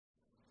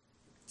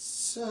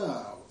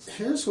So,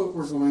 here's what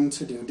we're going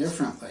to do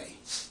differently.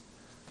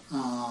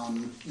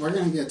 We're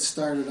going to get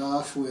started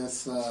off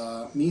with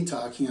me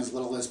talking as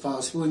little as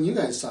possible and you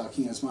guys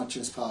talking as much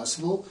as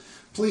possible.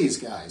 Please,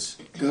 guys,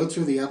 go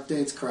through the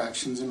updates,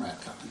 corrections, and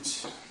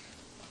retcons.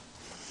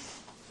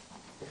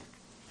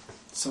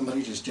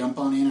 Somebody just jump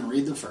on in and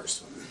read the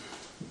first one.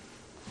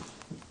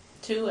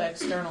 2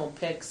 external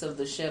pics of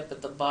the ship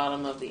at the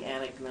bottom of the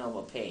Annic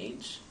Nova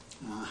page.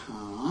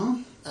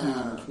 And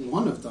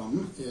one of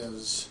them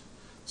is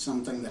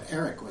something that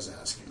Eric was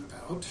asking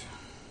about.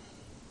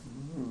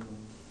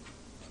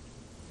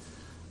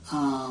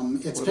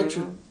 It's What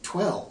picture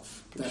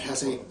 12 that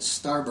has a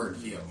starboard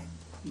view.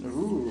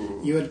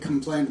 Ooh. You had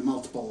complained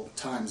multiple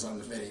times on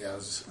the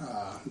videos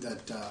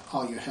that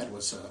all you had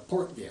was a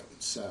port view.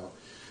 So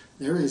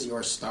there is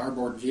your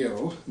starboard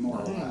view, more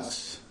or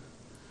less,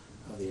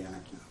 of the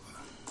Annic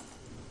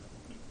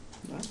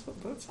Nova.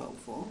 That's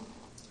helpful.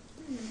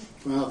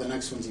 Well, the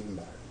next one's even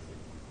better.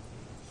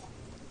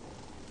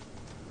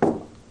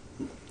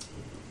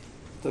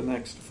 The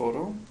next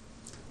photo?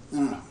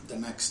 No, the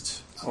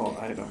next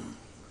update. Item.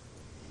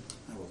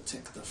 I will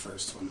tick the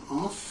first one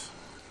off.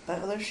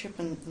 That other ship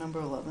in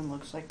number 11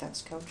 looks like that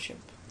scout ship.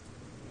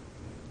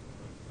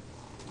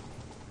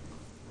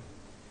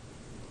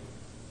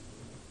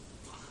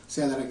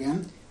 Say that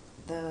again?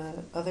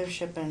 The other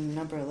ship in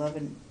number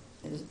 11,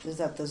 is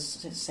that the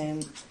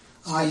same?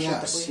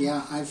 Yes,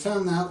 yeah. I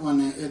found that one.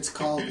 It's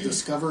called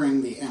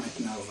Discovering the Annic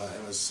Nova.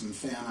 It was some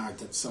fan art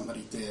that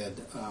somebody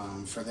did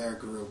for their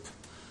group.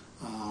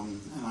 And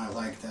I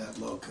like that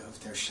look of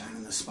they're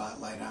shining the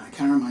spotlight on it. It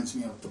kind of reminds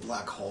me of the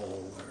Black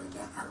Hole or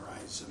Event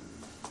Horizon.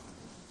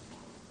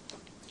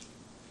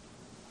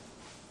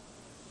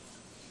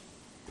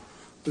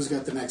 Who's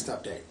got the next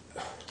update?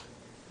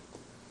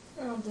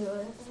 I'll do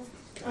it.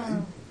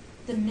 Okay.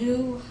 The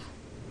new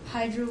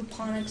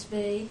hydroponics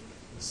bay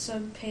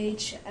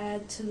subpage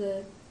add to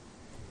the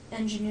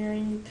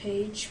engineering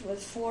page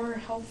with 4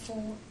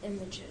 helpful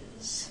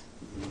images.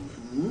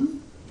 Mm-hmm.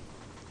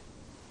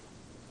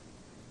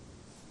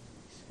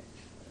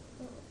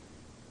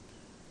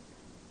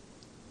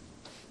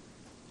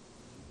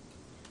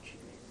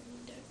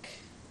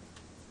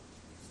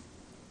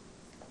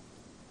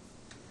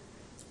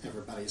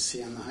 Everybody's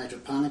seeing the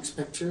hydroponics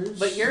pictures?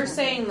 But you're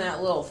saying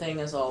that little thing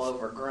is all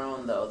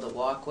overgrown, though, the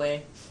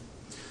walkway?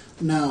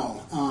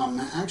 No,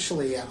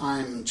 actually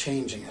I'm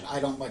changing it. I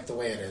don't like the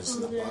way it is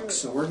in the book,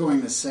 so we're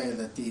going to say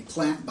that the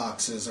plant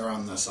boxes are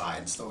on the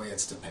sides, the way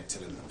it's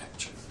depicted in the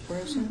picture. Where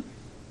is it?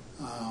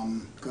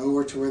 Go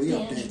over to where the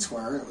updates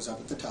were. It was up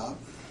at the top.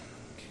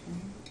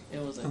 It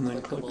was a And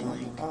then click clickable on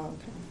link.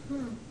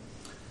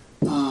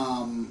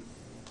 Oh, okay.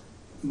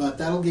 But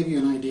that'll give you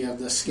an idea of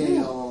the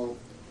scale,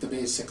 the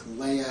basic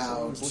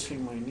layout. Someone's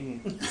licking my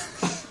knee.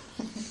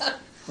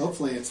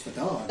 Hopefully it's the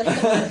dog.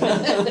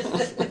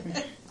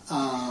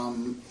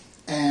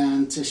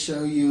 And to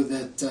show you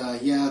that,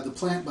 the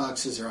plant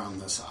boxes are on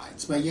the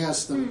sides. But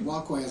yes, the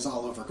walkway is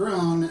all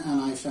overgrown,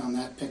 and I found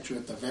that picture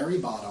at the very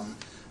bottom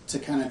to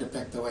kind of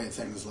depict the way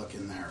things look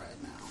in there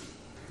right now.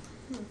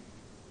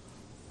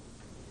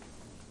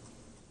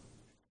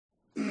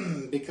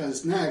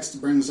 Because next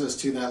brings us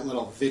to that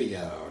little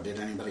video. Did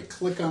anybody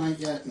click on it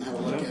yet and have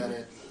a look at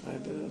it? I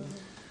did.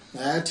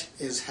 That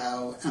is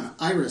how an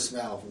iris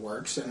valve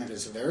works, and it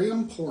is very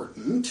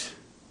important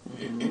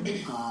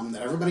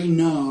that everybody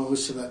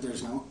knows so that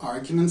there's no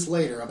arguments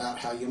later about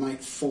how you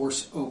might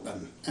force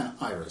open an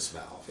iris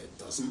valve. It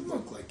doesn't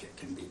look like it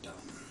can be done.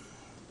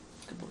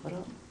 You could blow it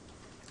up.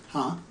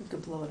 Huh? You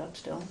could blow it up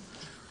still.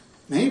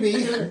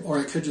 Maybe, or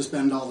it could just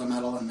bend all the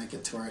metal and make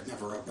it to where it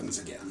never opens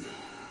again.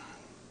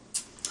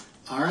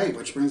 All right,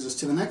 which brings us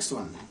to the next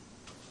one.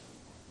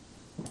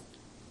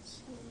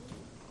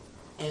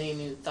 Any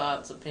new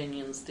thoughts,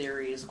 opinions,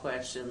 theories,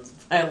 questions,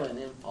 violent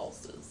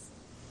impulses?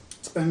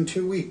 It's been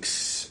 2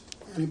 weeks.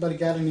 Anybody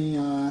got any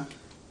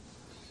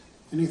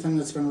anything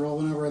that's been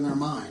rolling over in their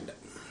mind?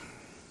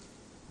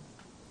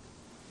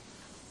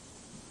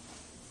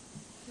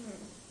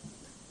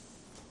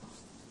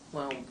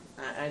 Well,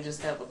 I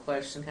just have a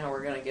question how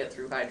we're going to get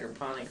through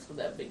hydroponics with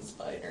that big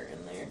spider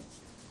in there.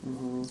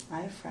 Mm-hmm.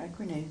 I have frag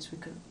grenades. We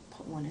could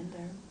put one in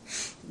there.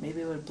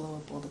 Maybe it would blow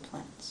up all the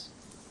plants.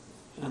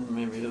 And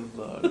maybe the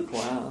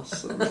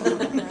glass.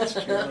 That's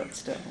true, but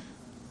still.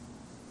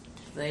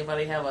 Does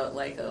anybody have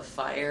a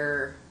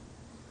fire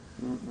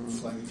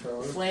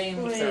Flamethrower?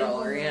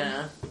 flamethrower?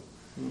 Yeah.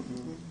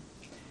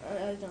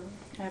 I don't.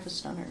 I have a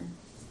stunner.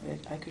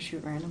 I could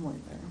shoot randomly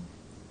there.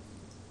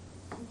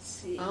 Let's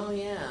see. Oh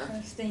yeah. Kind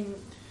of thing.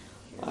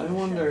 I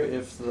wonder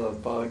if the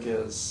bug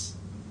is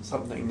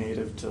something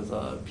native to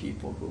the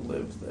people who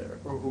live there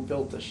or who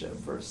built the ship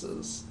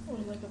versus Or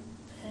like a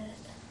pet.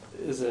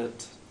 is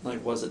it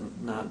was it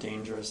not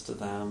dangerous to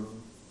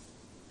them?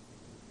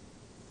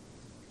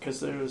 Because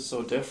they're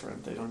so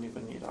different. They don't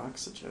even need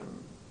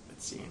oxygen,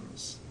 it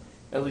seems.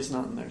 At least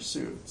not in their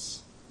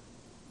suits.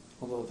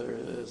 Although there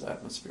is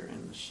atmosphere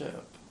in the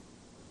ship.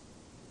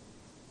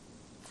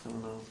 I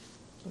don't know.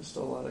 There's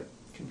still a lot of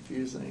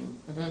confusing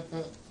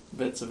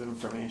bits of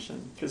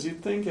information. Because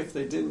you'd think if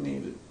they didn't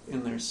need it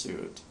in their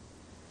suit,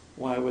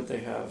 why would they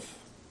have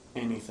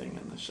anything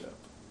in the ship?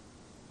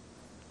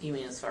 You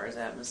mean as far as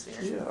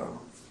atmosphere? Yeah.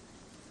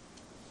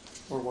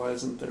 Or why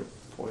isn't there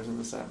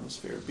poisonous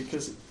atmosphere?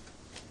 Because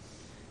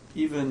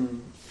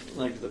even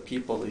like the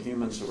people, the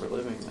humans who were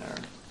living there,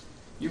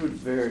 you would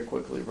very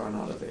quickly run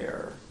out of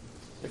air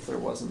if there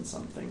wasn't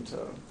something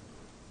to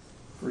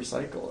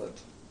recycle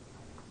it,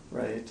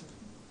 right?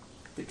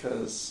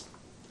 Because,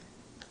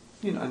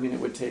 you know, I mean, it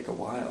would take a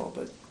while,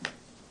 but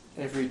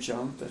every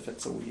jump, if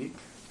it's a week,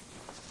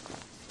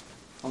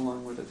 how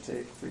long would it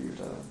take for you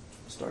to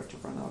start to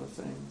run out of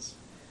things?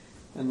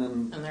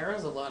 And there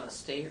was a lot of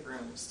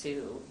staterooms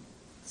too,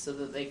 so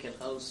that they could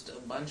host a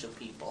bunch of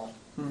people.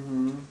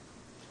 Mm-hmm.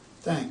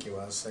 Thank you,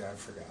 Wesley. I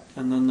forgot.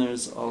 And then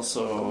there's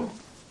also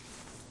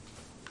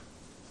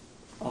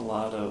a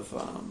lot of,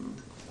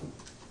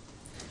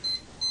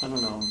 I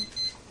don't know,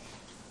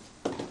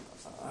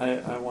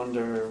 I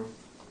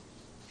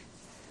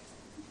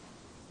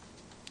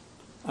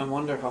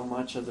wonder how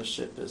much of the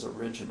ship is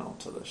original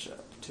to the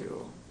ship,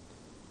 too.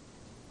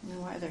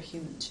 And why they're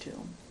humans,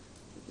 too.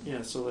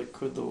 Yeah, so like,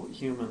 could the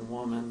human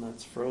woman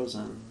that's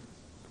frozen,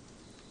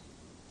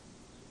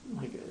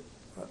 like,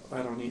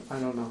 I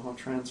don't know how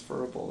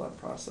transferable that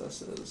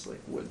process is.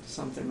 Like, would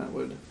something that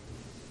would,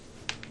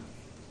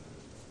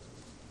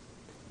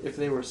 if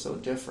they were so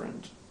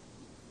different,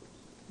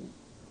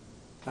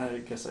 I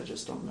guess I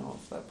just don't know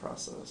if that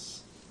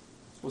process,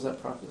 was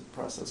that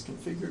process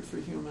configured for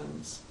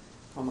humans?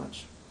 How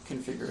much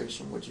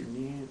configuration would you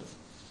need?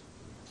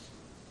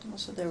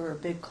 Also, they were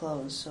big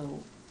clothes,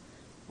 so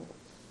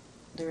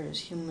there is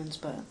humans,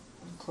 but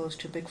clothes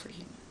too big for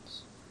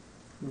humans.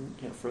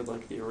 Yeah, for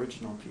like the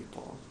original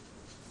people.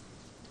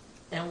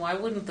 And why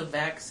wouldn't they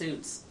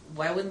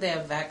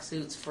have vac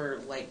suits for,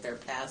 like, their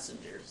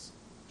passengers?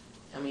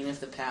 I mean, if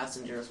the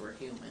passengers were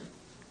human.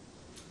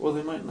 Well,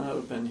 they might not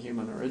have been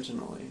human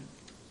originally.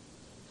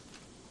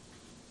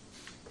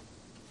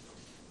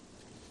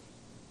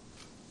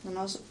 And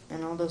also,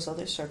 in all those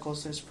other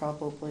circles, there's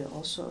probably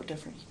also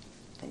different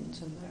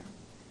things in there.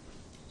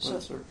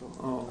 What circle?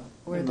 Oh,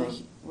 where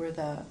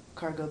the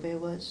cargo bay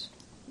was.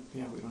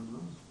 Yeah, we don't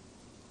know.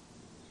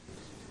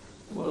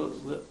 Well,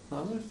 the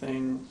other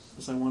thing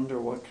is I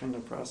wonder what kind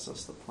of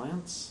process the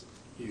plants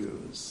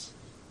use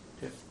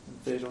if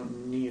they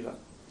don't need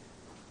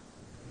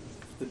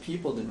the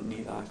people didn't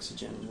need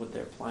oxygen. Would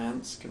their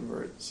plants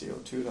convert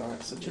CO2 to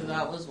oxygen?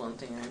 That was one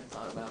thing I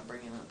thought about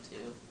bringing up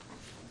too.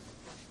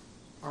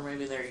 Or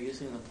maybe they're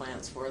using the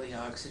plants for the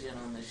oxygen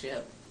on the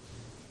ship.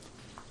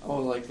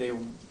 Oh, like they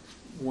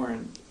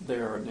weren't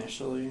there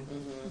initially?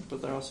 Mm-hmm.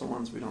 But they're also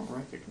ones we don't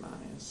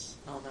recognize.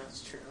 Oh,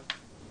 that's true.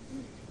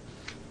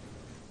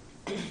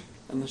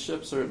 And the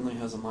ship certainly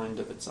has a mind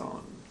of its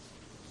own.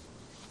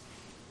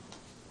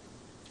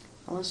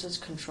 Unless it's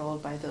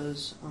controlled by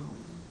those,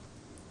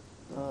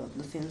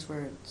 the things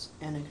where it's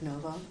Annic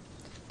Nova,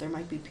 there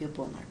might be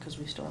people in there, because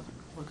we still haven't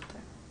looked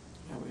there.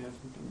 Yeah, we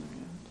haven't been there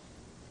yet.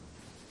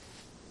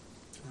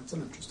 That's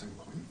an interesting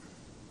point.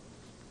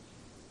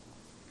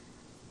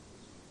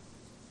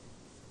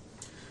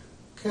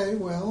 Okay,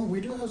 well,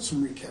 we do have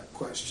some recap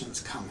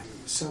questions coming.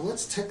 So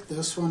let's take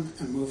this one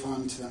and move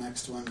on to the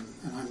next one.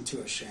 And I'm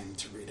too ashamed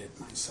to read it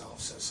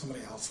myself, so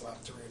somebody else will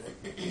have to read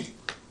it.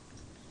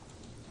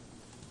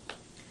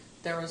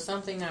 There was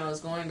something I was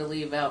going to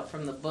leave out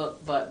from the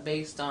book, but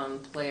based on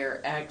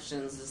player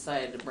actions,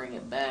 decided to bring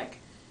it back.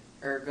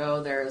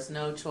 Ergo, there is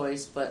no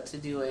choice but to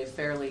do a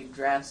fairly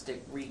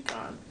drastic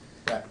retcon.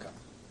 Retcon.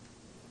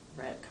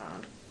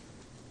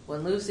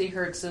 When Lucy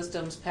heard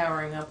systems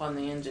powering up on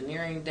the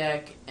engineering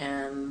deck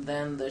and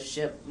then the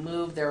ship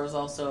moved, there was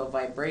also a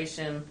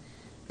vibration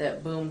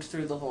that boomed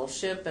through the whole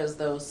ship as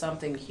though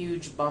something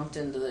huge bumped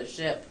into the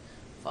ship,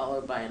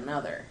 followed by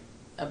another,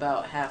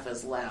 about half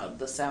as loud.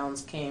 The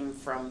sounds came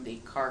from the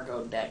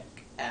cargo deck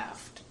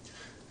aft.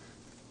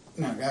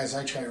 Now, guys,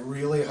 I try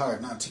really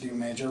hard not to do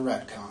major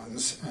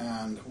retcons,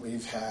 and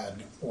we've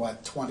had,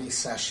 20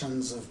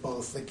 sessions of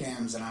both the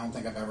games, and I don't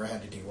think I've ever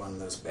had to do one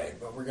this big,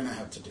 but we're going to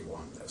have to do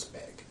one this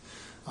big.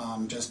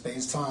 Just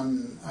based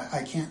on,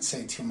 I can't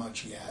say too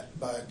much yet,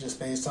 but just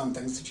based on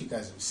things that you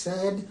guys have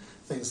said,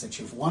 things that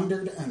you've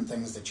wondered, and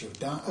things that you've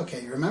done.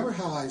 Okay, you remember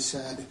how I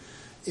said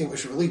it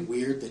was really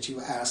weird that you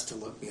asked to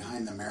look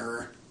behind the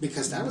mirror?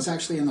 Because that was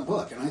actually in the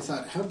book, and I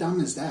thought, how dumb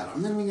is that?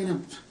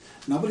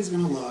 Nobody's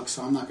going to look,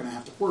 so I'm not going to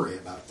have to worry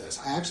about this.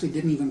 I actually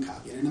didn't even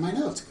copy it into my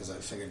notes because I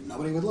figured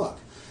nobody would look.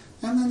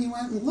 And then you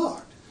went and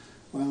looked.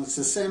 Well, it's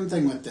the same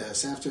thing with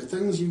this. After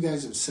things you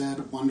guys have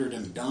said, wondered,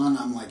 and done,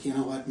 I'm like, you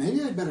know what,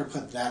 maybe I'd better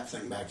put that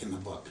thing back in the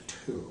book,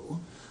 too.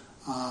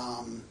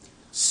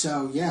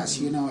 So,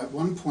 yes, at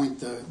one point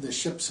the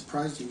ship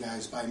surprised you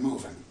guys by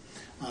moving.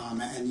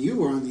 And you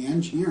were on the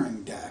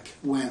engineering deck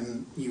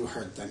when you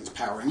heard things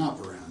powering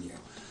up around you.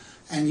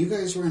 And you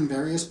guys were in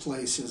various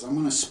places. I'm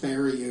going to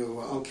spare you,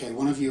 okay,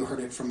 one of you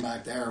heard it from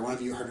back there, one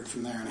of you heard it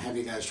from there, and have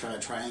you guys try to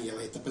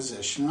triangulate the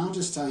position. And I'll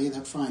just tell you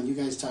that, fine, you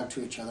guys talked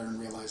to each other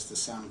and realized the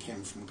sound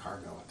came from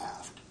cargo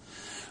aft.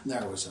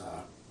 There was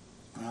a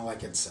Well,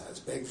 like it says,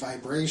 big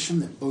vibration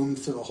that boomed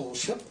through the whole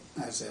ship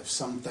as if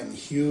something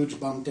huge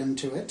bumped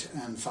into it,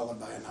 and followed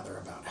by another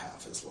about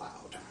half as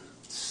loud.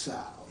 So,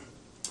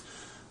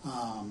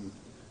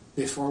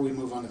 before we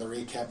move on to the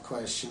recap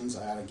questions,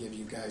 I ought to give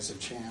you guys a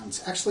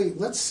chance. Actually,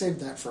 let's save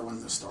that for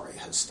when the story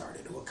has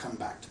started. We'll come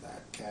back to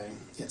that, okay?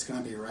 It's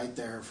going to be right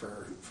there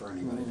for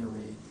anybody to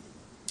read.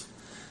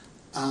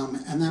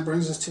 And that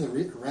brings us to the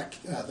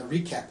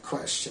recap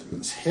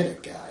questions. Hit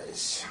it,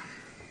 guys.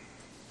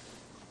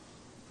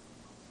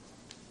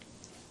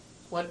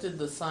 What did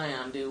the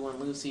Scion do when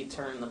Lucy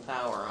turned the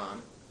power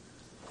on?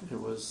 It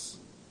was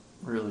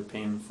really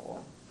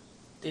painful.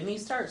 Didn't he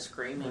start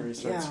screaming? Or he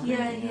started Yeah. screaming,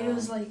 Yeah, he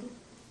was like, he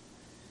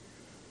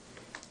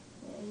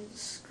was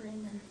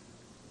screaming.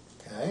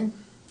 Okay.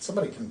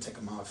 Somebody can tick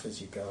them off as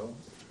you go.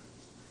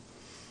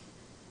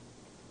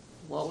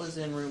 What was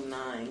in room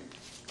 9?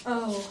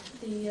 Oh,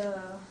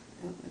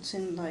 It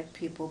seemed like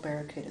people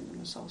barricaded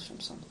themselves from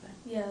something.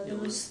 yeah, there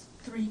was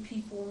 3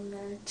 people in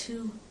there,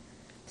 two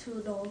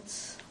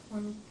adults,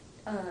 one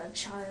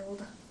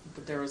child,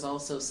 But there was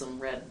also some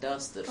red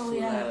dust that Oh, flew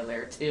yeah. out of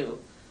there too.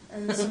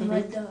 and some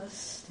red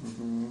dust.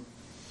 Mm-hmm.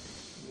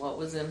 What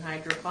was in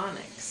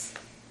hydroponics?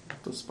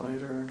 The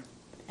spider.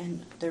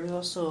 And there was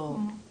also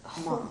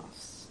Mm.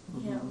 moths.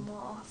 Yeah, Mhm.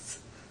 moths.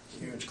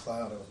 Huge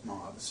cloud of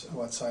moths.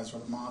 What size were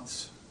the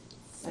moths?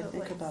 I So,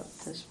 think like, about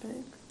this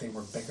big. They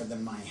were bigger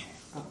than my hand.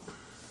 Oh.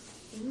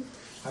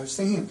 I was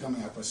thinking of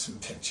coming up with some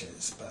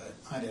pictures, but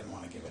I didn't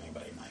want to give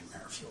anybody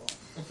nightmare fuel.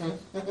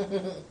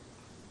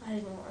 I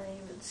didn't want to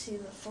even see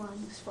the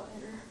flying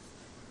spider.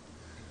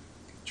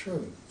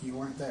 True, you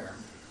weren't there.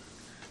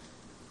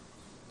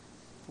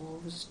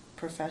 What was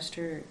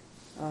Professor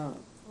Oh.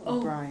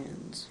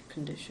 O'Brien's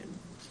condition?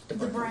 The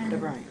Brian.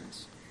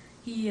 O'Brien's.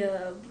 He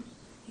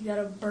got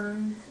a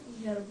burn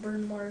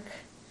mark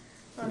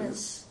on Yeah.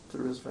 his.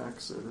 Through his vac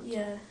suit.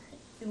 Yeah,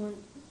 it went.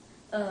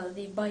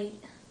 The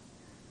bite,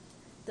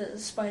 the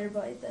spider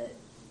bite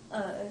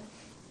that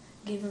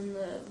gave him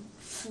the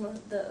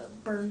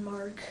burn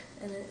mark,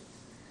 and it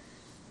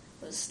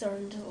was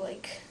starting to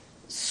like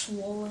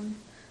swollen.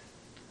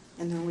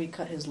 And then we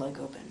cut his leg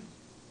open.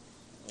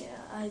 Yeah,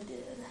 I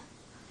did.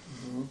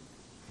 Mm-hmm.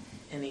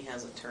 And he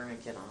has a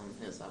tourniquet on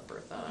his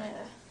upper thigh.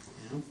 Yeah.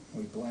 Yeah,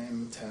 we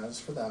blame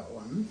Taz for that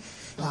one.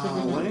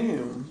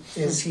 Lame.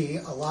 Is he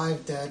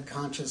alive, dead,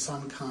 conscious,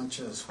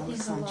 unconscious? What?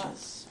 He's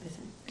Unconscious, I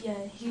think.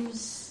 Yeah,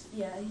 he's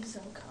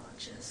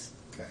unconscious.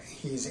 Okay,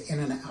 he's in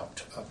and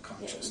out of Yeah,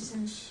 he's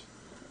consciousness.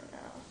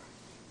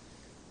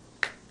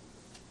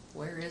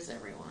 Where is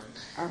everyone?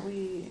 Are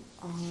we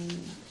on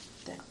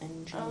the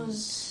engine I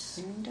was.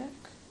 clearing deck?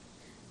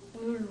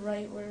 We were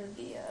right where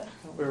the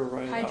We were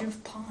right out,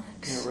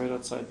 hydroponics. right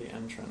outside the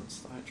entrance,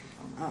 the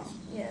hydroponics. Oh.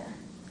 Yeah.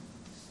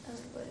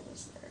 Everybody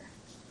was there.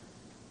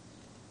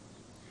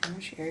 How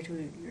much air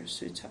do our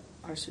suits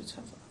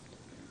have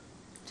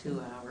left?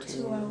 2 hours.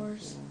 2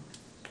 hours.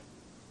 Yeah.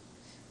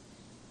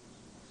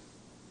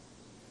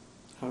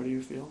 How do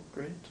you feel?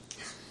 Great.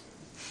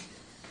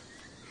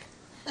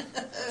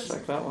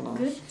 Check that one off.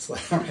 Good. It's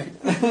like,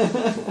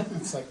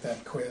 it's like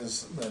that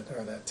quiz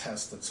or that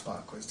test that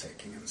Spock was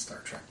taking in Star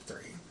Trek 3.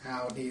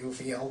 How do you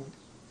feel?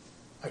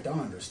 I don't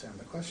understand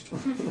the question.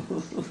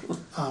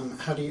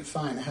 How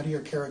do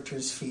your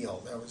characters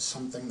feel? There was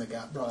something that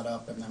got brought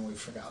up and then we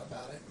forgot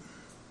about it.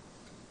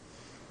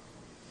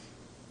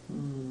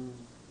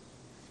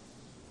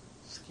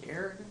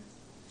 Scared?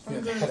 You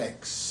have Okay.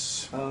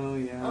 headaches Oh,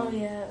 yeah. Oh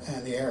yeah,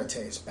 and the air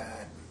tastes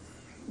bad.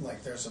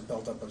 Like there's a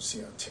buildup of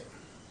CO2.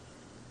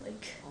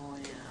 like Oh,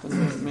 yeah.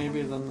 Then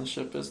maybe then the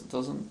ship isn't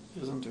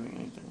doing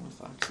anything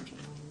with oxygen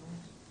anymore.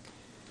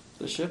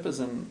 The ship is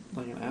in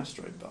like an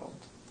asteroid belt.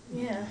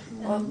 yeah,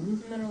 in Well,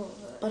 the middle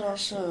of it. But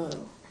also,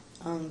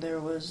 there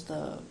was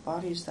the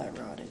bodies that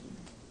rotted.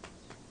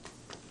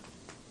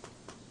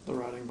 The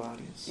rotting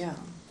bodies. Yeah.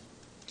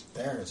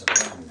 There's a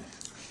bad name.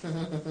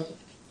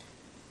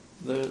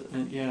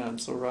 And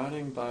so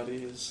rotting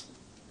bodies,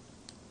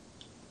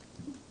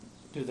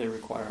 do they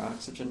require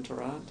oxygen to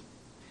rot?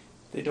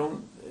 They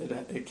don't,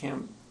 it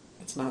can't,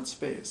 it's not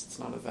space, it's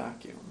not a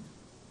vacuum.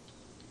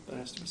 There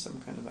has to be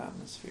some kind of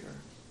atmosphere,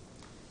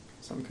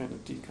 some kind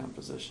of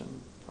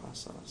decomposition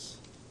process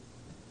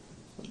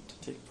for it to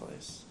take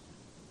place.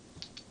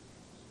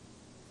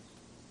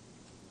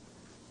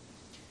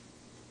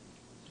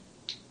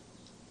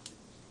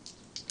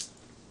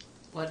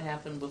 What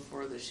happened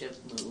before the ship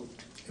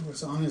moved? It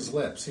was on his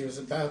lips. He was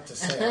about to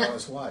say, I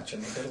was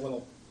watching. He did a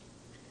little...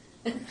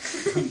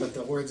 but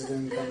the words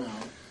didn't come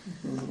out.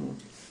 Mm-hmm.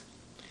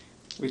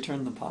 We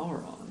turned the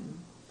power on.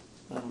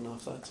 I don't know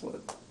if that's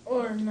what...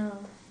 Or no.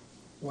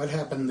 What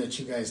happened that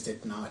you guys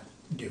did not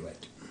do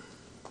it?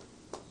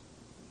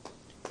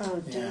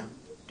 Oh, Yeah.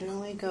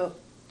 didn't we go...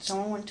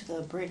 Someone went to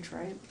the bridge,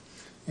 right?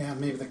 Yeah,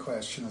 maybe the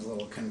question is a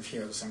little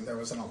confusing. There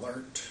was an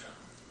alert.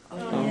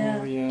 Oh,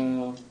 yeah.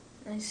 yeah.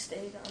 I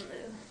stayed on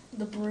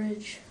the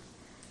bridge.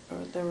 Or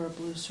there were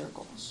blue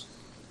circles.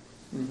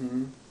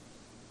 Mm-hmm.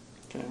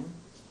 Okay.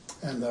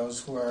 And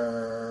those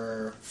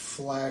were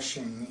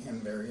flashing in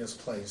various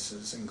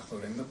places,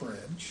 including the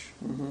bridge.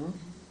 Mm-hmm.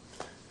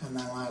 And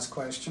then last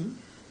question,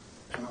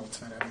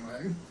 penultimate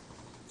anyway.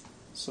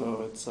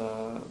 So it's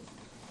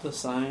the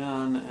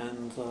Scion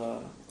and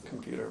the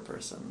computer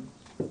person.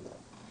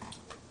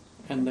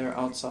 And they're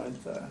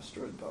outside the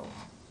asteroid belt.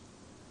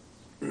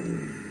 I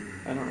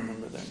don't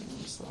remember their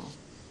names, though.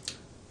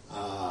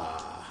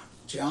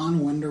 John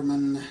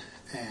Winderman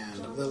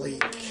and Lily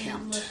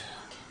Kent.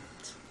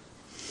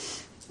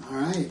 All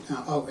right.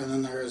 And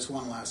then there is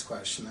one last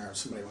question there if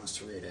somebody wants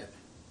to read it.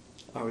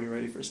 Are we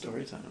ready for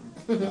story time?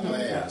 Oh,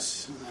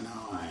 yes. I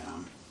know I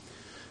am.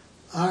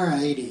 All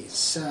righty.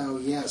 So,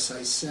 yes,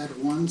 I said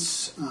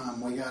once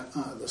we got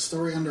the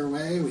story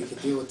underway, we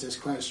could deal with this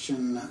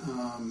question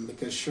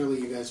because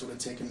surely you guys would have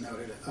taken note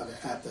of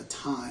it at the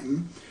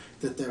time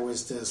that there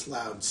was this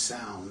loud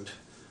sound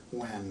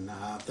when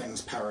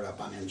things powered up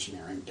on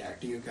engineering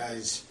deck. Do you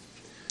guys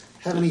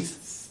have any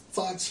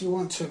thoughts you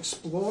want to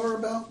explore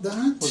about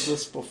that? Was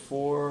this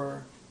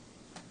before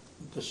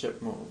the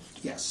ship moved?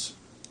 Yes.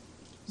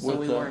 So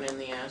we weren't in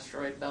the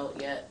asteroid belt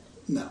yet?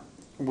 No.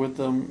 Would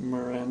the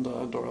Miranda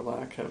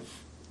Dorlac have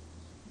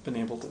been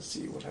able to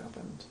see what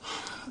happened?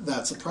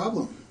 That's a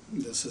problem.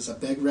 This is a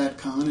big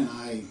retcon, and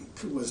I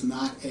was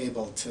not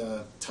able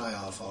to tie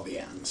off all the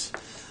ends.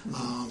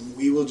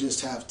 We will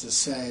just have to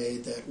say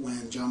that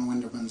when John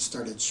Winderman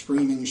started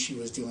screaming, she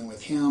was dealing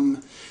with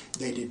him.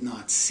 They did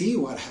not see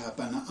what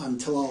happened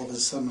until all of a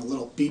sudden a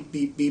little beep,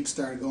 beep, beep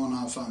started going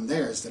off on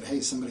theirs that,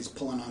 hey, somebody's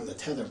pulling on the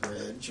tether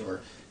bridge,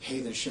 or,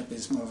 hey, the ship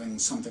is moving,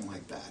 something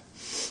like that.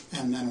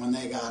 And then when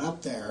they got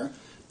up there,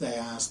 they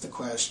asked the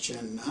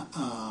question...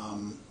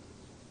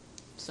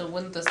 So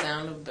wouldn't the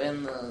sound have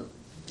been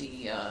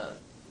the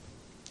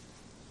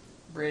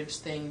bridge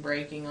thing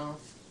breaking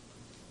off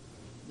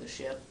the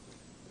ship?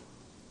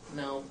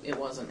 No, it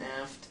wasn't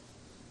aft.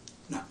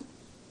 No.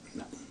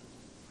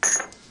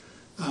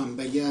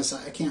 But yes,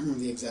 I can't remember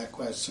the exact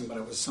question, but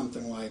it was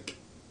something like,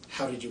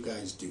 how did you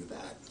guys do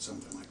that?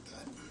 Something like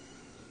that.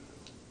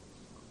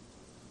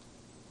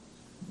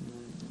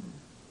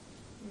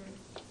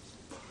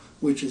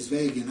 Which is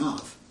vague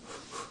enough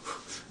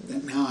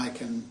that now I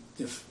can,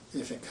 if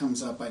it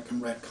comes up, I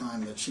can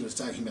retcon that she was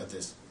talking about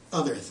this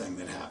other thing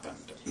that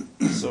happened.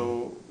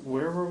 So,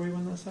 where were we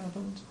when this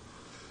happened?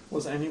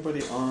 Was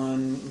anybody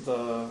on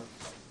the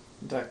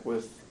deck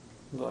with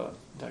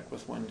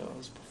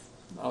windows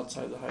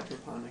outside the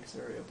hydroponics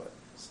area, but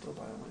still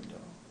by a window?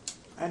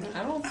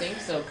 I don't think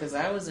so, because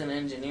I was in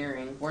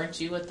engineering. Weren't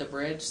you at the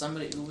bridge?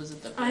 Somebody who was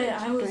at the bridge?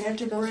 I was Do we have at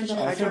to the go bridge. through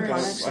the I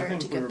hydroponics area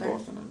to think we were get there?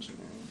 both in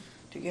engineering.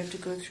 Do you have to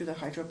go through the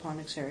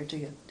hydroponics area to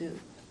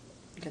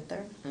get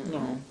there? Mm-hmm.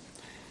 No.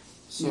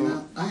 So, You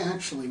know, I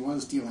actually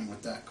was dealing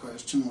with that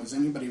question. Was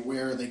anybody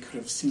aware they could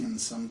have seen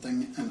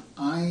something? And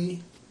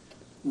I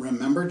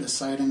remember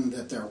deciding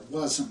that there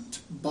wasn't,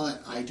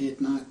 but I did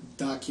not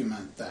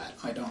document that.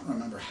 I don't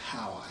remember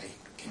how I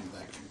came to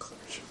that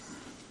conclusion.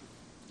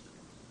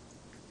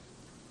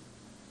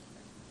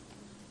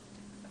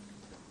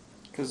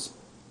 because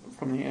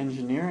from the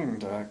engineering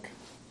deck,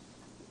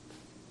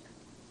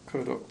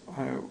 could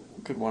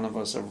one of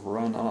us have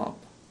run up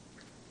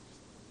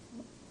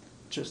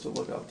just to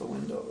look out the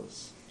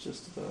windows?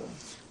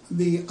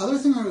 The other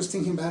thing I was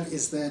thinking about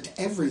is that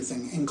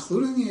everything,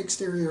 including the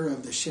exterior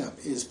of the ship,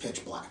 is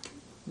pitch black.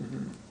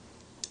 Mm-hmm.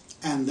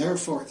 And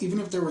therefore, even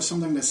if there was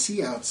something to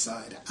see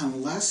outside,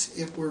 unless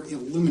it were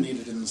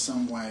illuminated in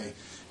some way,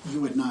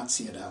 you would not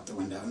see it out the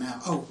window.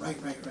 Now, right.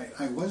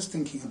 I was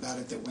thinking about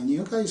it that when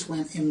you guys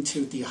went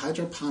into the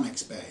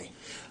hydroponics bay,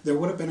 there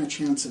would have been a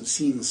chance of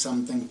seeing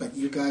something, but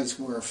you guys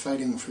were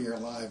fighting for your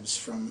lives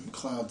from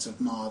clouds of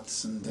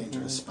moths and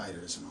dangerous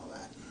spiders and all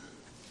that.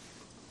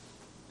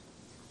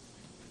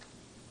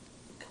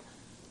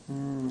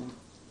 And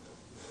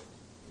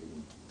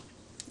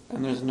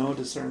there's no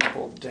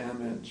discernible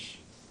damage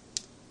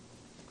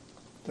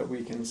that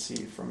we can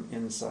see from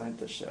inside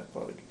the ship,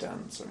 like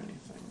dents or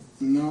anything.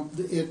 No,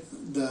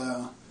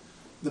 the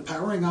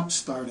powering up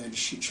started.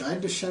 She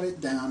tried to shut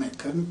it down. It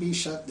couldn't be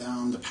shut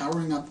down. The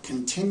powering up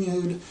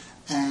continued,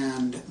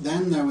 and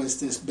then there was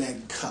this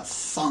big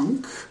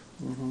ka-thunk,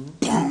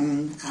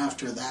 boom,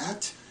 after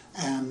that,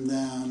 and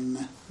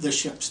then the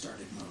ship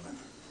started moving.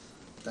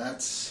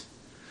 That's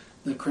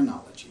the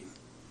chronology.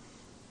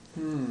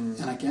 And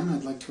again,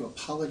 I'd like to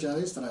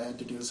apologize that I had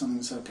to do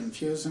something so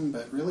confusing,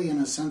 but really, in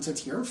a sense,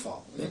 it's your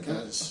fault,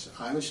 because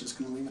I was just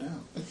going to leave it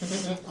out.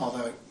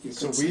 Although you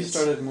could So we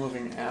started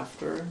moving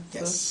after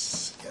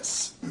this?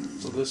 Yes.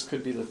 So this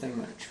could be the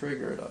thing that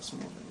triggered us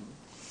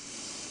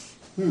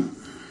moving.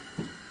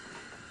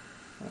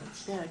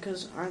 That's- Yeah,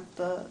 because aren't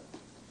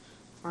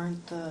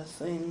the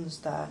things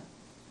that...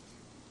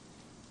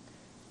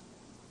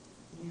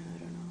 Yeah, I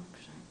don't know.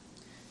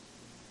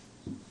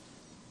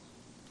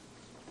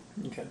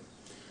 Okay.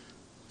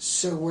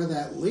 So where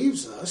that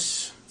leaves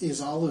us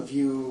is all of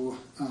you,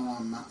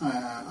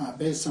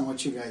 based on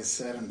what you guys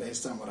said and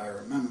based on what I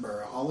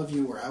remember, all of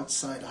you were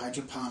outside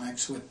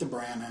hydroponics with the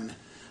Brannon.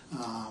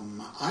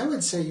 I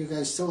would say you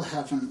guys still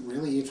haven't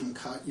really even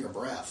caught your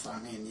breath. I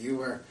mean, you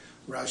were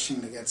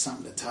rushing to get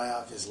something to tie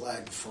off his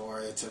leg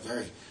for. It's a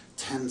very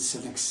tense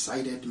and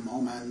excited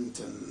moment,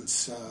 and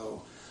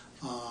so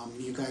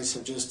You guys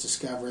have just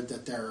discovered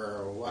that there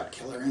are,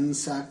 killer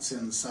insects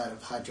inside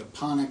of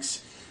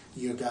hydroponics.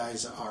 You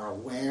guys are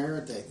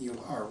aware that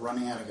you are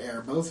running out of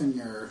air both in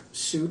your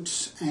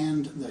suits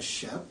and the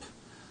ship.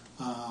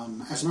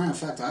 As a matter of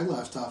fact, I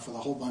left off with a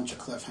whole bunch of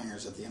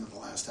cliffhangers at the end of the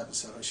last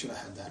episode. I should have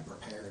had that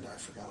prepared. I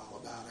forgot all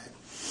about it.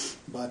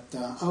 But,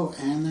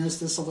 and there's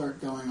this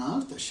alert going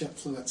off. The ship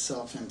flew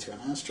itself into an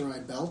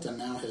asteroid belt and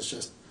now has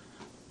just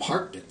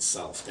parked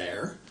itself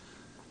there.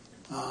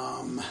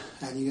 And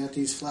you got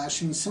these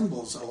flashing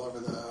symbols all over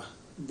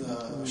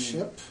the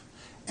ship.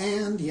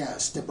 And,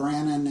 yes,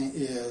 DeBrannon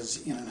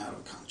is in and out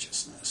of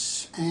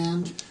consciousness.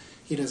 And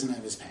he doesn't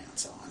have his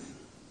pants on.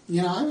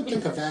 You know, I would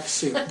think a vac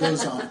suit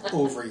goes on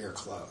over your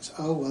clothes.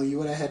 Oh, well, you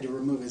would have had to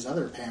remove his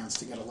other pants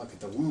to get a look at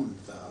the wound,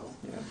 though.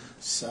 Yeah.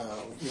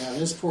 So, yeah,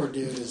 this poor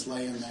dude is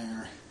laying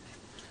there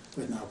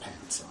with no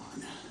pants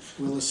on.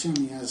 We'll assume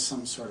he has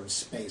some sort of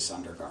space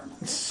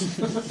undergarments.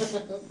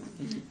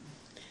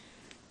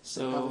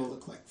 So Probably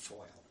look like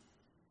foil.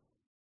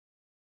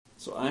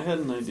 So I had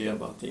an idea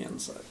about the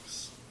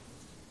insects.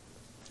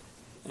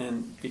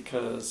 And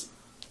because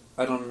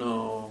I don't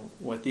know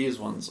how these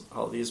ones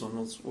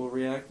will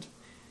react,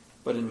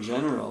 but in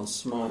general,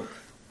 smoke,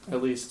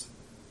 at least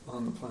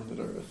on the planet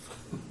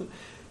Earth,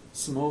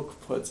 smoke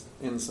puts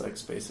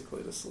insects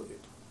basically to sleep.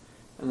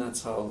 And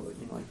that's how,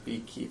 like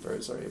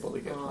beekeepers are able to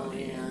get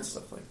honey and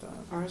stuff like that.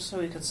 Or so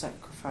we could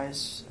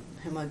sacrifice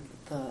him,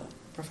 the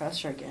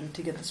professor again,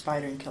 to get the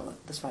spider and kill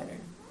the spider.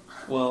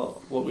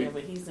 Well,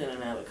 but he's in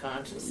and out of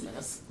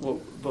consciousness. But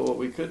what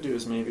we could do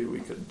is maybe we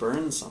could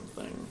burn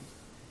something,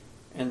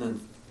 and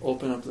then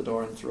open up the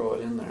door and throw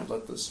it in there.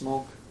 Let the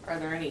smoke. Are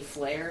there any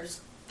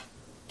flares?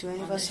 Do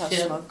any of On us the have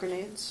ship? smoke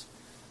grenades?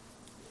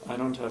 I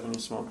don't have any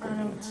smoke I don't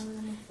grenades. have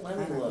any. Let I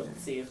me don't look either. and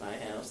see if I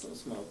have some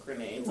smoke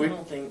grenades. We- I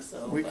don't think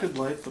so. We but- could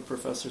light the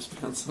professor's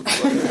pants on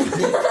fire.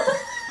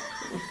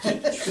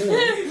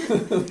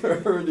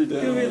 They're already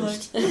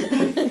damaged.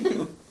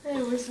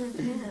 Hey, where's my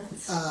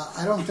pants?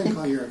 I don't think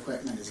all your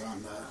equipment is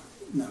on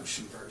the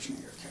Notion version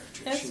of your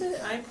character That's sheet.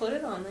 it. I put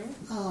it on there.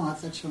 Oh, I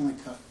thought you only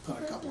put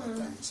a couple of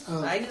things.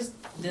 Oh, I just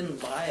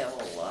didn't buy a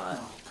whole lot.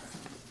 oh,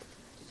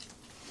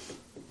 okay.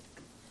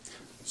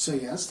 So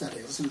yes, that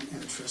is an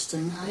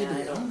interesting Yeah, I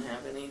idea. don't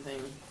have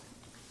anything.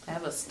 I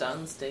have a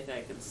stun stick.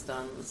 I could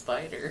stun the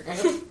spider.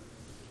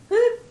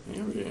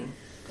 Maybe.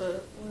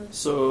 But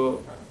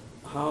So,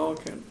 how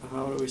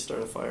do we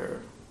start a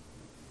fire?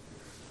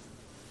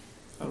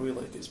 How do we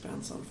light these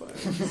pants on fire?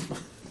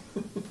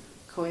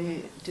 Can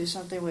we do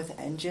something with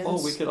engines?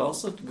 Oh, we could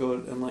also go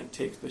and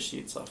take the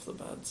sheets off the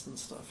beds and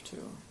stuff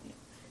too.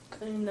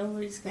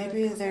 Nobody's gonna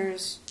Maybe come.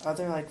 there's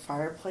other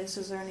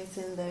fireplaces or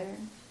anything there.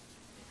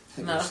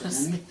 Have No. you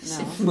seen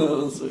any? No.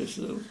 No, so we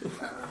should.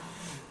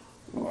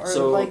 Or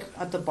So-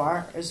 at the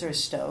bar, is there a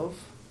stove?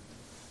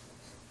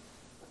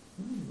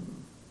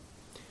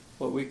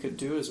 What we could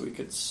do is we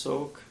could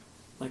soak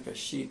a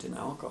sheet in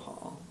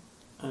alcohol,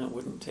 and it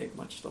wouldn't take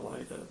much to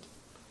light it.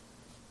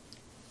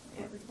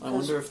 I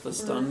wonder if the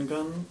stun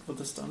gun would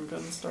the stun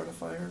gun start a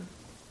fire,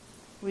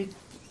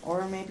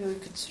 Or maybe we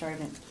could start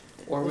it.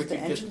 or we with the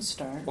could engine get,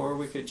 start. or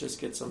we could just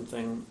get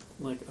something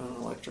like an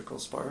electrical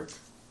spark.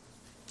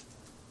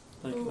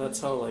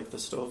 That's how the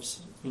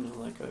stoves,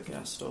 like a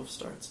gas stove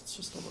starts. It's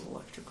just a little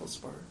electrical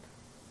spark.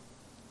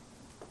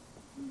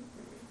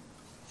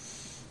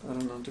 I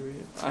don't know. Do we?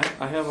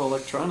 I have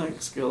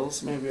electronic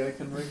skills. Maybe I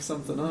can rig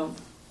something up.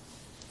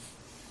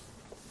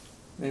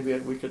 Maybe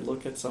we could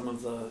look at some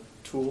of the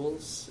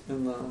tools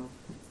in the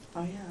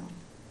Oh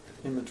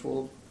yeah.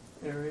 tool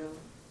area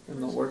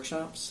in the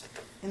workshops.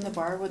 In the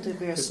bar, would there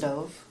be a Could-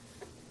 stove?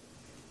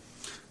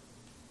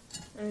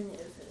 I mean,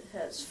 if it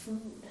has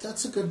food.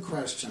 That's a good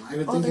question. I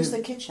would Oh, think there's it-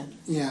 the kitchen.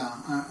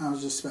 Yeah, I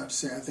was just about to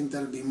say, I think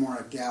that would be more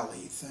a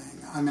galley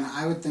thing. I mean,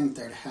 I would think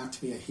there'd have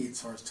to be a heat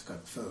source to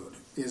cook food.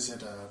 Is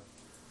it a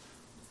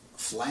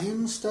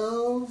flame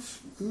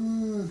stove?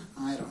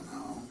 I don't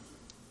know.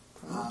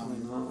 Probably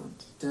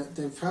not.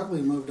 They've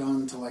probably moved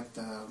on to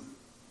the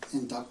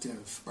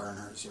inductive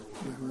burners or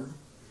whatever.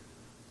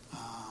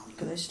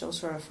 Could they still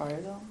start a fire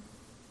though?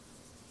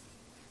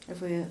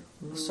 If we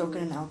soak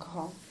it in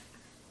alcohol?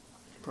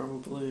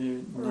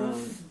 Probably not.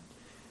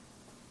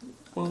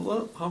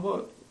 Well, how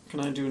about? Can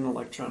I do an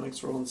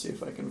electronics roll and see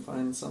if I can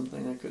find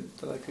something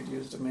that I could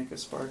use to make a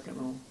spark in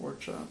a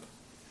workshop?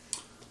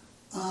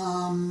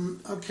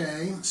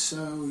 Okay,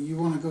 so you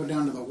want to go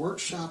down to the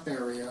workshop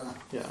area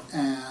Yeah.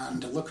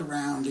 and look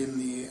around in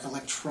the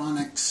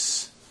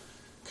electronics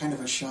kind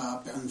of a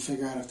shop and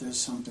figure out if there's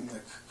something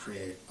that could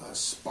create a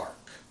spark.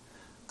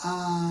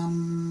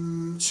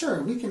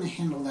 Sure, we can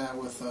handle that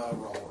with a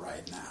roll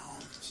right now.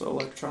 So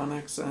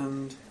electronics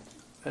and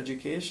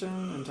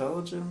education,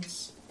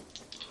 intelligence.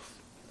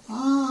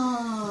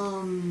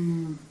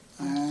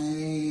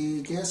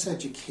 I guess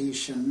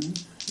education.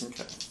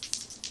 Okay.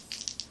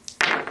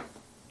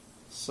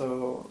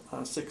 So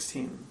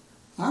 16.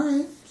 All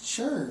right,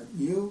 sure.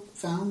 You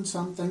found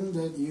something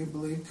that you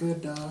believe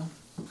could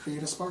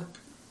create a spark.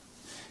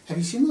 Have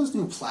you seen those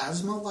new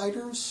plasma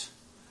lighters?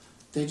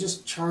 they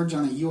just charge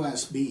on a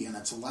USB, and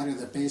it's a lighter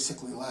that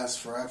basically lasts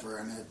forever,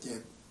 and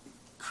it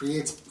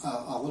creates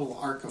a little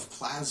arc of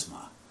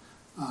plasma.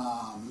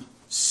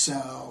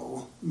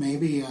 So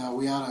maybe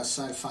we ought to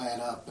sci-fi it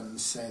up and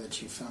say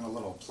that you found a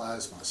little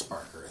plasma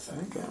sparker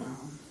thing. Okay.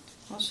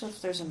 Also,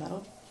 if there's a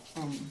metal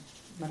Could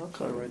I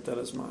coating. write that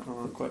as my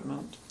own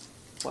equipment?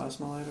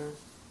 Plasma lighter?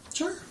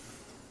 Sure.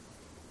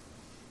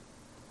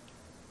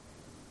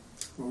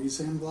 What were you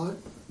saying, Blood?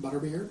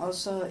 Butterbeer?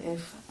 Also,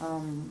 if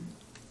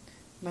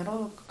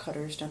metal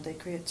cutters, don't they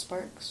create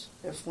sparks?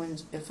 If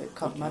it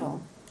cut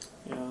metal.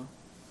 Yeah.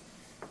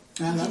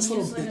 Yeah, that's You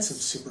little use like bits a of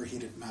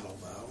superheated metal,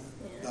 though.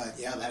 Yeah. But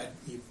yeah, that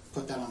you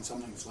put that on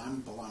something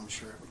flammable, I'm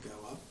sure it would go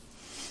up.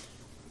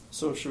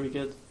 So should we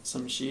get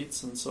some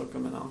sheets and soak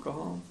them in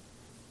alcohol?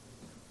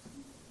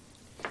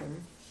 Sure.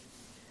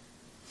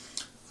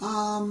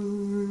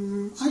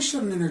 I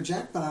shouldn't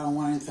interject, but I don't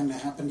want anything to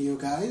happen to you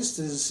guys.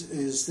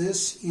 Is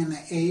this in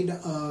aid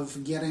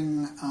of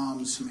getting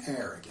some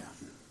air again?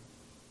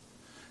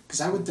 Because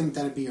I would think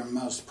that'd be your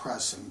most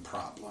pressing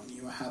problem.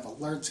 You have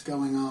alerts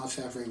going off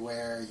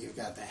everywhere. You've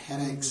got the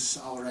headaches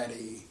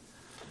already.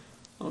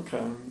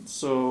 Okay,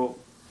 so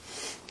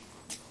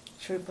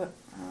Should we put?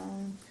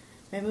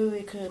 Maybe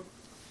we could.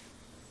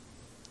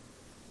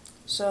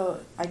 So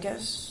I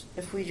guess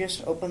if we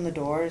just open the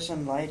doors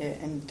and light it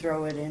and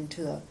throw it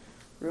into the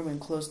room and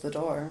close the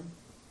door.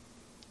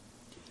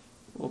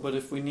 well, but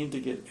if we need to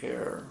get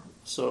air,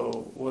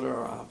 so what are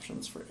our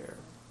options for air?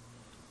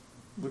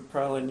 We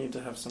probably need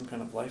to have some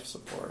kind of life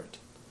support,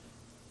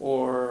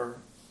 or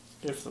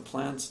if the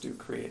plants do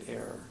create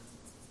air,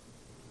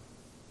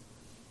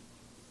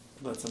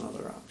 that's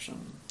another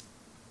option.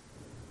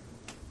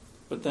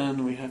 But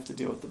then we have to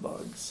deal with the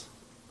bugs.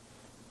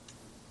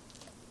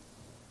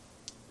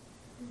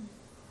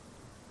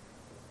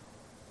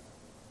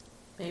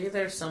 Maybe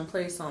there's some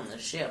place on the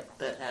ship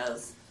that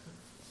has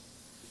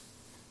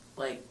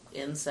like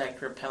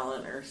insect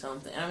repellent or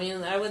something. I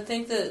mean, I would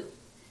think that,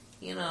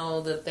 you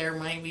know, that there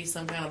might be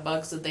some kind of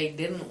bugs that they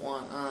didn't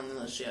want on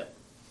the ship.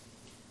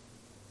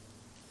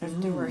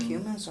 If there were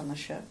humans on the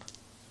ship.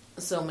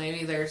 So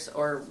maybe there's,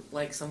 or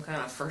like some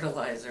kind of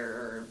fertilizer,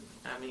 or,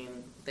 I mean,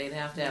 they'd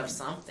have to have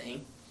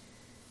something.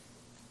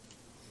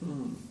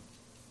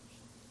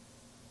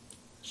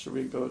 Should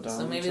we go down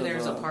So maybe to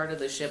there's the... a part of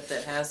the ship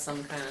that has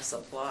some kind of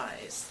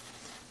supplies.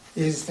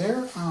 Is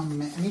there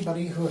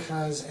anybody who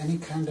has any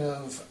kind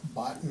of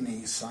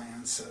botany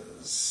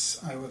sciences?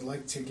 I would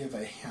like to give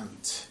a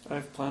hint. I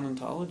have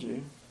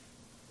planetology.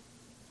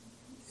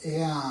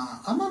 Yeah,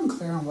 I'm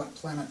unclear on what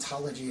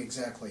planetology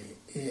exactly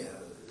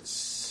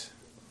is.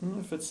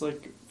 If it's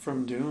like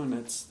from Dune,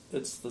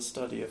 it's the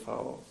study of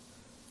how,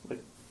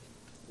 like,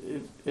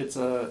 it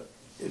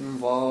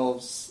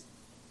involves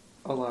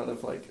a lot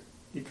of like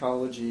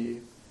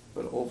ecology,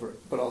 but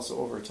also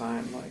over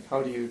time. Like,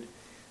 how do you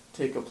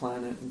take a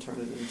planet and turn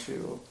it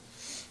into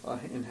an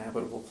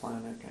inhabitable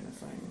planet, kind of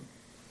thing.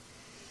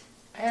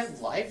 I have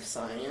life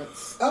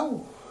science.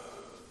 Oh,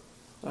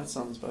 That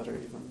sounds better,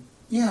 even.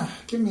 yeah,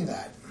 give me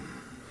that.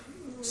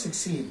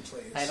 Succeed,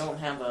 please. I don't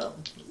have a...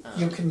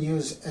 You can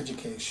use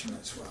education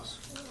as well.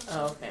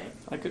 Oh, okay.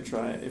 I could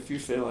try it. If you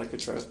fail, I could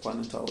try with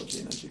planetology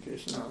and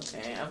education.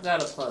 Okay, I've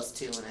got a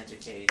 +2 in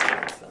education,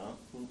 so...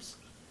 Oops.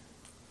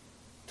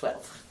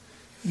 12.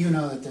 You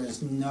know that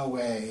there's no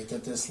way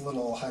that this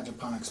little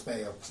hydroponics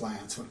bay of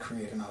plants would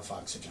create enough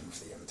oxygen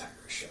for the entire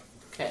ship.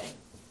 Okay.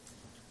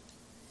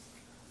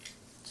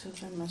 So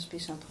there must be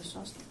someplace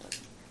else that does.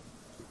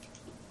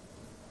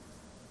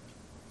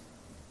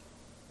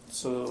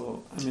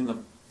 So, I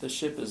mean, the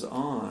ship is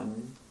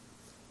on.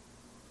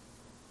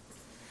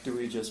 Do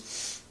we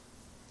just...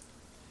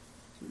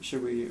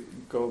 Should we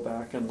go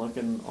back and look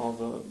in all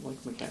the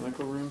like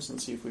mechanical rooms and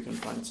see if we can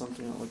find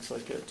something that looks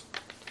like it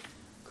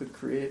could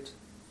create...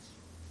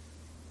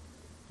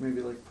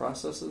 Maybe like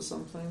processes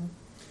something?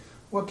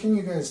 What can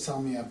you guys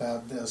tell me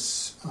about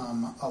this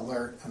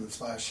alert and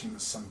flashing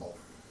symbol?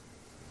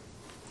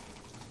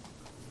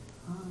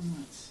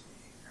 Let's see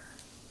here.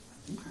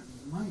 I think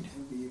I might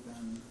have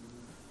even...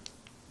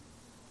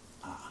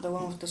 The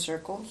one with the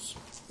circles?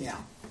 Yeah.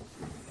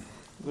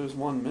 There's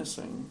one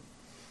missing.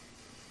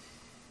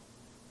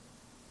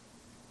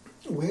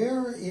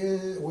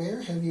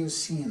 Where have you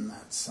seen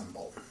that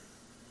symbol?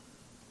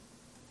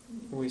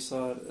 We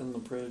saw it in the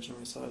bridge and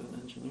we saw it in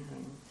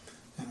engineering.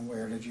 And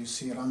where did you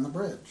see it on the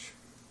bridge?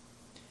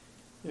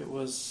 It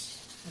was...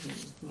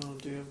 No,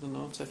 do you have the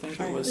notes? I think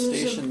Right. it was It was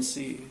Station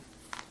C,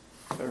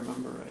 if I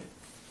remember right.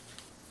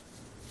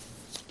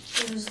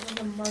 It was like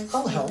a mark.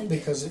 I'll help like-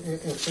 because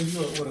for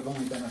you it would have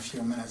only been a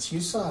few minutes. You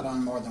saw it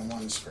on more than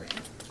one screen.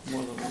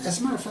 More than one. As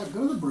a matter of fact,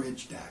 go to the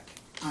bridge deck.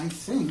 I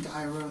think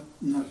I wrote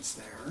notes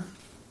there.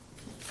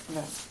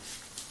 No.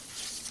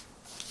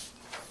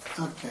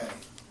 Okay.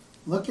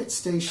 Look at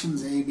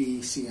stations A,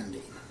 B, C, and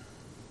D.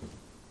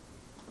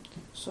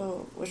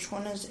 So which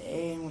one is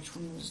A and which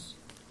one is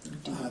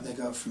D? They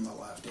go from the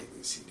left, A,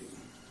 B, C, D.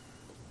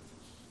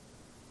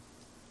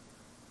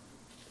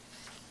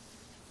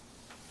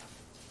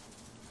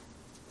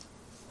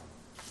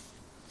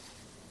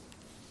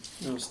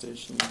 No,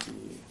 Station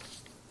D.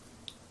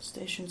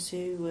 Station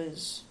C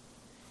was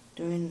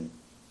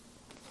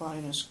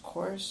plotting his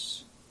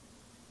course.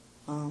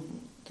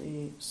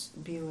 The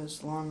B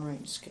was long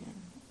range scan.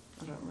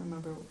 I don't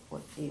remember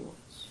what A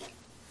was.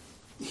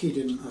 He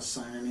didn't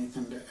assign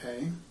anything to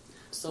A.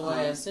 So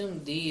I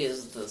assume D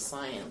is the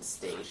science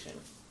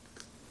station.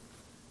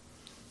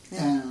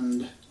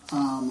 And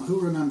who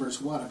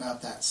remembers what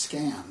about that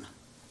scan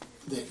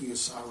that you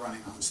saw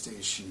running on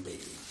Station B?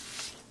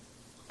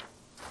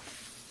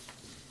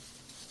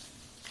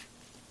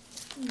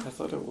 I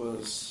thought it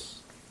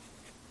was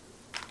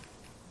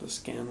the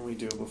scan we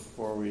do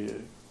before we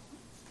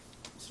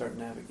start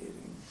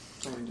navigating,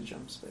 going to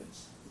jump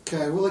space.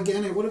 Okay, well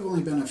again, it would have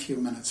only been a few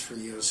minutes for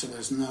you, so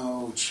there's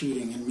no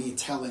cheating in me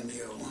telling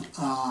you.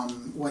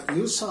 What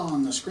you saw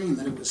on the screen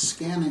that it was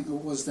scanning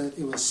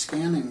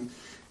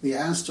the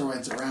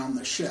asteroids around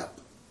the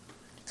ship,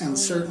 and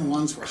certain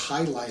ones were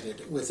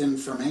highlighted with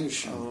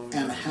information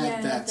and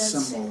had that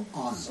symbol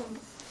on them.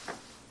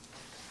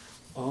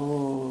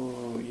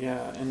 Oh,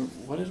 yeah. And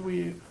what did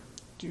we...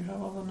 Do you have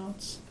all the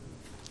notes?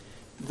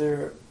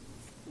 The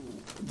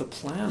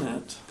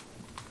planet...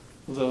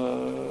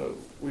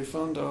 We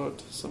found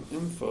out some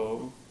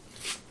info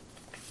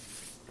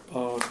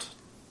about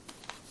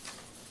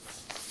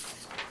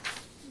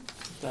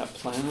that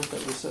planet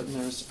that we said,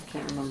 and I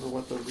can't remember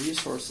what the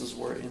resources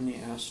were in the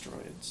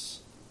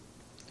asteroids.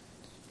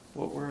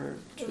 What were...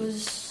 Do I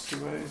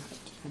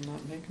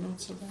not make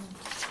notes of that?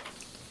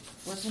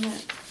 Wasn't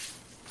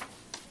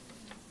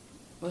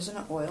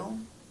it oil?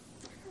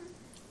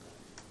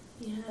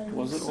 Yeah.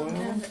 Was it oil?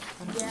 Kind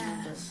of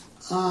gas.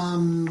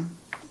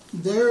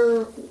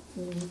 There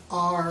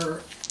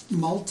are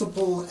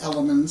multiple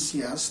elements,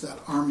 yes, that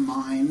are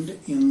mined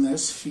in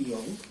this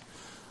field.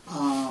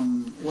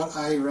 What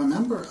I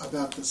remember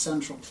about the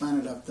central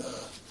planet of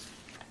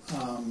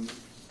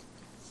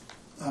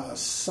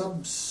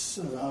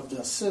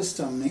the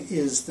system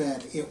is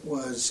that it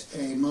was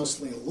a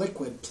mostly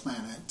liquid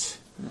planet.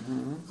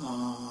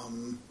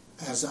 Mm-hmm.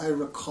 As I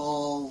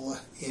recall,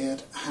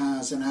 it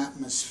has an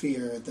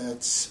atmosphere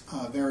that's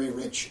very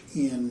rich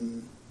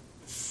in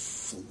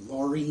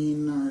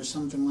fluorine or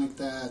something like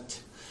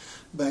that.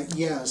 But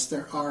yes,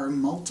 there are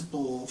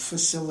multiple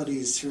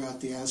facilities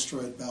throughout the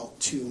asteroid belt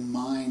to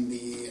mine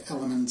the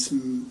elements,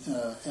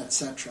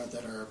 etc.,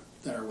 that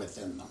are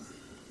within them.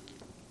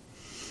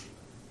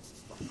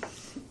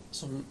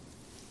 So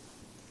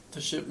the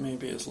ship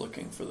maybe is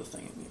looking for the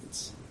thing it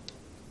needs.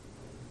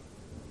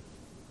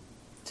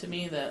 To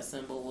me, that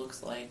symbol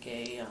looks like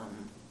a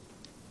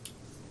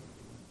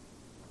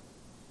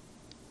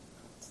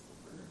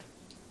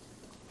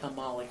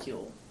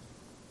molecule.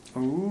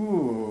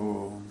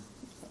 Ooh.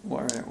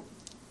 Alright.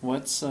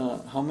 What's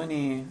how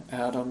many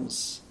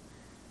atoms?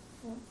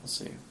 Let's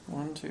see.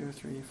 1, 2,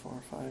 3,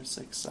 4, 5,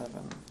 6,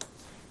 7.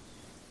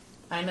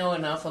 I know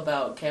enough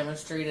about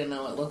chemistry to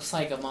know it looks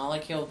like a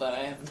molecule, but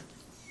I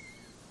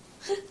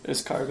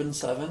Is carbon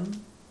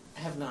 7?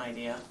 have no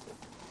idea.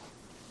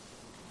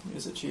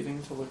 Is it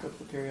cheating to look up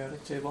the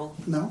periodic table?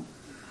 No.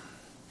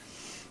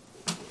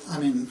 I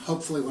mean,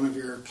 hopefully one of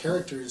your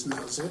characters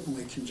knows it and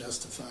we can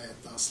justify it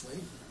thusly.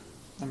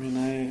 I mean,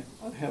 I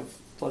have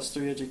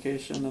 +3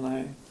 education and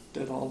I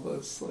did all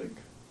this, like,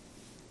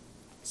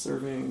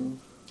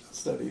 surveying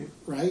study.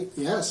 Right?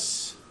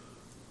 Yes.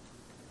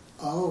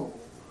 Oh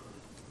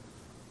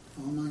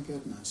my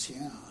goodness,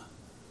 yeah.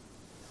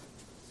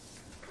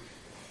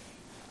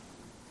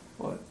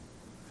 What?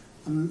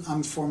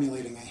 I'm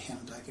formulating a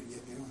hint I could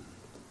give you.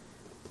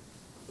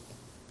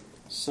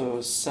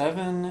 So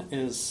 7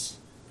 is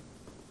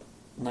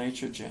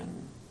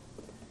nitrogen.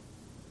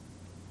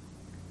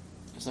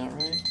 Is that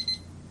right?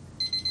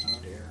 Oh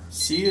dear.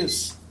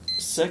 6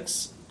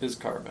 is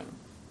carbon.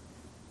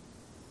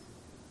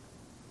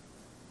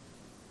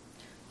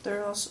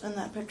 There also in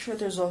that picture.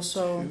 There's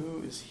also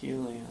 2 is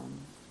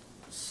helium.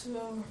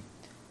 So,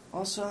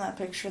 in that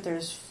picture.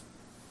 There's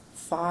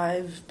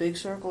 5 big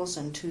circles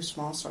and 2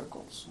 small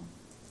circles.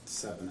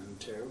 7 and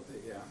 2,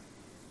 but yeah.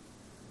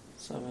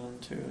 7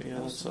 and 2. Yeah,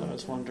 that's what I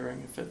was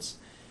wondering if it's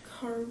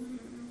carbon.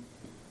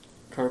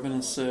 carbon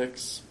is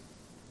 6.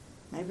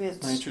 Maybe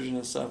it's Nitrogen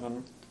is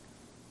 7.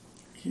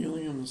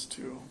 Helium is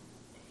 2.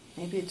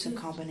 Maybe it's a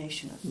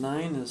combination of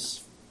 9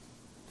 is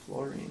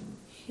fluorine.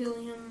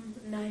 Helium,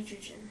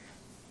 nitrogen.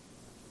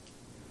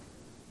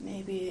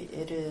 Maybe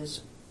it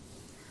is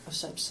a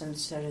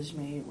substance that is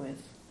made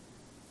with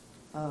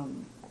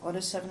what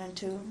is 7 and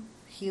 2?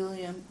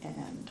 Helium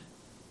and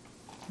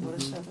what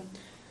is 7?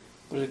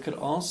 But it could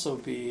also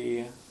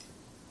be,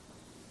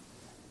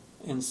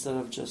 instead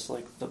of just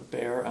like the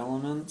bare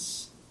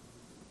elements,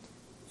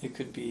 it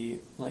could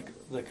be like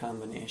the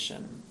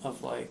combination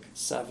of like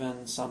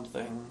 7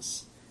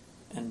 somethings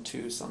and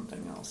 2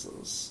 something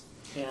else's.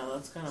 Yeah,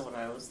 that's kind of what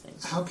I was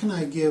thinking. How can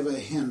I give a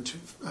hint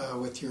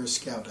with your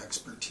scout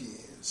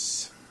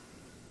expertise?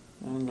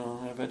 I don't know,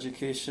 I have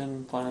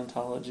education,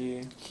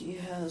 planetology. He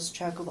has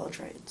jack of all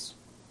trades.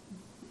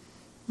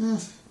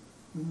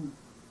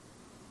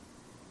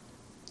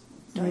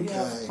 Don't you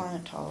have Okay.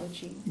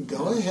 planetology?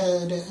 Go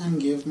ahead and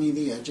give me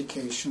the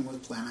education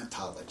with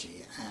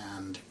planetology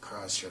and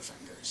cross your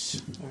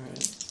fingers. All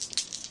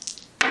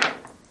right.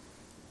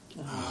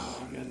 Oh,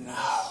 my goodness.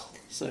 No.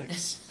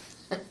 6.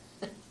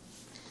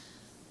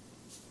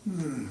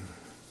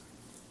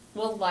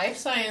 Well, life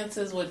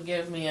sciences would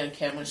give me a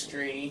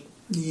chemistry.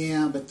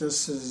 Yeah, but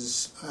this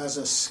is, as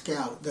a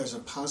scout, there's a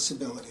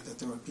possibility that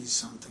there would be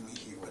something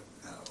he would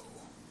know.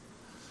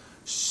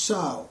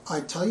 So,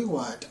 I tell you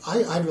what,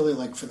 I'd really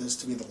like for this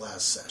to be the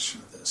last session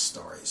of this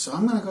story, so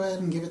I'm going to go ahead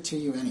and give it to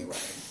you anyway.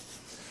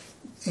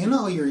 In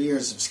all your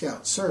years of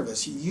scout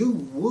service, you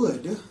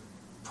would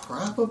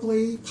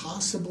probably,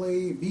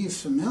 possibly be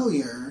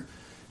familiar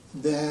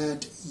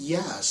that,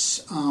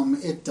 yes,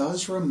 it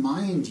does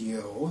remind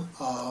you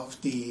of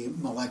the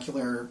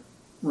molecular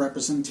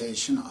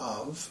representation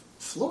of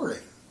fluorine.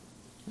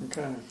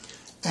 Okay.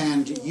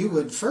 And you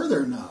would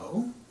further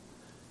know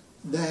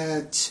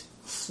that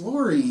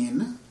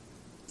fluorine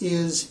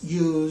is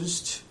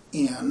used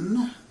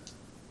in...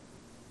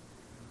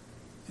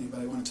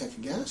 Anybody want to take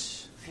a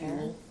guess?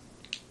 Air?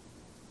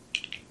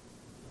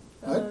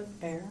 What?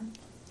 Air?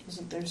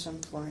 Isn't there some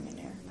fluorine in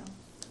air? No.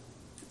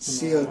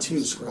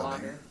 CO2 scrubbing.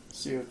 Water.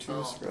 CO2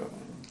 Oh.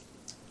 scrubbing.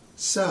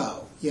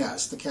 So,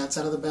 yes, the cat's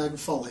out of the bag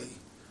fully.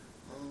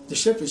 The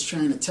ship is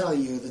trying to tell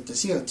you that the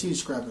CO2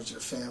 scrubbers are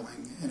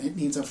failing, and it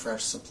needs a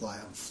fresh supply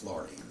of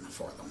fluorine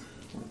for them.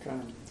 Okay.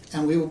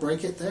 And we will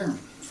break it there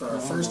for our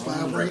first right.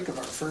 bio break of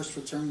our first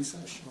returning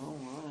session. All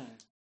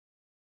right.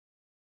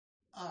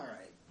 All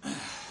right.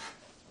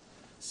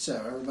 So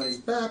everybody's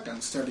back.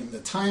 I'm starting the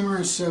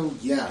timer. So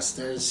yes,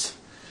 there's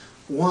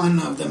one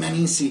of the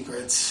many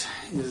secrets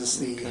is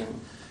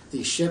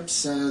the ship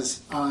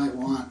says, I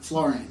want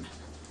fluorine.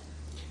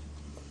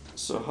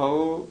 So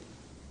how...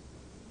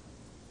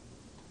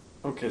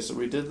 Okay, so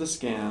we did the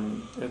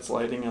scan. It's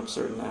lighting up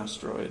certain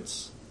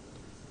asteroids.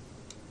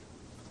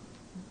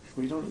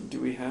 We don't... Do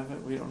we have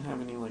it? We don't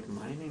have any, like,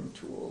 mining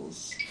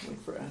tools,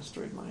 like, for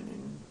asteroid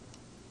mining.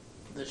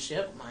 The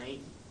ship might.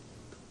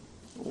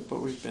 Well,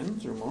 but we've been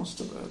through most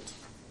of it.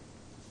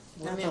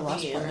 Wouldn't the it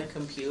last be in the part.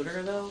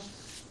 computer, though?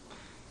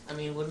 I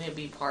mean, wouldn't it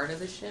be part of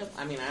the ship?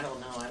 I mean, I don't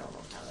know. I don't know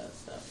how that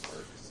stuff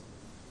works.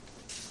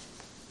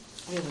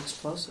 We have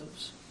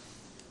explosives.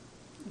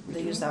 We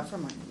They do? use that for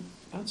mining.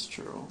 That's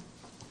true.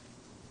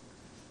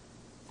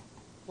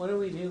 What do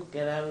we do?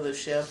 Get out of the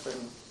ship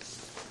and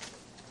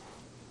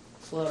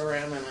float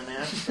around in an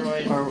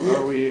asteroid? Are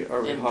we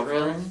And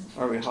hovering?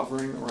 Are we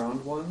hovering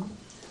around one?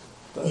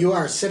 You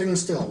are sitting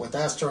still with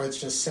asteroids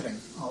just sitting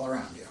all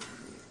around you.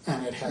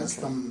 And it has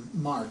Okay. them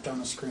marked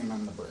on a screen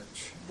on the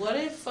bridge. What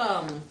if,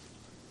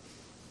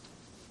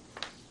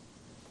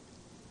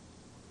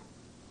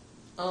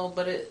 Oh,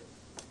 but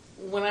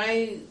when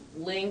I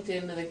linked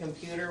into the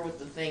computer with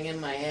the thing in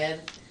my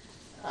head,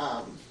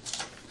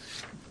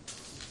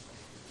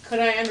 could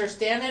I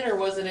understand it, or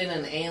was it in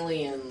an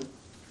alien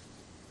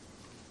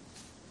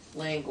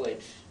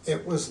language?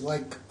 It was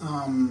like,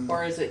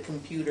 Or is it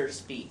computer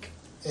speak?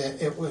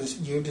 it was,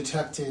 you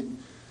detected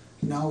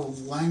no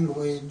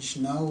language,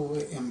 no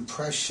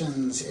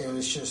impressions. It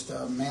was just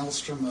a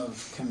maelstrom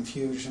of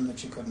confusion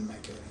that you couldn't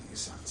make any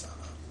sense out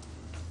of.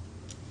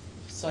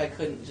 So I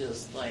couldn't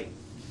just, like,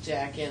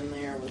 jack in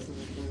there with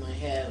in my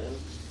head and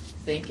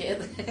think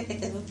it?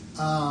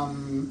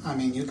 I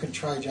mean, you could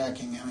try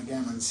jacking in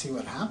again and see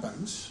what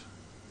happens.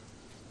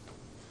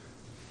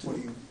 What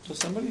do you... Does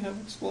somebody have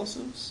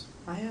explosives?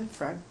 I have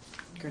frag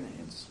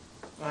grenades.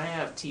 I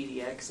have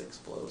TDX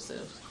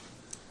explosives.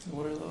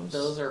 What are those?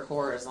 Those are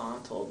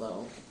horizontal,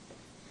 though.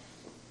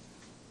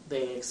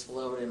 They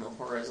explode in a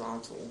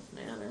horizontal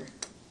manner.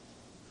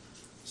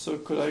 So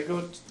could I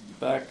go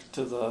back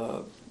to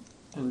the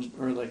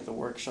the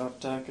workshop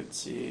deck and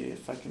see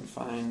if I can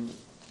find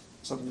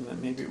something that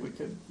maybe we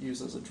could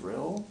use as a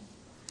drill?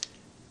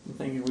 I'm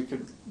thinking we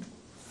could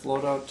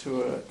float out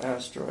to an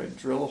asteroid,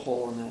 drill a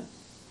hole in it,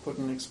 put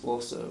an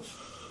explosive,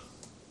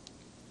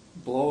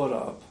 blow it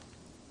up,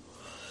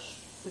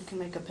 We can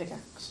make a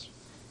pickaxe.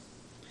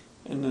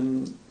 and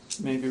then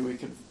maybe we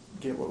could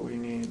get what we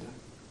need.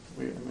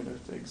 We'd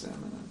have to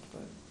examine it,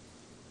 but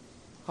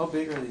how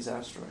big are these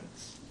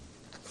asteroids?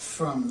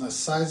 From the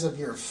size of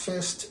your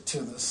fist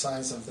to the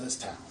size of this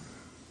town.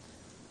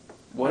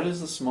 What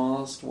is the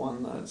smallest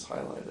one that's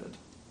highlighted?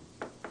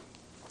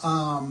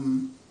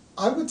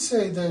 I would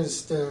say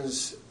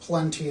there's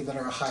plenty that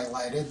are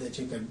highlighted that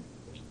you could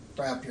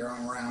wrap your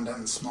arm around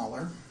and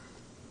smaller.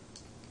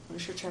 We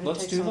should try to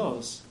Let's take do some.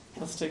 those.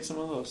 Let's take some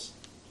of those.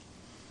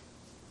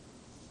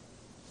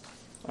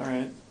 All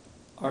right.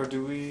 Or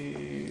do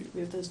we...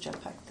 We have those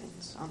jetpack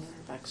things on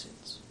our vac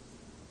suits.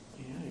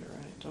 Yeah, you're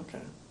right.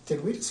 Okay.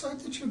 Did we decide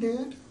that you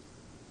did?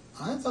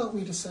 I thought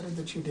we decided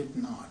that you did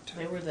not.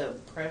 They were the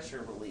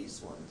pressure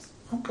release ones.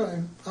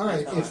 Okay. All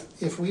right. I thought.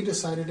 If we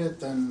decided it,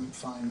 then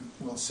fine.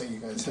 We'll say you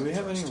guys Do we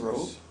have any thrusters.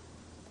 rope?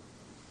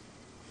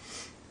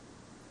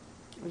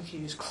 We could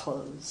use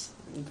clothes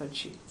and bed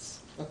sheets.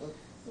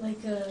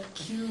 Like a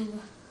cube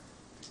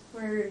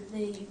where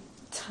they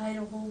tied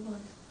a whole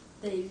bunch.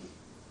 They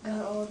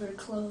got all their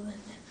clothing.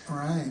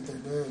 Right,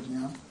 they did,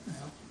 yeah.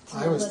 So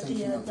I was let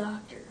thinking the of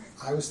doctor.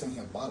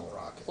 Bottle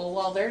Rocket. Well,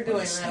 while they're doing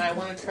Nice. that, I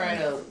want to try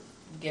to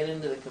get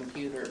into the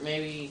computer.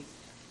 Maybe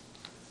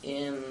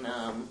in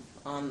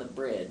on the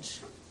bridge.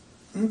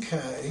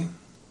 Okay.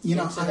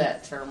 Into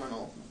that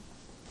terminal.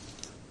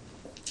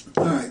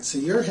 All right, so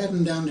you're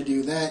heading down to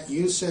do that.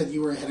 You said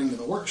you were heading to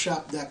the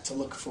workshop deck to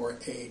look for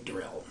a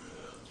drill.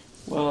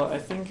 Well, I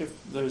think if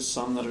there's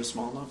some that are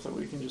small enough that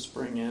we can just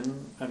bring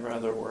in, I'd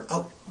rather work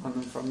on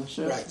them from the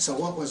ship. Right, so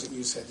what was it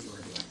you said you were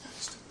doing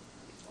next?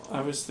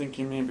 I was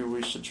thinking maybe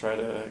we should try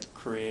to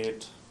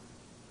create,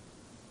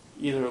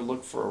 either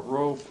look for a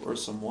rope or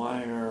some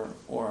wire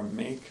or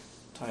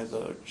tie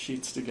the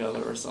sheets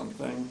together or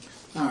something.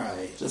 All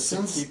right. Just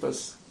to keep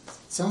us...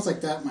 Sounds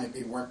like that might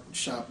be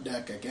workshop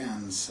deck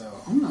again, so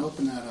I'm going to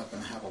open that up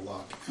and have a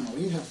look. And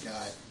we have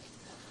got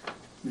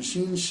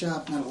machine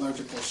shop,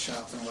 metallurgical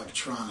shop, and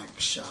electronic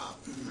shop.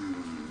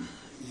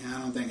 Yeah,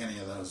 I don't think any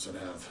of those would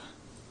have...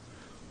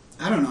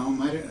 I don't know,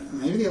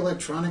 maybe the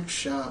electronic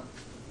shop...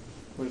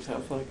 Would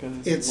have like a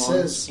It long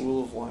says,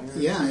 spool of wire?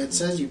 Yeah, it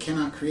says you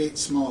cannot create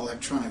small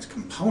electronics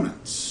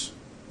components,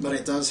 but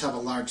it does have a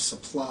large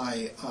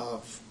supply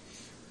of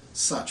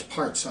such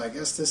parts, so I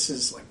guess this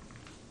is like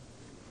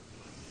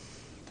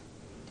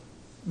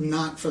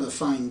not for the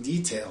fine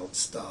detailed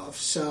stuff,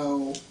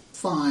 so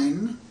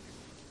fine.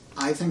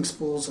 I think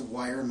spools of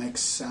wire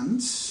makes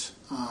sense.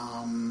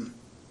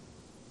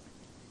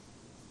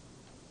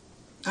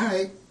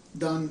 Alright,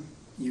 done.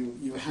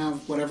 You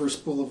have whatever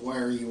spool of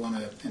wire you want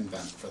to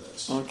invent for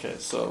this. Okay,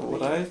 so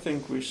what I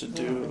think we should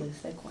They're not do really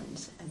thick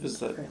ones and is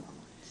that- gray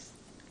ones.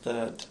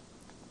 that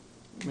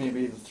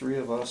maybe the three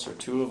of us or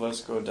two of us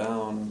go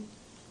down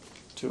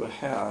to a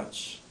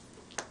hatch,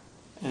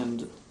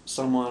 and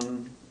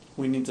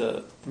we need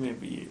to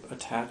maybe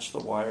attach the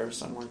wire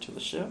somewhere to the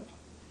ship,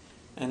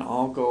 and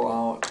I'll go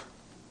out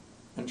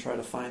and try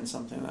to find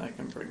something that I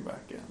can bring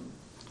back in.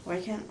 Why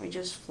can't we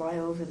just fly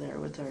over there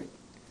with our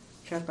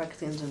jetpack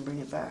things and bring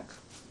it back?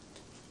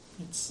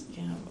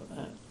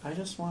 But I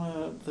just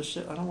want the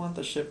ship. I don't want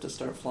the ship to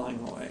start flying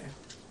away.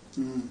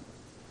 Mm.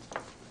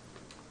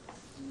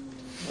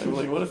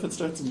 Like, what if it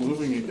starts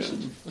moving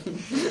again?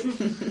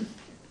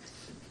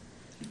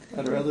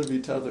 I'd rather be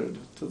tethered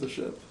to the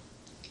ship.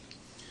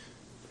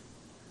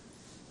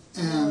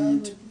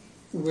 And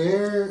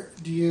where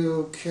do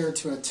you care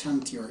to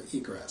attempt your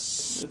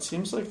egress? It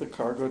seems like the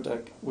cargo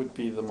deck would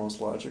be the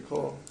most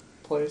logical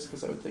place,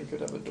 because I would think it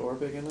would have a door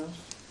big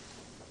enough.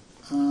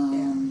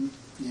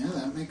 Yeah,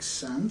 that makes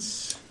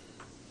sense.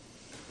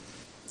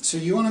 So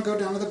you want to go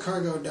down to the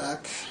cargo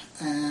deck,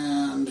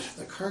 and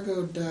the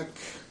cargo deck,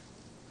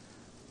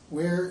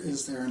 where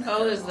is there an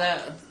Oh, is airlock?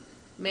 that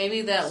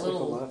maybe that It's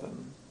little like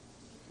 11.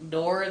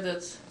 door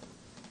that's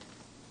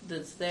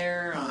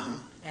there Uh-huh.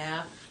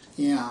 aft?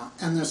 Yeah,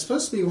 and there's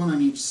supposed to be one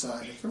on each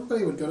side. If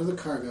everybody would go to the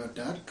cargo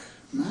deck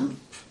map.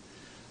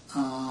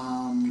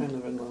 Kind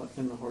of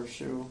in the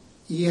horseshoe.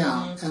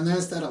 Yeah, and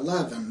there's that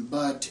 11,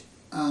 but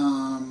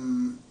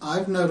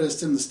I've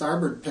noticed in the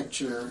starboard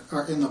picture,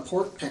 or in the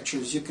port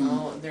pictures, you can...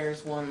 Oh,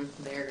 there's one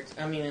there.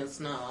 I mean, it's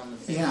not on the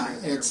picture. Yeah,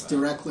 there, it's but-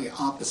 directly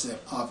opposite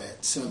of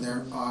it, so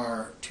there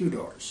are two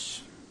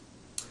doors.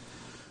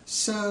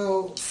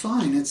 So,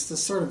 fine, it's the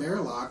sort of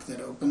airlock that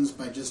opens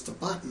by just a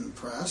button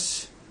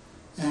press,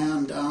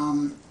 and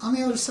on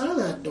the other side of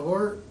that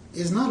door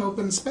is not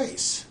open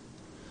space.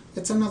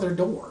 It's another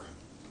door.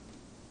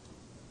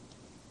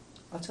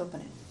 Let's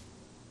open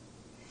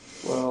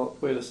it. Well,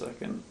 wait a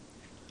second.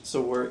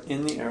 So we're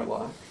in the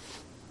airlock.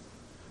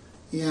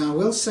 Yeah,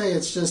 we'll say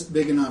it's just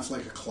big enough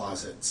like a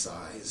closet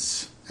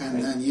size. And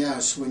Right. then,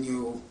 yes, when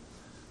you...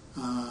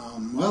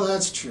 well,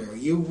 that's true.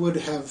 You would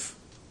have...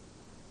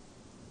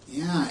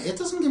 Yeah, it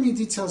doesn't give me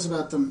details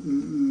about the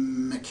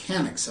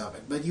mechanics of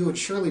it, but you would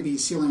surely be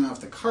sealing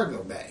off the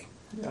cargo bay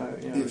Yeah,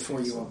 before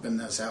I think you so. open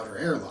this outer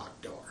airlock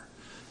door.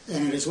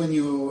 And it is when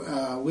you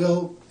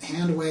will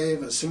hand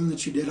wave, assume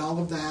that you did all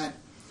of that,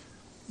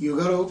 you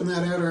go to open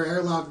that outer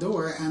airlock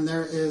door, and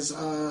there is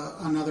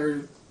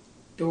another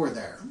door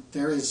there.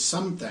 There is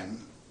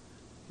something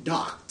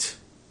docked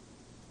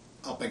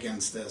up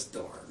against this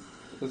door.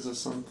 Is this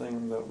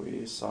something that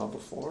we saw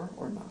before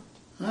or not?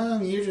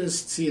 You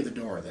just see the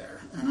door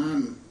there,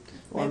 and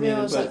Well, Maybe I mean,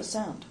 it was but- that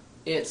sound.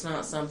 It's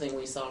not something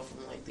we saw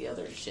from like the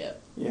other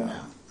ship.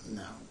 Yeah.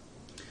 no.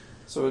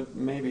 So it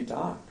may be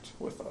docked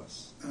with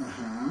us.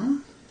 Uh-huh.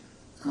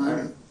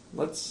 Alright,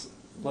 let's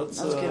Let's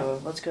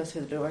go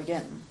through the door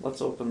again.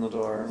 let's open the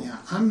door. Yeah,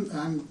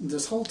 I'm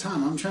this whole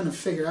time I'm trying to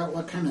figure out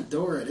what kind of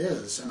door it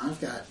is, and I've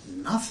got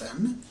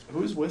nothing.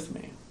 Who's with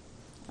me?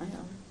 I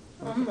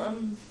know.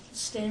 I'm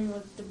staying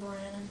with the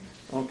Bran.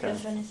 Okay.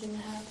 If anything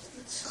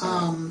happens.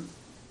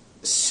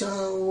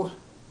 So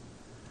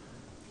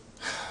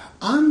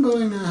I'm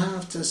going to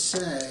have to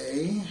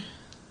say,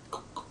 I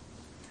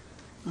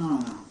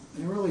don't know.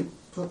 They really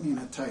put me in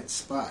a tight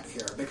spot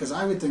here, because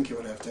I would think you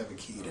would have to have a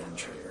keyed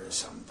entry or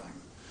something.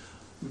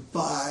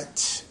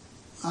 But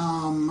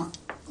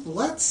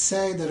let's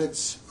say that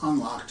it's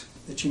unlocked,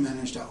 that you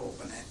managed to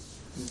open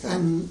it. Okay.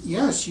 And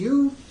yes,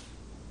 you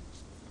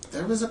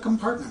there was a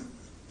compartment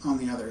on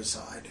the other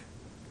side.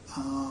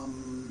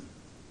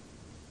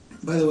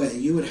 By the way,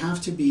 you would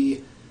have to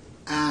be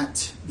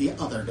at the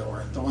other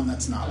door, the one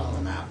that's not on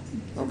the map,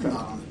 Okay.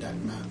 not on the deck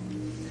map.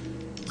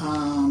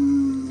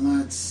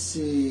 Let's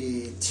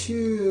see,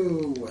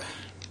 2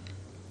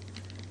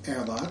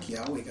 airlock.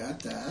 Yeah, we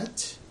got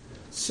that.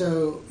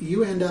 So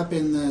you end up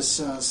in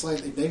this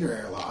slightly bigger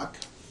airlock,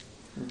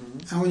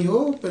 and when you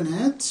open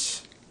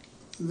it,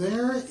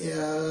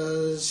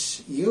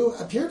 you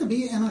appear to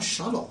be in a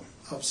shuttle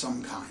of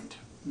some kind.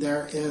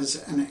 There is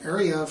an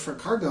area for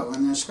cargo,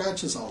 and there's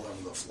scratches all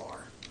over the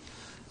floor.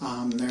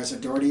 There's a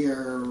door to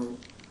your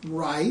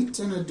right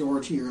and a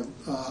door to your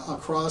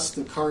across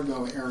the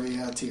cargo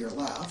area to your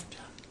left.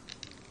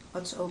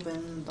 Let's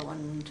open the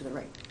one to the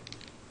right.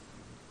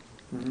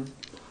 Mm-hmm.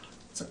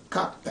 It's a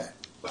cockpit.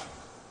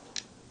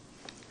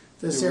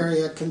 This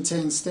area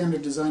contains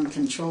standard design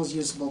controls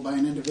usable by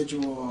an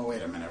individual. Oh,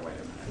 wait a minute.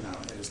 No,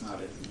 it is not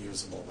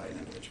usable by an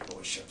individual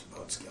with ship's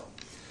boat skill.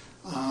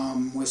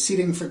 With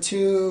seating for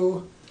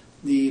 2,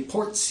 the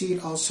port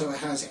seat also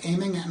has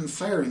aiming and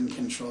firing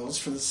controls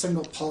for the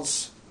single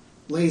pulse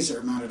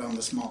laser mounted on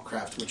the small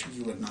craft, which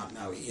you would not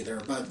know either.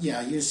 But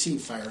yeah, you see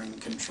firing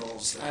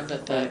controls there. I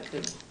bet that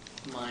could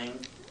mine.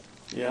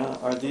 Yeah,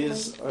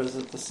 is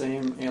it the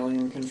same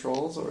alien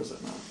controls, or is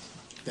it not?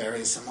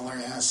 Very similar,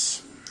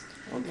 yes.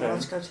 Okay. Now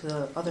let's go to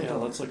the other door.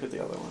 Let's look at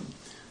the other one.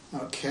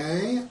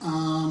 Okay,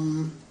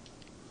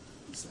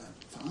 is that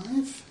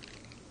 5?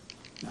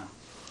 No.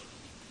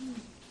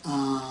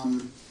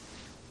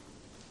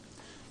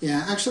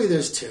 Yeah, actually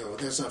there's 2.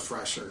 There's a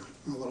fresher,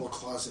 a little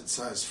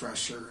closet-sized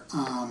fresher.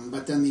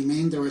 But then the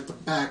main door at the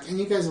back, and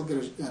you guys will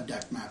get a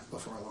deck map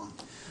before long.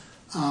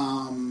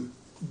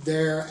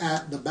 There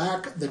at the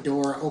back, the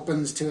door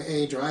opens to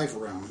a drive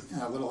room,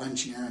 a little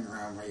engineering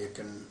room where you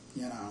can,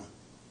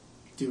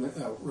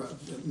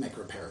 make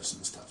repairs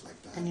and stuff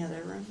like that. Any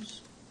other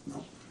rooms?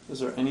 No. Is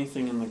there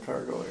anything in the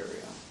cargo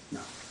area?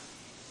 No.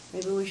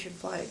 Maybe we should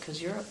fly it,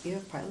 because you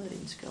have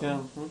piloting skill.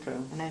 Yeah, okay.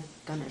 And I have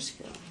gunner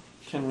skill.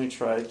 Can we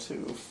try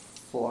to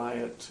fly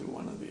it to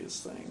one of these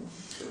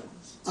things?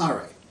 All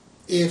right.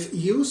 If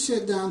you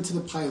sit down to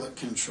the pilot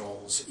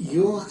controls,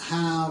 you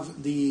have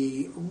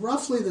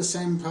roughly the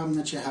same problem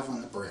that you have on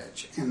the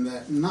bridge, in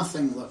that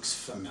nothing looks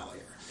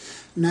familiar.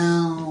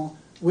 Now,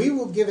 we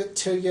will give it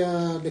to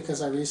you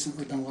because I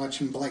recently been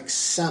watching Blake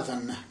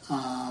 7.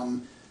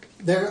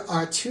 There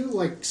are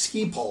 2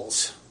 ski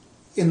poles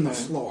in the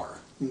floor.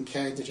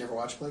 Okay, did you ever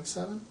watch Blake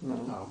 7? No.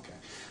 Oh, okay.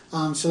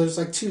 So there's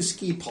 2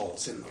 ski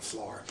poles in the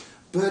floor.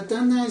 But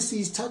then there's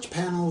these touch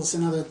panels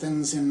and other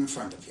things in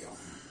front of you.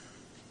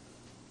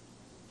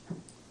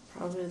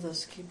 Probably the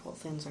ski pole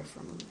things are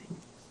for moving.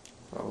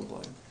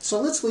 Probably.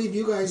 So let's leave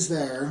you guys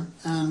there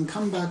and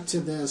come back to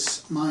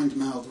this mind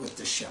meld with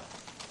the ship.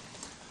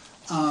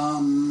 I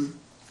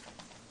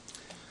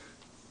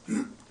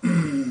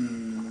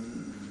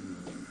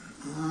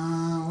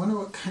wonder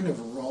what kind of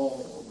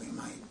role we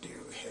might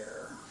do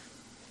here.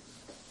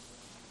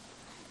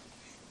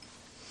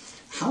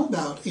 How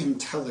about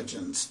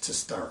intelligence to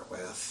start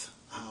with?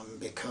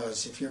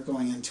 Because if you're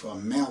going into a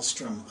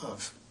maelstrom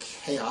of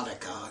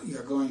chaotica,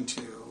 you're going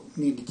to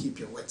need to keep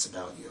your wits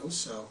about you.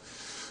 So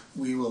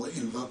we will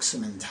invoke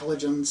some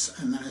intelligence,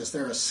 and then is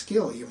there a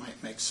skill you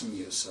might make some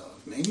use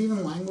of? Maybe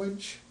even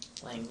language?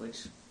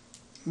 Language.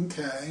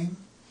 Okay.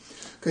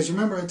 Because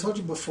remember, I told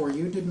you before,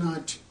 you did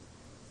not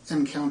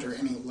encounter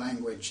any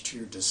language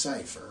to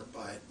decipher,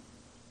 but...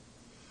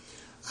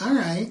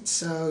 Alright,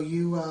 so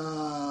you,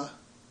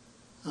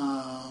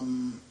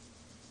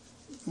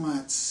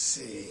 let's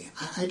see.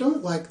 I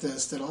don't like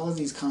this, that all of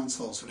these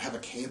consoles would have a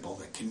cable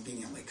that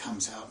conveniently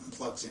comes out and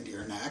plugs into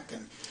your neck,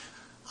 and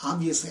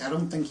obviously I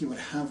don't think you would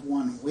have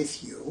one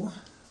with you.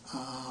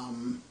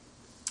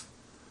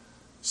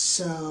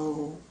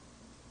 So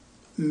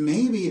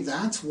maybe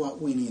that's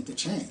what we need to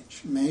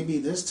change. Maybe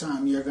this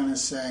time you're going to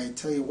say,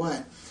 tell you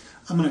what,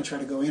 I'm going to try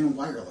to go in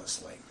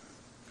wirelessly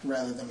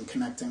rather than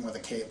connecting with a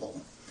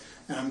cable,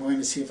 and I'm going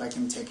to see if I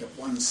can take it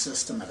one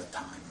system at a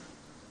time.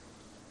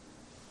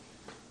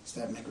 Does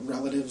that make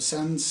relative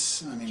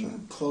sense? I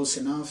mean, close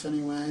enough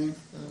anyway.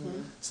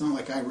 Mm-hmm. It's not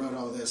like I wrote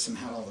all this and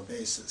had all the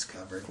bases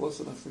covered. Close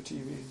enough for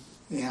TV.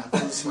 Yeah,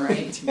 close enough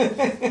Right. for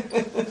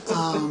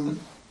TV.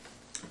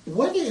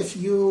 What if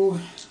you...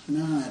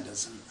 No, it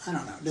doesn't. I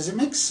don't know. Does it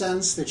make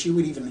sense that you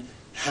would even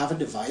have a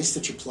device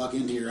that you plug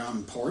into your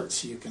own port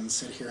so you can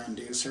sit here and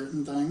do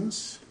certain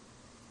things?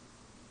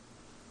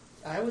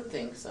 I would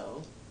think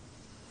so.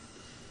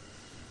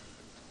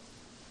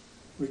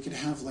 We could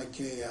have like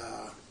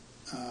a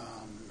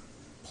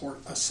port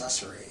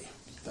accessory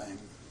thing.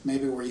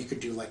 Maybe where you could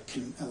do like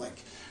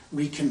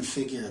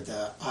reconfigure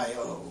the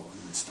I/O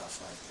and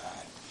stuff like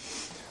that.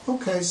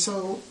 Okay,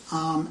 so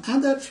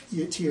add that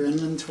to your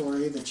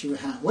inventory that you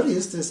have. What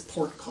is this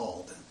port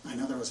called? I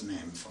know there was a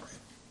name for it.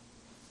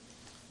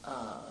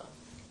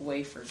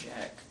 Wafer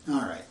jack.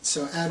 All right,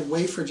 so add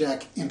wafer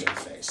jack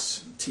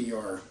interface to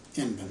your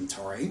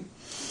inventory.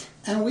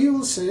 And we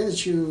will say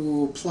that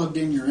you plugged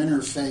in your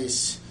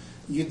interface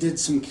you did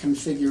some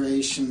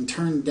configuration,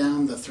 turned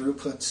down the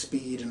throughput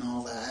speed and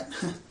all that.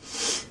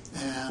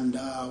 And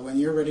when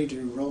you're ready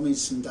to roll me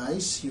some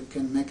dice, you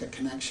can make a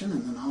connection,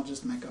 and then I'll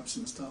just make up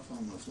some stuff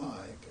on the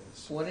fly.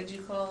 What did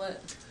you call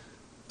it?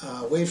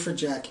 Wafer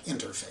Jack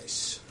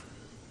interface.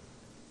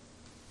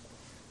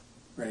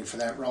 Ready for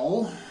that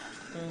roll?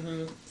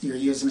 Mm-hmm. You're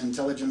using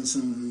intelligence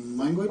and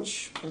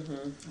language?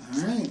 Mm-hmm.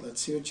 All right,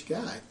 let's see what you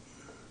got.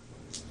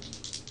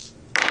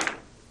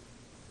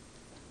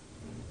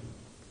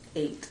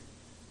 8.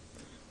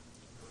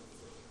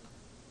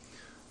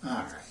 All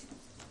right,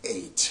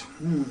 8.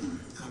 I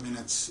mean,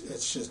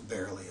 it's just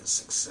barely a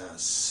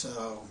success.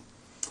 So,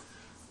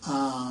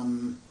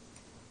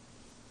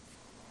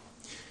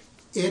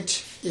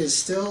 it is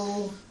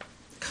still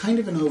kind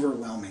of an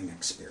overwhelming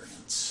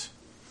experience.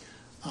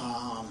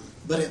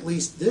 But at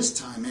least this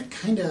time, it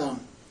kind of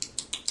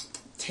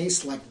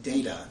tastes like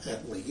data,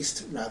 at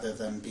least, rather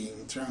than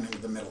being thrown into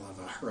the middle of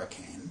a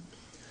hurricane.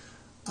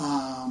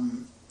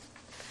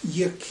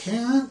 You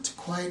can't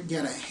quite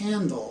get a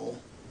handle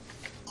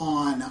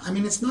on, I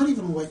mean, it's not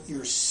even what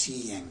you're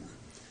seeing.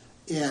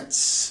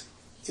 It's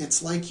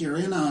like you're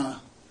in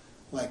a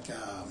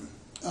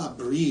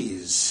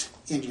breeze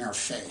in your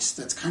face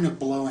that's kind of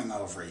blowing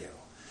over you.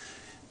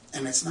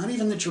 And it's not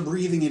even that you're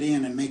breathing it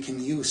in and making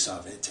use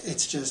of it.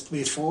 It's just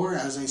before,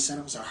 as I said,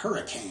 it was a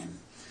hurricane.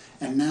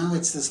 And now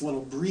it's this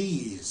little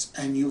breeze,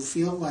 and you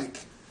feel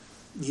like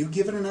you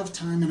give it enough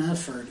time and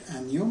effort,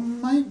 and you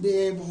might be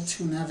able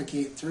to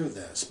navigate through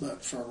this.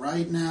 But for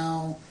right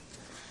now,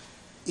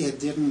 it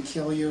didn't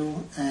kill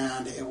you,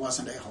 and it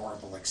wasn't a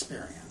horrible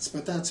experience.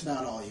 But that's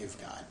about all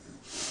you've gotten.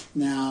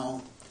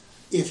 Now,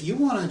 if you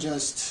want to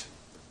just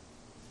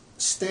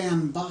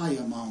stand by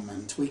a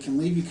moment, we can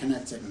leave you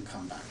connected and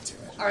come back to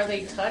it. Are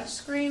they touch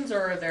screens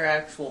or are there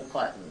actual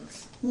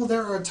buttons? Well,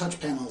 there are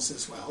touch panels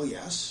as well,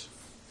 yes.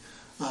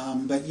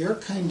 But you're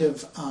kind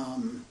of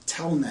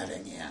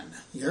telnetting in.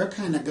 You're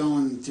kind of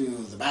going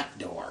through the back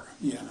door,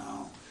 you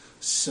know.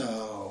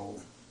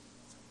 So,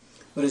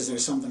 but is there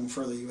something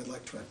further you would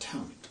like to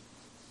attempt?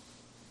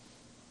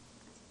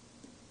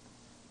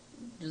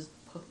 Just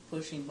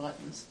pushing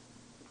buttons.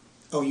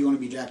 Oh, you want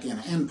to be jacked in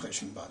and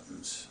pushing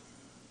buttons?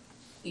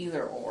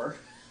 Either or.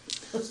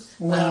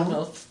 Well, I don't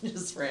know if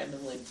just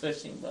randomly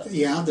pushing buttons.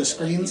 Yeah, the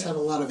screens have a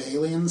lot of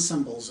alien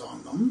symbols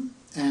on them.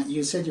 And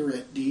you said you were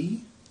at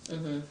D?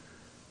 Mm-hmm.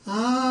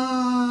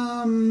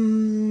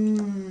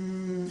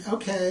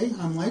 Okay,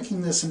 I'm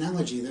liking this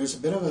analogy. There's a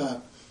bit of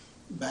a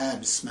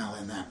bad smell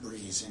in that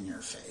breeze in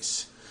your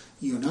face.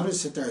 You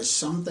notice that there's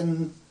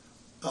something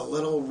a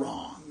little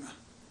wrong.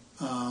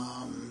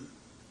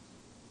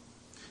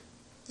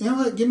 You know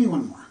what? Give me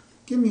one more.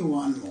 Give me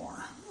one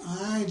more.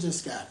 I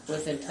just got...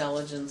 With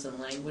intelligence and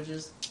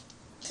languages?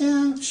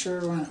 Yeah,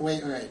 sure.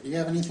 Wait, all right. Do you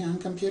have anything on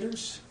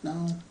computers?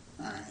 No?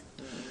 All right.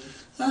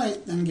 All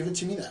right, then give it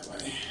to me that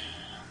way.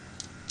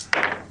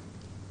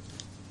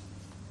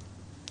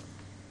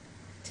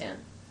 10.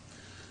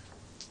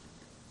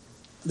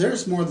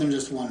 There's more than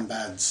just one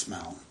bad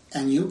smell,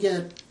 and you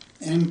get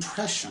an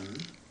impression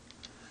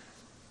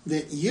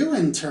that you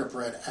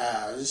interpret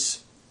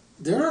as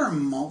there are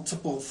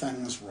multiple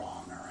things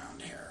wrong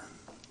around here.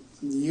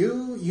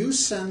 You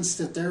sense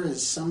that there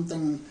is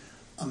something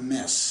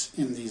amiss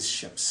in these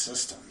ship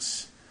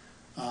systems,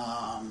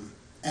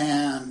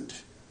 and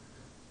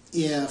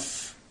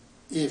if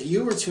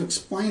you were to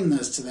explain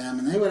this to them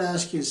and they would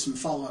ask you some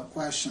follow-up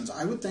questions,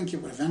 I would think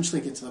it would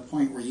eventually get to the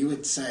point where you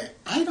would say,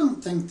 I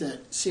don't think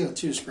that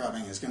CO2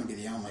 scrubbing is going to be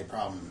the only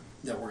problem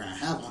that we're going to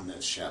have on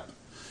this ship,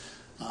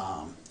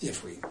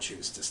 if we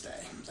choose to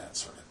stay, that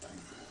sort of thing.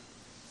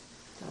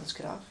 Let's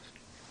get off.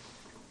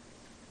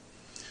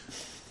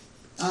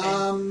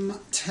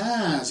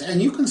 Taz,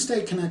 and you can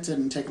stay connected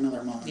and take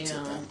another moment to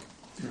think.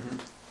 Mm-hmm.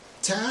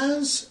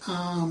 Taz,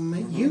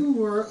 you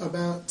were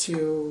about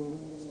to...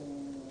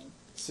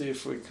 See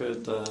if we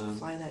could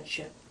Fly that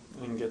ship.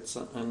 and get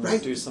some and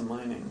Right. do some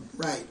mining.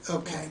 Right,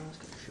 okay. Yeah, let's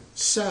go.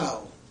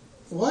 So,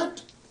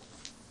 what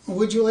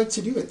would you like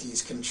to do with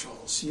these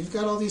controls? You've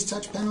got all these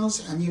touch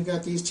panels, and you've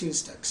got these 2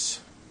 sticks.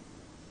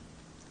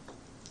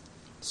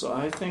 So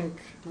I think,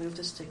 Move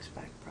the sticks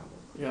back, probably.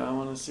 yeah, I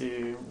want to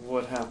see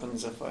what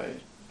happens if I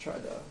try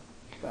to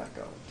back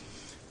up.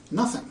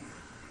 Nothing.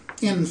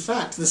 In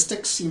fact, the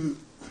sticks seem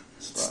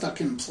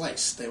stuck in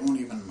place. They won't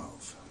even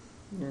move.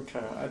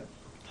 Okay.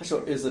 So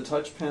is the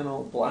touch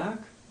panel black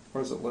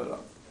or is it lit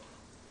up?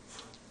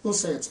 We'll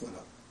say it's lit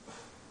up.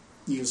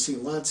 You see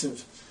lots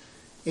of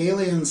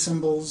alien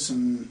symbols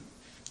and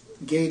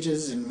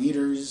gauges and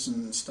meters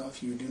and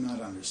stuff you do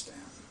not understand.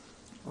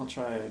 I'll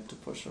try to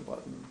push a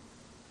button.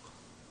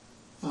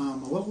 A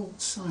little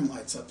sign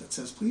lights up that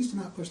says, please do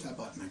not push that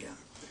button again.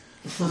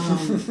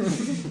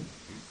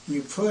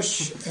 You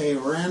push a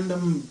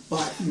random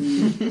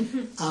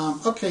button.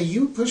 Okay,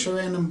 you push a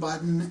random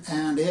button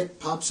and it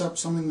pops up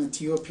something that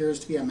to you appears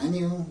to be a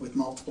menu with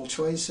multiple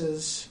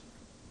choices.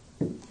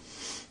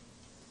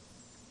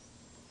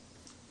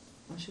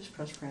 Let's just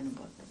press random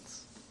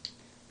buttons.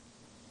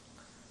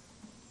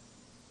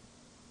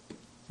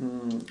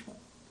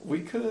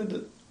 We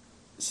could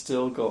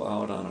still go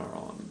out on our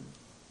own.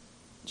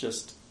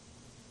 Just,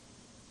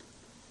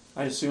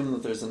 I assume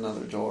that there's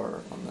another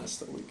door on this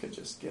that we could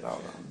just get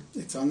out on.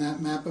 It's on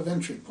that map of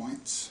entry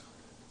points.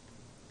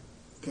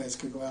 You guys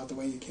could go out the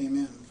way you came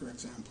in, for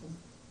example.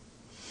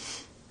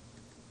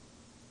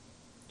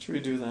 Should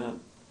we do that?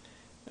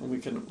 And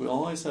we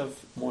always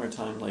have more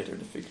time later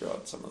to figure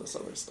out some of this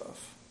other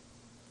stuff.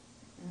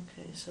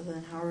 Okay, so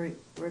then how are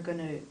we're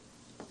gonna...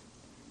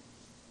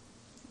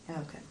 Yeah,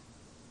 okay.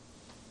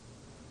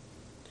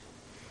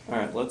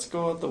 Alright, let's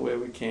go out the way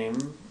we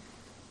came.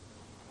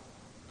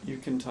 You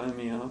can tie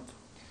me up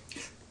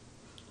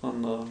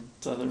on the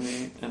tether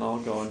me, and I'll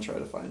go and try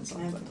to find I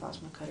something. have the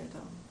plasma cutter,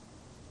 though.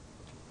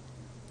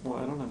 Well,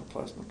 I don't have a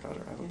plasma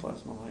cutter. I have a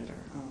plasma lighter.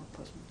 Oh,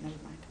 plasma... Never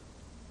mind.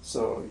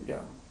 So,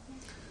 yeah.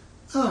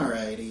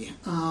 Alrighty.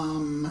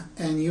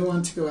 And you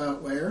want to go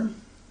out where?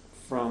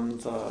 From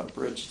the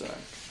bridge deck.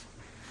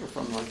 Or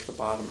from, like, the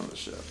bottom of the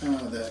ship.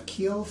 Oh, the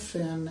keel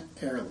fin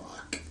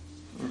airlock.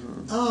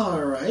 Mm-hmm.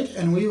 Alright,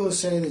 and we will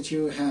say that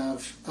you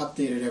have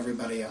updated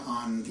everybody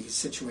on the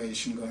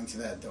situation going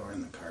through that door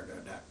in the cargo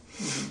deck.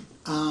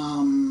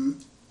 Mm-hmm.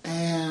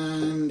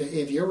 And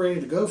if you're ready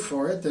to go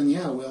for it, then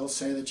yeah, we'll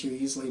say that you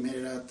easily made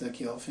it out the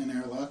keel fin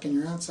airlock and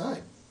you're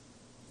outside.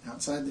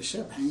 Outside the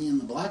ship, hanging in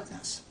the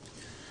blackness.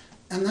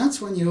 And that's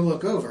when you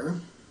look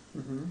over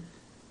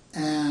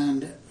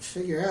and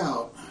figure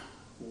out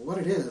what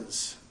it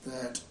is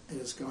that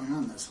is going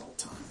on this whole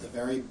time. The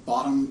very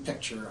bottom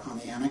picture on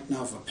the Annic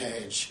Nova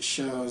page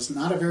shows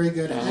not a very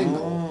good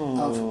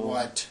angle of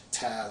what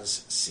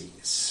Taz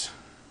sees.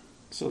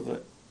 So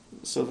the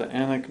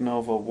Annic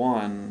Nova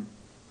 1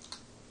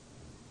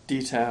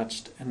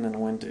 detached and then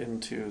went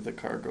into the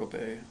cargo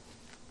bay.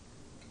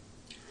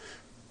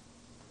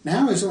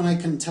 Now is when I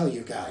can tell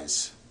you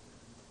guys.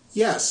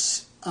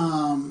 Yes,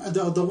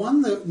 the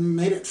one that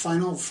made it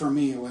final for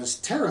me was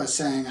Tara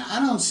saying, I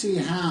don't see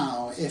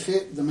how, if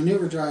the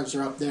maneuver drives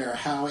are up there,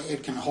 how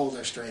it can hold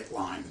a straight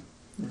line.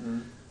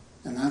 Mm-hmm.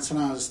 And that's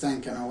when I was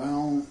thinking,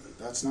 well,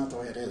 that's not the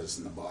way it is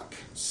in the book.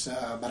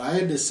 So, but I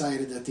had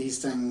decided that these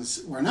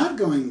things were not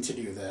going to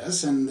do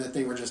this and that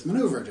they were just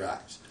maneuver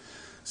drives.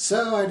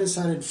 So I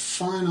decided,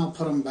 fine, I'll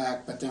put them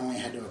back, but then we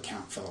had to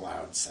account for the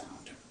loud sound.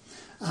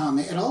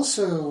 It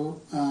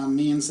also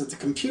means that the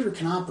computer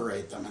can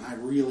operate them, and I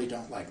really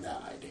don't like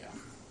that idea.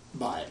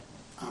 But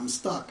I'm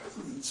stuck.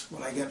 It's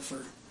what I get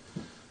for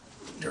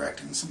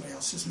directing somebody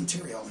else's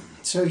material.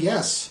 So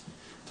yes,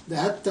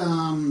 that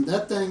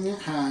thing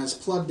has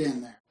plugged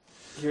in there.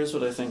 Here's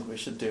what I think we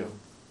should do.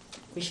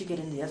 We should get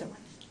in the other one.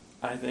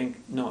 I think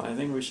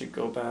we should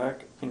go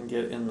back and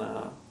get in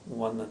the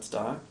one that's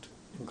docked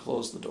and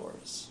close the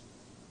doors.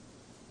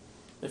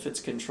 If it's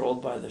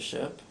controlled by the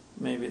ship,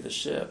 maybe the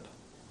ship,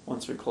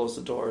 once we close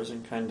the doors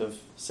and kind of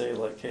say,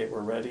 like, hey,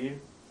 we're ready,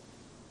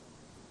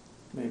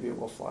 maybe it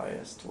will fly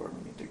us to where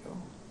we need to go.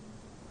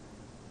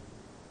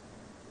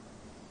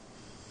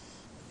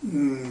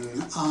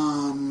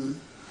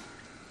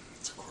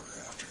 It's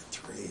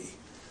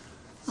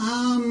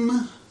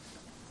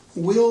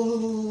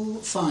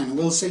 3:15.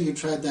 We'll say you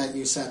tried that,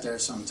 you sat there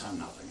sometime,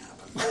 nothing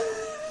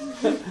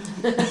happened.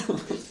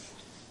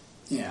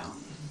 Yeah.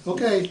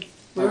 Okay,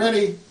 we're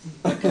ready.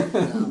 But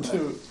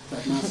nothing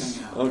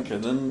happened. Okay,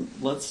 then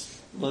let's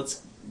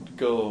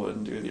go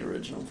and do the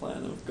original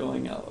plan of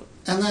going out.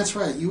 And that's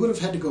right. You would have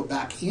had to go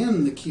back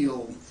in the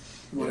keel,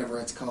 whatever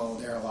it's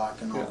called,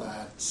 airlock and all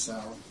that.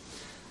 So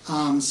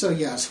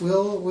yes,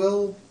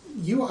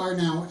 you are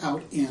now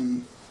out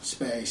in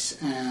space,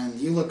 and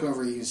you look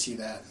over, you see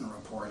that, and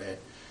report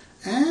it.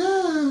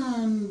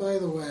 And by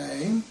the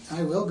way,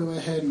 I will go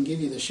ahead and give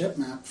you the ship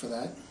map for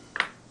that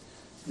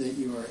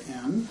you are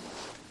in.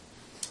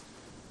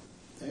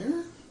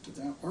 There? Did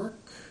that work?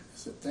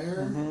 Is it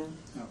there?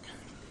 Mm-hmm. Okay.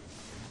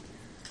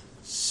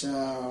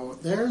 So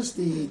there's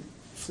the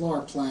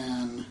floor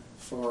plan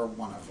for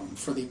one of them,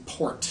 for the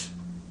port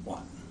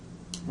one.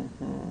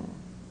 Mm-hmm.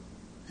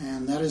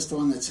 And that is the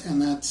one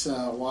that's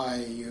why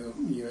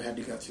you had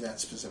to go through that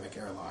specific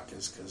airlock,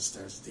 is because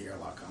there's the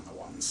airlock on the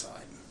one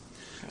side.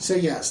 Okay. So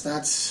yes,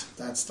 that's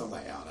the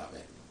layout of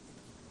it.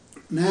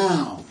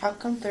 Now, how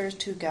come there's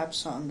two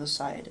gaps on the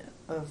side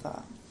of?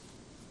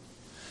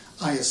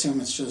 I assume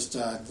it's just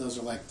those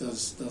are like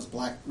those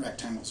black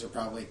rectangles are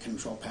probably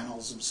control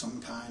panels of some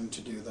kind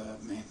to do the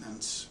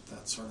maintenance,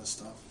 that sort of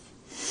stuff.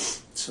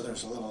 So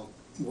there's a little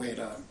way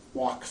to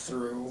walk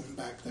through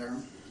back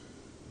there.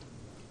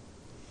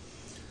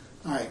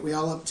 All right, we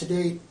all up to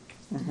date?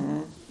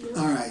 Mm-hmm.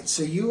 All right,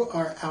 so you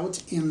are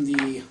out in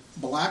the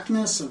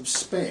blackness of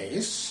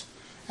space,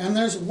 and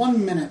there's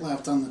 1 minute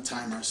left on the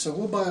timer. So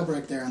we'll bio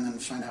break there and then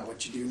find out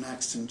what you do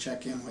next and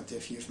check in with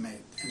if you've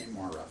made any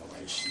more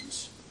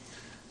revelations.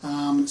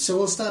 So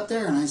we'll stop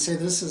there, and I'd say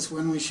this is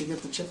when we should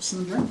get the chips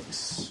and the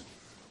drinks.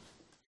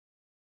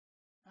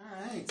 All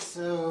right,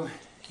 so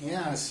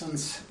yeah,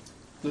 since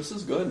this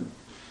is good.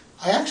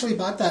 I actually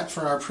bought that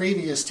for our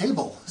previous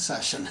table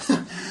session,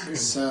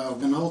 so I've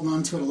been holding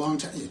on to it a long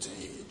time. It's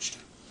aged.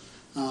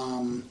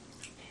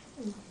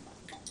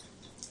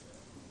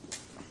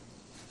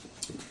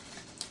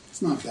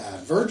 It's not bad.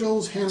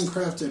 Virgil's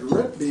handcrafted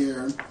root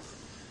beer.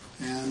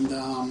 And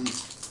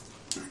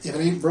if it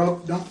ain't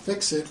broke, don't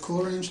fix it.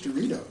 Cool Ranch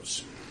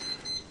Doritos.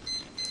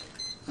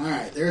 All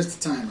right, there's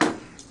the timer.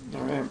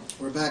 All right.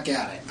 We're back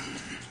at it.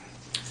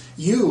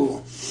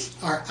 You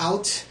are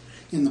out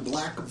in the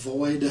black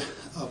void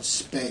of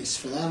space.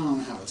 For that, I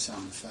don't have a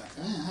sound effect.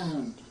 I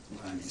haven't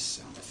run any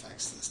sound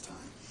effects this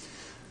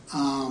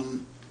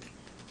time.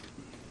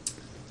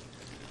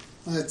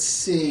 Let's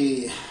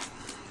see.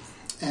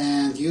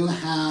 And you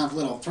have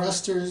little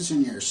thrusters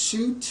in your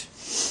suit.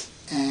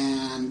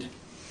 And,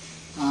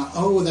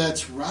 oh,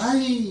 that's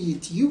right.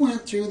 You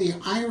went through the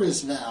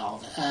iris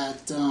valve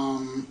at,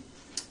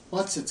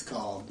 what's it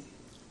called?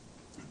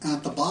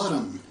 At the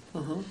bottom.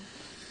 Uh-huh.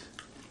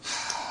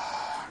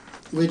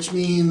 Which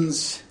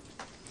means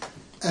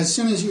as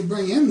soon as you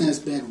bring in this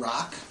big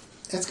rock,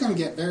 it's going to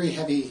get very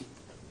heavy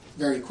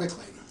very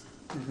quickly.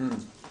 Mm-hmm.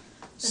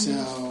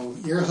 So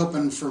you're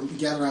hoping for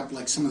gather up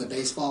like some of the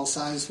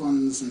baseball-sized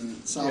ones and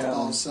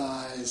softball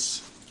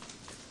size.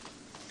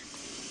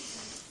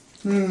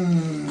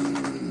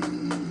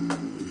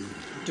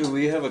 Do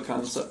we have a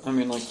concept? I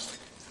mean, like,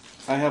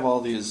 I have all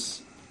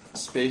these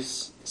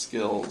space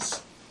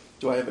skills.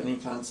 Do I have any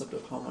concept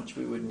of how much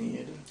we would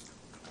need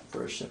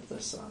for a ship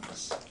this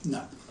size?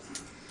 No.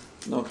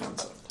 No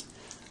concept.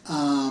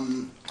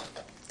 And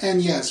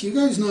yes, you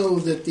guys know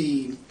that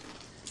the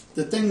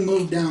thing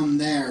moved down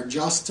there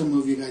just to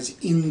move you guys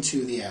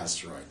into the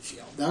asteroid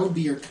field. That would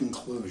be your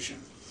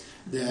conclusion.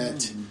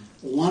 That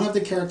one of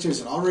the characters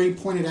had already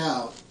pointed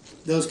out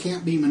those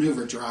can't be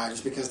maneuver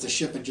drives because the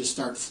ship would just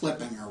start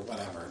flipping or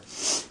whatever.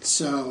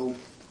 So,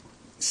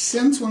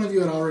 since one of you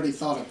had already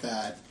thought of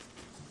that,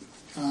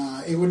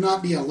 it would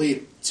not be a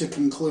leap to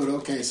conclude,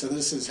 okay, so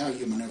this is how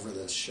you maneuver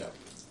this ship.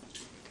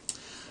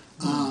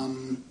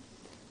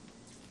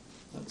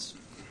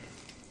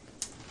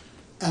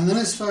 And then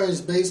as far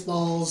as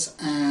baseballs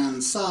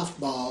and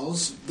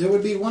softballs, there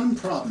would be one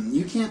problem.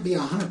 You can't be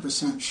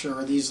 100%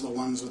 sure these are the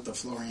ones with the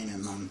fluorine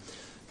in them,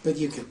 but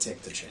you could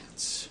take the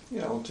chance.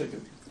 Yeah, I'll take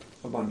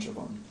a bunch of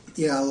them.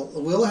 Yeah,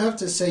 we'll have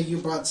to say you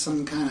brought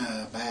some kind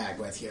of bag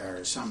with you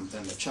or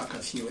something to chuck a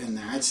few in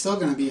there. It's still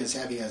going to be as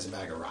heavy as a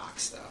bag of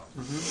rocks, though.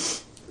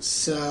 Mm-hmm.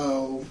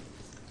 So...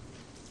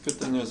 Good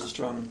thing there's a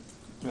strong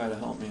guy to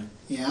help me.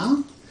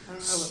 Yeah?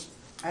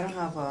 I don't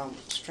have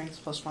strength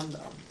 +1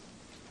 though.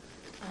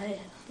 I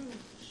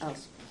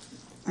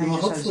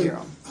Well, just have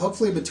 0.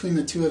 hopefully between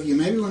the two of you,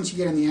 maybe once you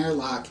get in the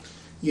airlock,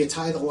 you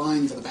tie the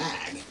line to the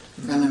bag,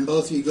 and then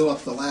both of you go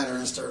up the ladder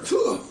and start...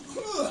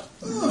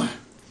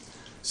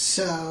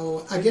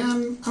 So,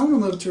 again, I want to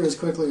move through as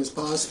quickly as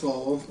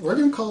possible. We're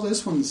going to call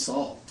this one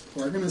solved.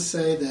 We're going to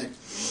say that,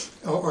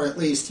 or at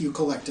least you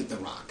collected the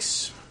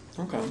rocks.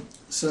 Okay.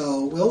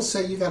 So, we'll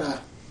say you got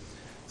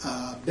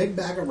a big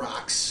bag of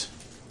rocks.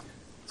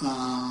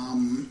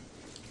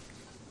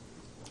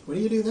 What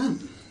do you do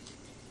then?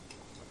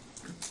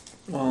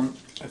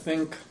 I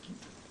think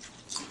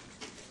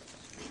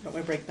Don't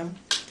we break them?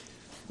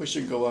 we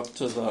should go up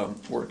to the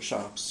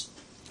workshops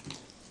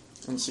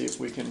and see if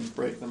we can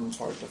break them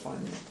apart to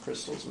find the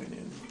crystals we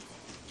need.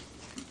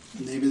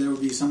 Maybe there would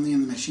be something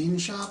in the machine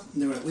shop.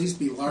 There would at least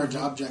be large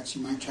objects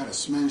you might try to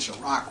smash a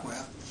rock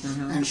with.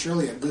 And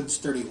surely a good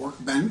sturdy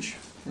workbench.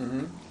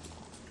 Mm-hmm.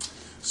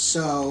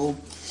 So,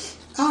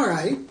 all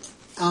right.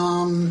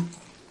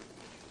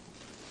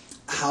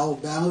 How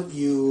about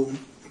you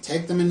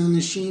take them into the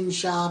machine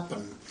shop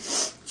and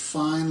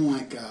find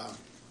like a...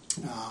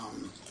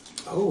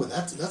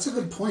 that's a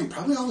good point.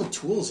 Probably all the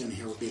tools in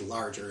here would be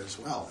larger as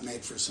well,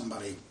 made for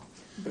somebody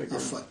Bigger. a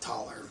foot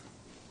taller.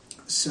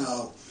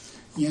 So,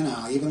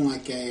 even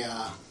like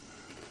a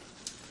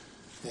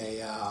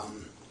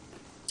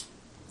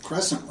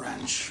crescent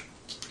wrench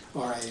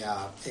or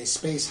a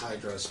space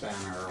hydro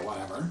spanner or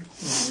whatever.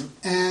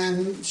 Mm-hmm.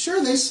 And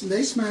sure, they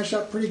smash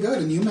up pretty good,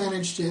 and you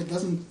managed it.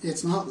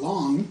 It's not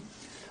long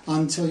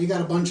until you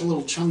got a bunch of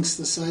little chunks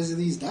the size of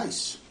these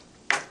dice.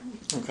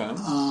 Okay.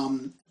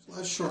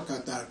 Let's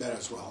shortcut that a bit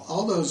as well.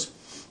 All those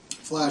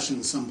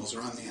flashing symbols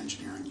are on the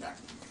engineering deck.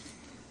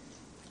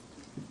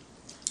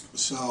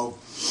 So,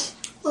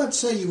 let's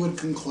say you would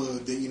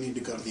conclude that you need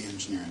to go to the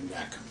engineering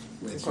deck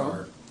with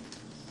your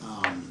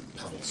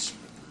pebbles.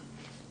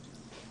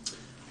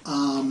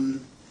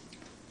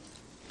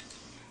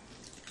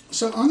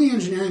 So on the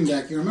engineering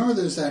deck, you remember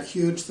there's that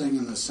huge thing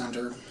in the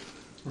center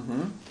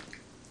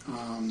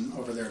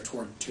over there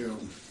toward 2.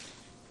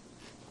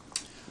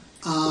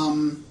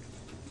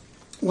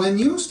 When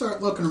you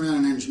start looking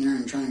around in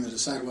engineering trying to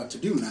decide what to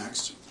do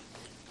next,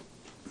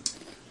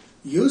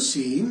 you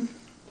see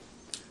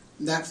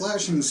that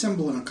flashing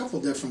symbol in a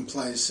couple different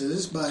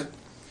places, but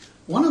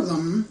one of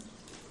them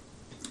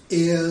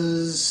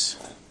is...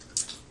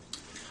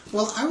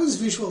 Well, I was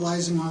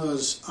visualizing one of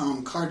those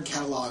card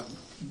catalog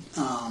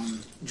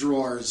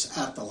drawers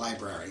at the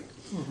library,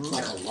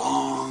 like a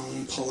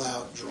long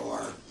pull-out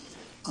drawer,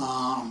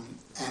 and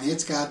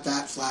it's got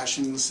that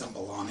flashing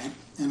symbol on it.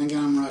 And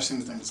again, I'm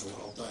rushing things a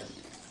little, but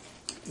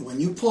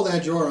when you pull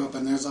that drawer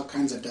open, there's all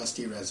kinds of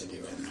dusty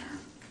residue in there.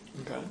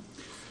 Okay.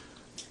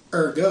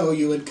 Ergo,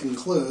 you would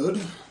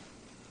conclude.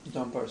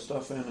 Dump our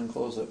stuff in and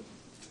close it.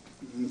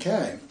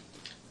 Okay.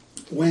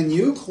 When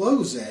you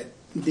close it,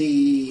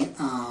 the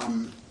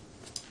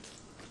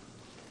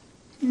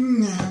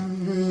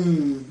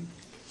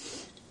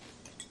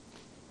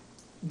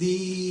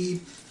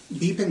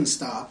beeping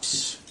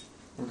stops.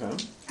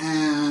 Okay.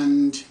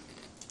 And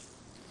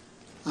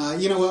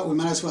you know what? We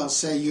might as well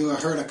say you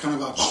heard a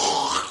kind of a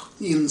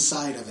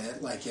inside of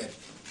it, like it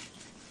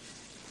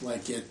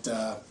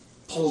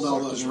pulled all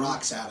those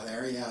rocks out of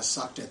there. Yeah,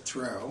 sucked it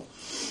through.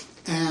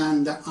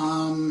 And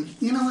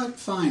you know what?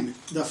 Fine.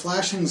 The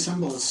flashing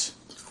symbols,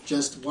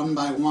 just one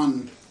by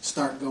one,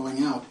 start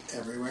going out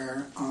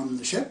everywhere on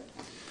the ship,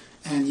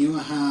 and you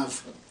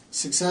have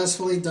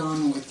successfully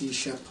done what the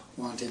ship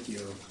wanted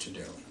you to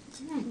do.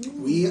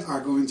 We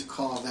are going to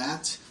call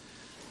that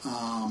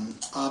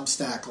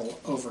obstacle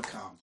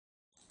overcome.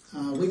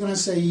 We're going to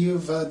say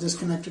you've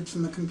disconnected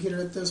from the computer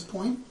at this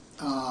point.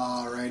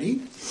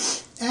 Alrighty.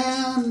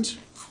 And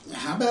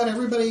how about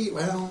everybody,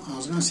 well, I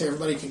was going to say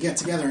everybody could get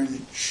together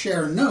and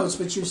share notes,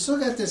 but you've still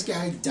got this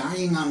guy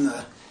dying on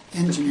the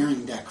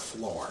engineering deck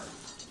floor.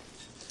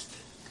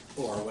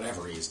 Or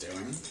whatever he's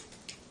doing.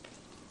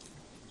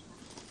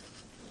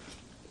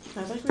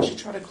 I think we should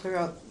try to clear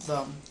out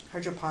the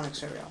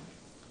hydroponics area.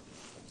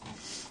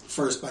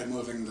 First by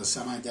moving the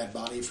semi-dead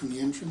body from the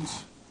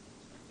entrance.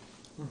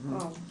 Mm-hmm.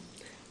 Oh,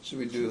 Should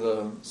we do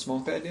the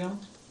smoke idea?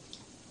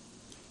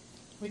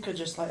 we could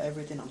just light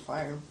everything on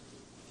fire.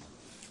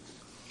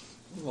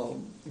 Well,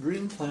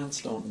 green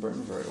plants don't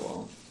burn very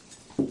well.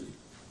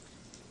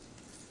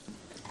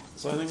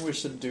 So I think we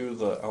should do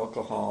the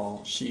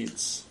alcohol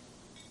sheets,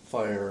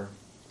 fire,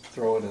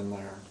 throw it in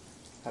there,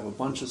 have a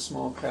bunch of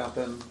smoke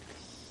happen,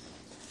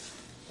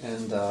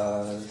 and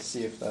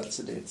see if that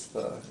sedates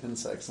the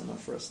insects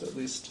enough for us to at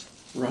least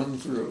run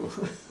through.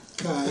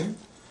 Okay.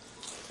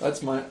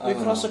 That's my... We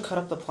could also cut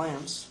up the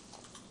plants.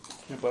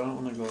 Yeah, but I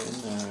don't want to go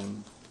in there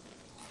and,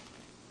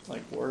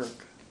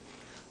 work.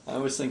 I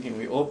was thinking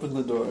we open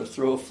the door,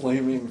 throw a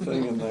flaming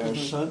thing in there,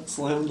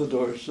 slam the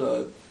door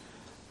shut,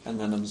 and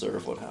then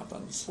observe what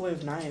happens. We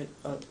have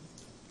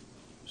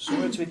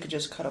swords, we could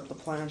just cut up the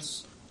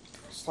plants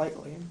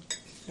slightly.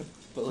 Yeah,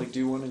 but, do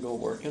you want to go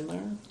work in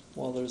there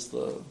while there's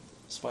the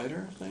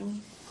spider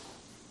thing?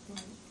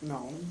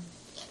 No.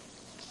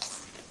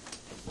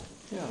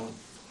 Yeah.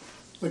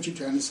 What you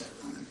trying to say,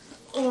 Ronan?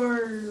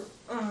 Or,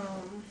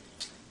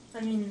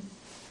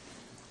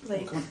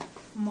 Okay.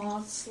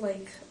 moths,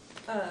 light.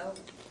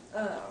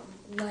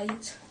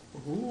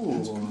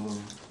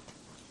 Ooh.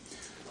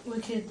 We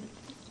could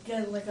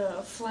get,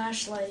 a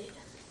flashlight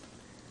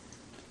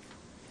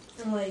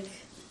and,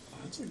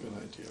 That's a good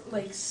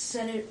idea.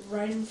 set it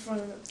right in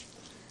front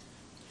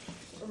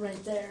of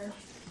right there.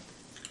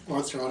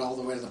 Or throw it all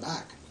the way to the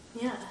back.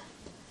 Yeah.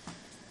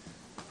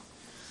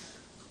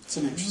 It's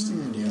an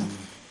interesting idea.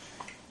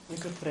 We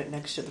could put it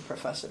next to the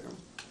professor.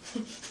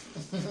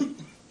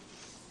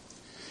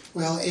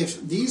 Well, if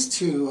these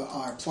two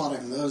are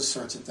plotting those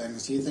sorts of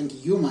things, do you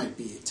think you might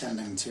be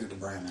tending to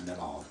Brandon at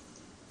all?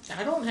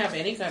 I don't have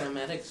any kind of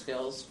medic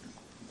skills.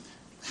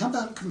 How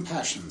about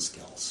compassion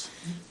skills?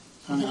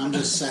 I mean, I'm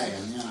just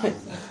saying,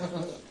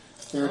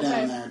 they're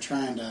down there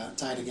trying to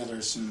tie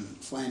together some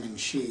flaming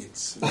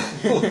sheets.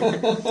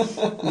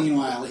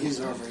 Meanwhile, he's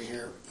over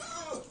here.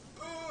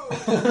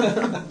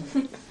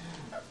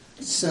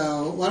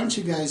 So, why don't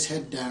you guys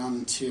head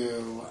down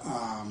to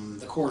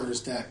the quarters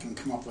deck and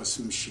come up with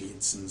some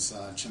sheets and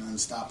such, and then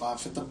stop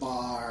off at the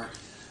bar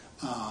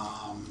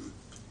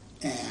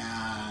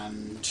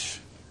and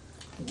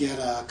get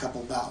a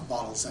couple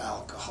bottles of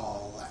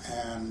alcohol,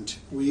 and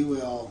we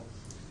will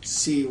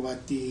see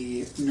what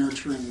the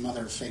nurturing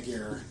mother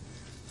figure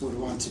would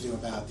want to do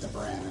about the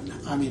Brandon.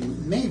 I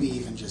mean, maybe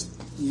even just,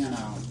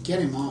 get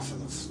him off of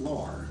the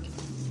floor,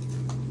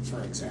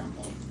 for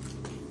example.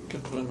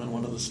 Could put him in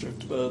one of the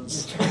strict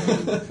beds.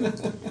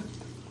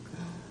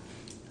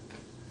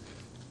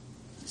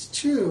 It's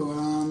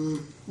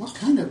true. What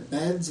kind of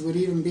beds would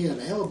even be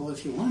available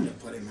if you wanted to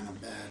put him in a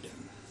bed?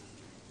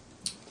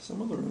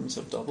 Some of the rooms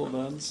have double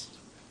beds.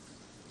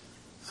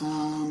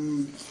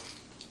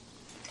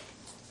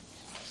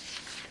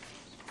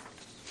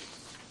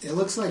 It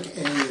looks like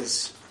A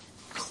is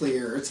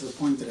clear to the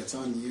point that it's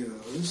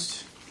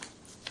unused.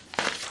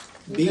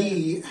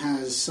 B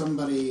has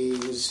somebody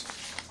who's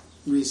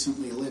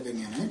recently living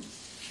in it.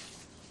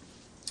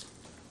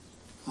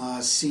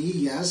 C,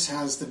 yes,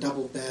 has the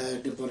double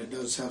bed, but it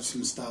does have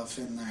some stuff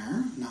in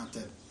there. Not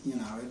that,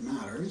 it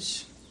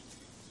matters.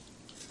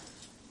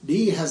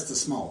 D has the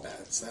small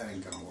beds. That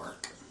ain't gonna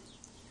work.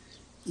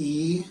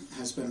 E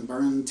has been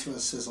burned to a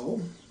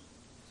sizzle.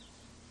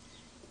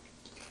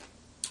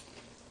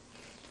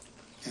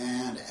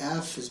 And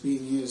F is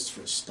being used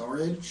for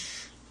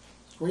storage.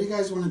 Where do you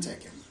guys want to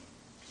take him?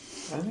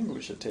 I think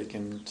we should take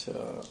him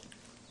to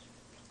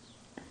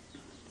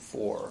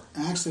 4.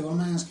 Actually, what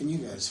am I asking you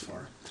guys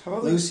for? How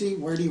about Lucy,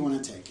 where do you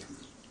want to take him?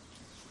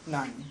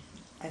 9.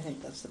 I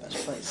think that's the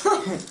best place.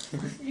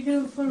 You're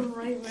gonna put him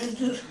right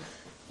where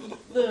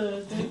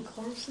the dead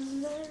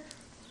corpses there?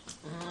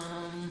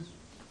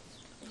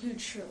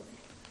 you'd surely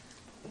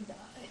die.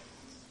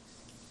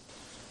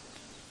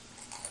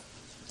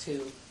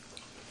 2.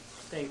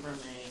 Stateroom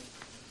A.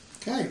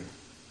 Okay.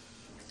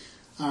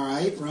 All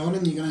right,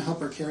 Ronan, you going to help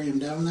her carry him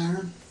down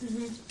there?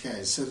 Mm-hmm.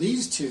 Okay, so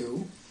these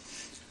two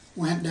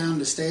went down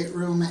to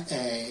stateroom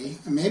A.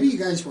 And maybe you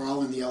guys were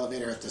all in the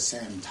elevator at the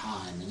same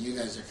time, and you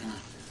guys are kind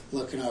of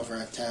looking over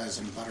at Taz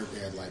and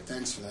Butterbeard like,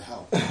 thanks for the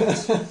help.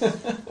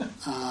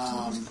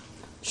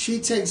 She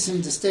takes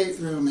him to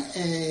stateroom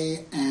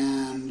A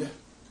and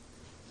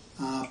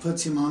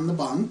puts him on the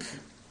bunk.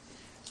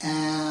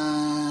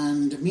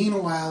 And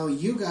meanwhile,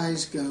 you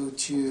guys go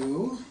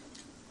to...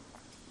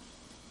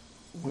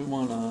 We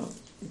want to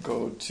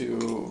go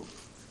to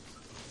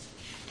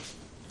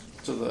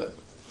the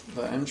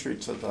entry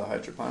to the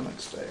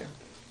hydroponics bay.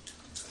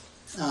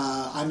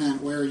 I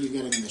meant, where are you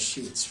getting the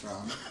sheets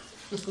from?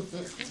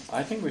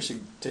 I think we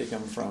should take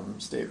them from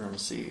stateroom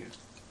C.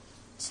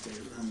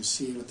 Stateroom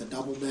C with the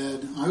double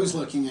bed. I was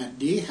looking at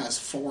D has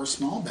 4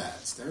 small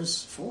beds.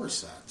 There's 4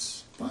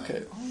 sets. But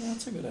Okay, oh,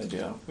 that's a good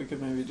idea. We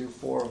could maybe do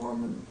 4 of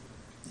them and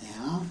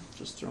yeah.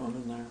 just throw them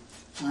in there.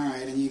 All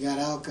right, and you got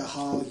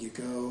alcohol. You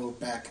go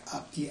back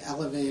up the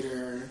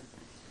elevator,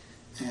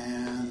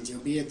 and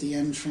you'll be at the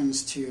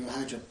entrance to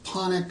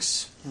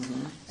hydroponics.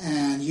 Mm-hmm.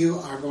 And you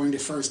are going to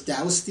first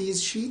douse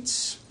these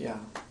sheets. Yeah.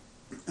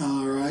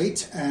 All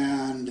right,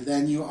 and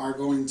then you are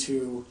going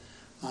to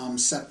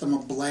set them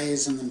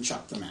ablaze and then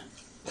chuck them in.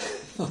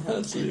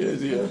 That's the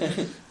idea.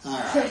 All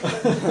right.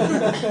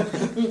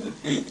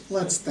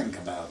 Let's think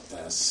about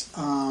this.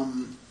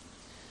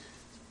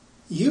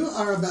 You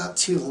are about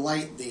to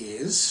light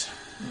these.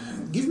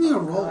 Give me a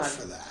roll God.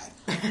 for that.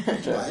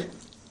 Okay. Right?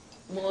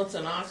 Well, it's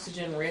an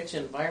oxygen-rich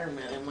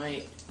environment. It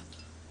might...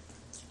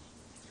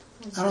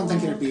 I don't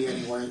think it'd be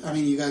anywhere. I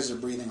mean, you guys are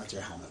breathing with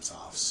your helmets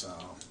off, so.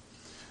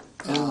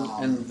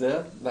 And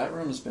that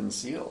room has been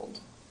sealed.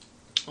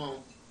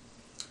 Oh.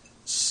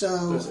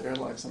 So. There's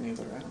airlocks on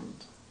either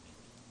end.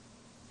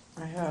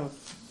 I have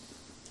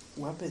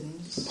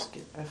weapons.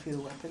 I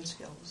feel weapon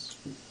skills.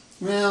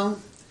 Well,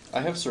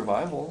 I have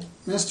survival.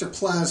 Mr.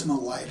 Plasma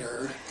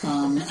Lighter,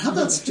 how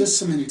about just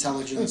some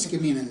intelligence?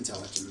 Give me an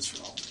intelligence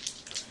roll.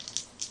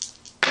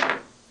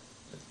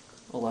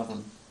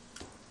 11.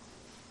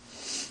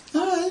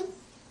 All right.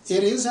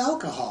 It is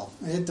alcohol.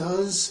 It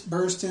does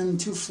burst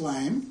into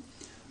flame.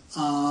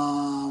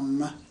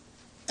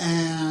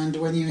 And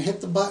when you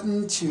hit the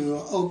button to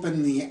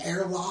open the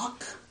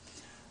airlock,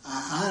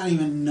 I don't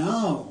even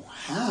know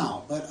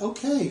how, but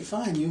okay,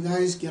 fine. You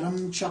guys get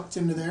them chucked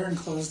into there and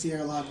close the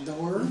airlock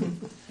door.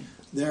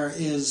 There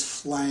is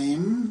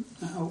flame.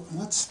 Oh,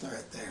 let's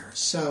start there.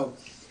 So,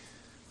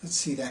 let's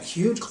see, that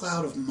huge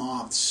cloud of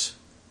moths,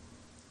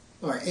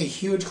 or a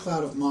huge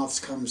cloud of moths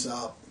comes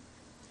up,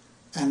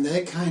 and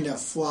they kind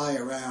of fly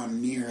around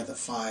near the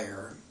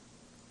fire.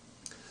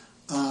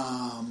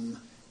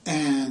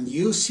 And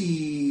you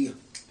see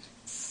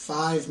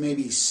 5,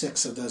 maybe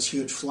 6 of those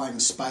huge flying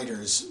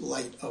spiders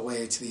light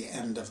away to the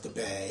end of the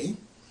bay.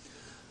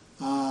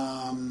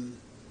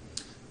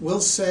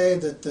 We'll say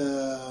that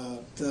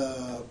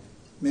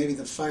maybe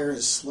the fire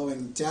is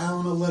slowing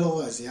down a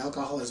little as the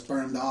alcohol is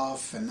burned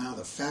off, and now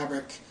the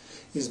fabric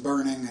is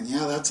burning, and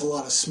yeah, that's a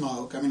lot of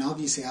smoke. I mean,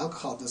 obviously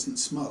alcohol doesn't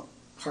smoke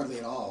hardly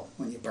at all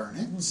when you burn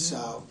it, Mm-hmm.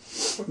 so...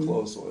 The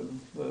clothes would,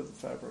 the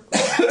fabric.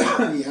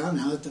 Yeah,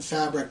 now that the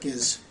fabric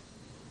is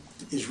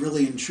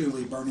really and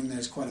truly burning,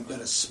 there's quite a bit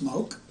of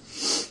smoke.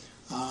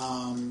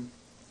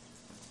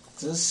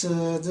 This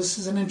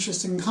is an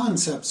interesting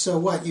concept. So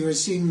what, you were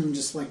seeing them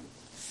just like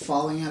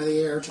falling out of the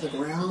air to the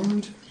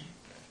ground?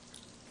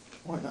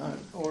 Why not?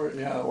 Or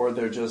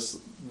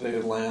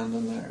they land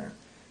in there.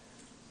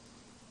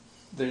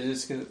 They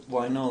just get,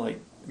 well, I know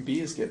like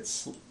bees get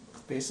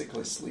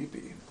basically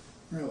sleepy.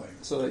 Really?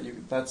 So that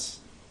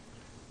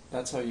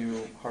that's how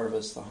you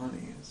harvest the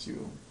honey, is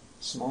you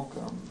smoke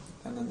them,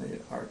 and then they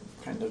are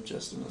kind of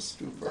just in a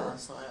stupor.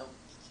 Docile.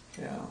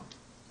 Yeah.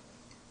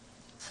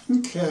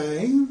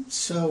 Okay,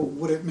 so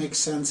would it make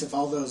sense if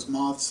all those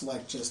moths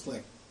just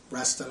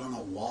rested on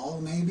a wall,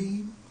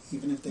 maybe?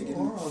 Even if they didn't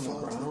Or on the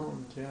fall?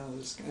 ground, yeah,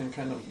 and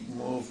kind of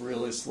move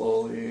really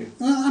slowly.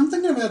 Well, I'm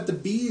thinking about the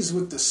bees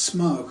with the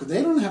smoke.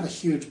 They don't have a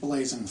huge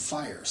blazing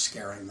fire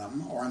scaring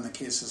them, or in the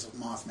cases of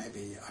moth,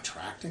 maybe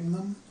attracting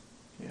them.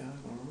 Yeah, I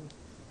don't know.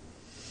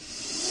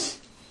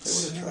 They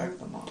would attract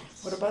the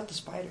moths. What about the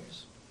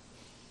spiders?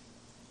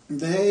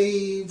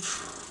 They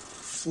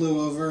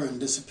flew over and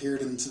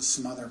disappeared into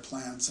some other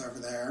plants over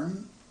there.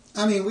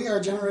 I mean, we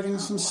are generating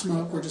some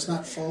smoke. We're just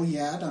not full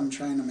yet. I'm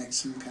trying to make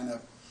some kind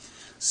of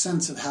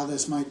sense of how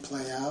this might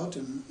play out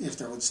and if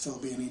there would still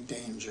be any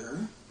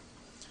danger.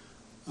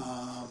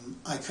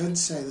 I could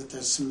say that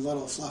there's some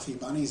little fluffy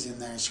bunnies in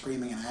there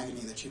screaming in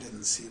agony that you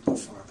didn't see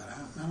before, but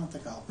I don't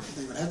think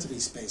they would have to be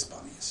space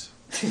bunnies.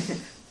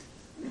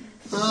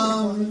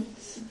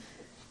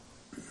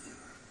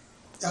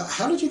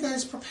 How did you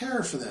guys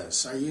prepare for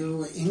this? Are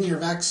you in your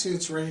vac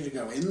suits ready to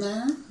go in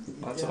there?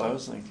 That's what I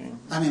was thinking.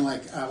 I mean,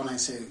 when I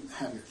say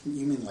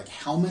you mean like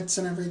helmets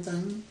and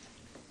everything?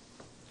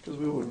 Because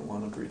we wouldn't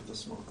want to breathe the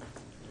smoke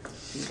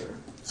either.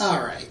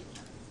 All right.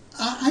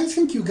 I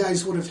think you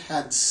guys would have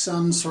had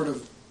some sort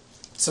of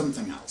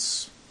something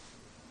else.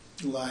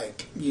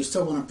 Like, you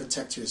still want to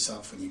protect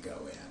yourself when you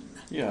go in.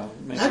 Yeah,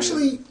 maybe.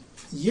 Actually,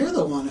 you're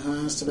the one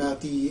who asked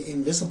about the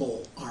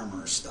invisible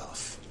armor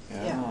stuff.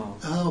 Yeah.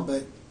 Oh,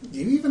 but do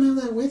you even have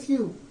that with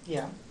you?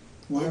 Yeah.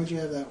 Why would you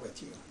have that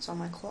with you? It's on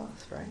my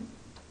cloth, right?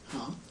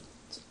 Huh?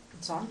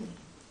 It's on me.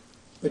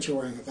 But you're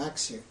wearing a vac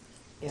suit.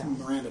 Yeah. A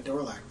Miranda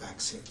Dorlac vac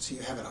suit, so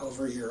you have it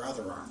over your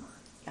other armor.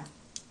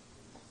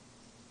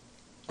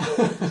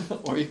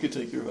 Or you could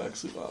take your vac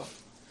suit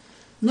off.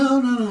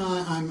 No.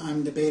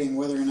 I'm debating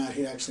whether or not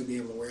he'd actually be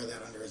able to wear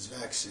that under his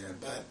vac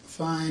suit. But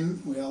fine,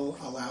 we'll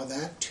allow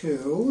that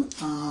too.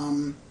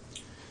 I'm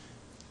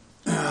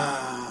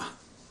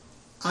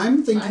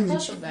thinking I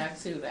thought that the vac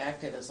suit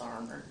acted as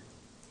armor.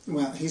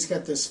 well, he's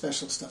got this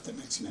special stuff that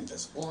makes him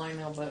invisible. Well, I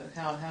know, but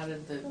how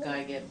did the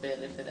guy get bit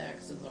if it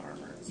acts as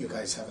armor? You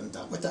guys haven't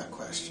dealt with that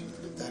question.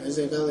 That is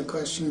a valid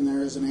question, and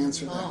there is an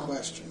answer to that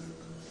question.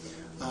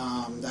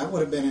 That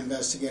would have been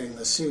investigating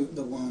the suit,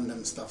 the wound,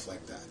 and stuff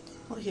like that.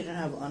 Well, he didn't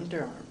have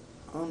under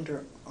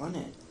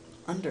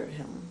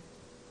him.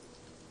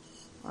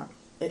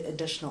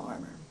 Additional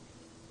armor.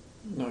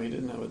 No, he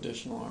didn't have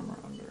additional armor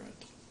under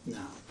it.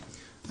 No.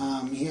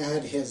 He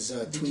had his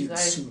tweed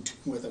suit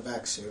with a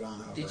vac suit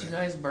on over Did you it.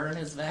 guys burn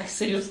his vac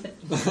suit?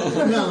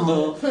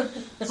 No.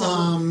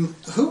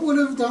 Who would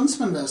have done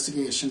some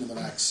investigation of the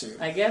vac suit?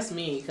 I guess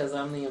me, because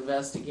I'm the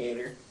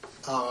investigator.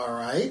 All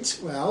right.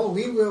 Well,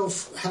 we will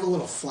have a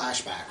little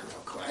flashback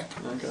real quick.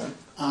 Okay.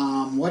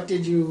 What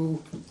did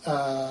you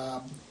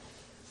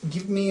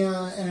give me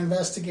an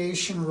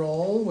investigation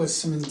roll with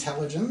some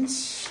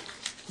intelligence?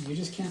 You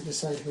just can't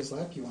decide whose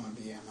lap you want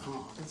to be in,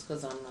 huh? It's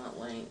because I'm not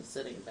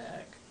sitting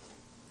back.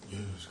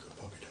 Yes, good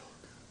puppy dog.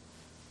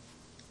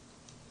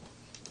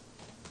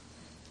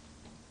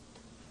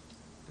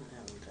 I'm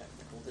having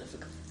technical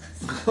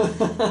difficulties.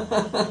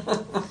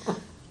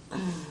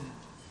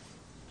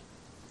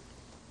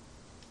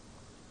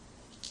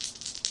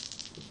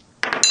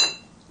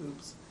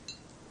 Oops.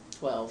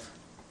 12.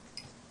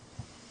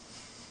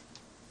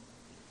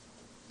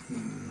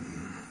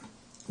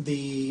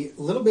 The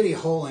little bitty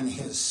hole in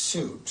his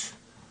suit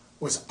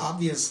was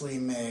obviously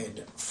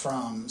made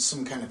from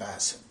some kind of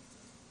acid.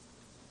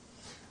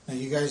 Now,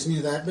 you guys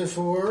knew that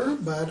before,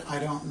 but I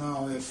don't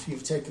know if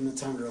you've taken the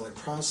time to really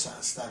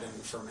process that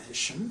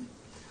information.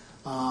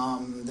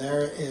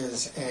 There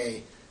is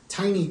a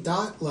tiny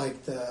dot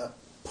like the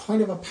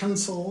point of a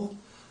pencil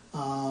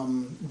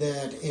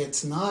that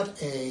it's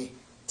not a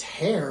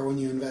tear when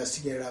you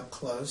investigate it up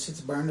close. It's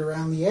burned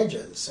around the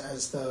edges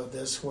as though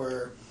this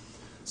were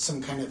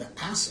some kind of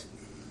acid.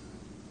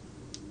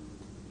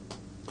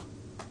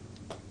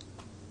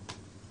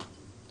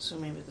 So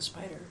maybe the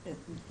spider, it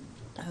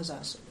has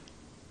acid.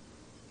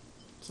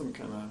 Some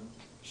kind of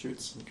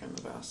shoots some kind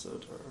of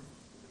acid or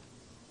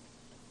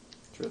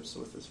drips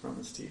from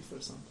his teeth or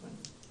something.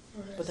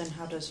 But then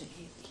how does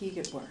he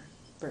get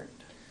burned?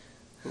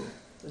 Who?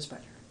 The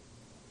spider.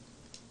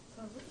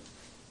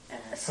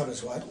 How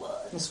does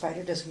what? The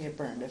spider doesn't get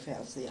burned if it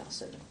has the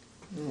acid.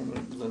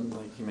 Then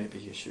maybe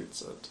he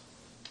shoots it.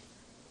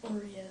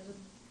 Or yeah.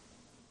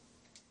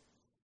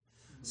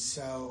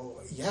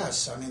 So,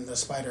 yes, I mean, the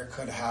spider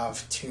could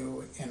have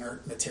two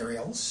inert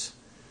materials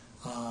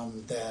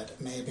that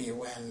maybe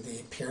when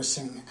the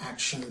piercing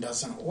action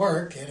doesn't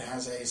work, it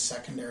has a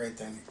secondary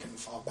thing it can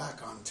fall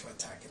back on to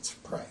attack its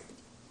prey.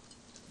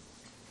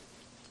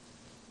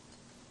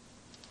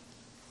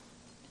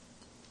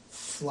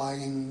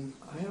 Flying,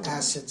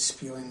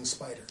 acid-spewing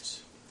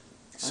spiders.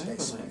 I have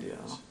Space an idea.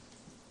 spiders.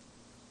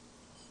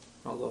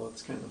 Although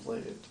it's kind of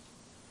late.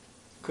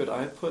 Could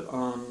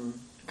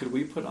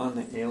we put on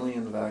the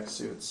alien vac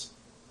suits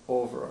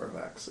over our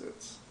vac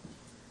suits?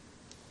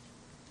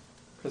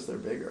 Because they're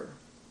bigger.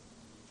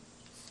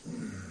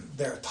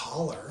 They're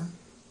taller.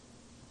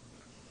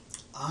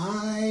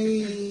 I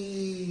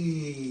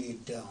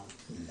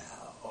don't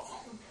know.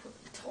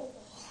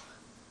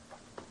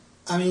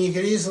 I mean, you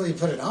could easily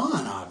put it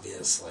on,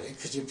 obviously,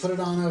 because you put it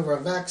on over a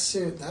vac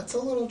suit. That's a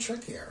little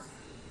trickier.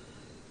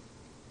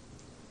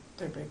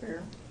 They're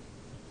bigger.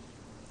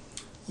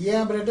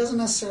 Yeah, but it doesn't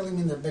necessarily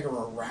mean they're bigger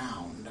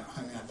around.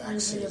 I mean, a vac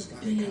suit is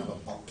going to be kind of a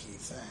bulky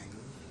thing.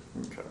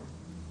 Okay.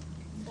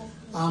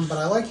 But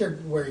I like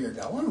where you're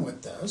going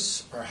with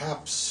this.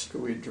 Perhaps...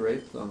 Could we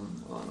drape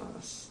them on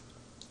us?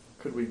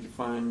 Could we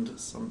find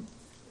some...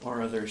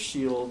 Or are there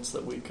shields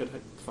that we could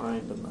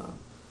find in the...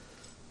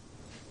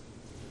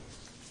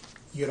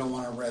 You don't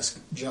want to risk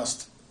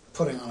just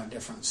putting on a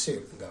different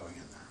suit and going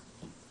in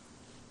there.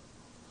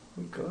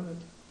 We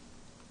could.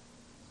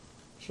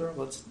 Sure,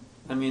 let's...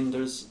 I mean,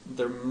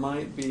 that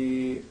might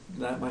be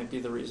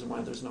the reason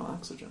why there's no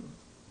oxygen.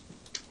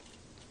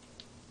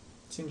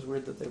 It seems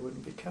weird that they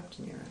wouldn't be kept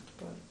near it,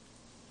 but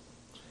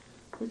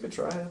we could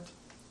try it.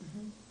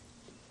 Mm-hmm.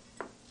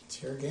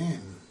 It's your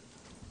game.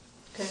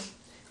 Okay.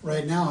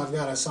 Right now, I've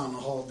got us on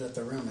hold that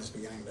the room is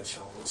beginning to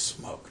fill with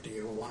smoke. Do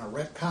you want to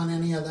retcon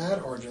any of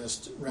that, or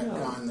just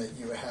retcon that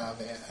you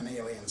have an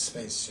alien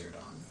spacesuit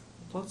on?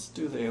 Let's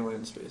do the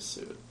alien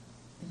spacesuit.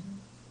 Mm-hmm.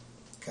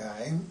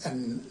 Okay,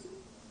 and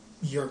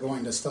you're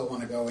going to still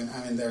want to go in.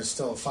 I mean, there's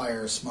still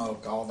fire,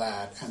 smoke, all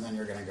that, and then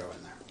you're going to go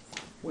in there.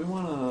 We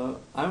want to...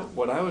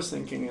 What I was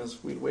thinking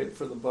is we'd wait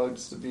for the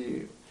bugs to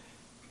be...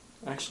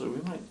 Actually,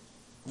 we might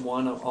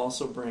want to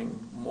also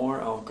bring more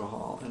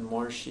alcohol and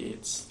more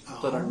sheets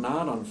that are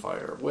not on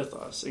fire with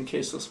us, in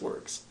case this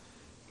works,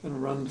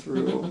 and run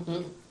through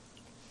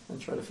and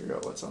try to figure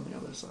out what's on the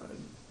other side.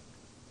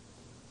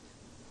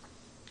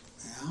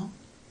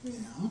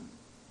 Yeah.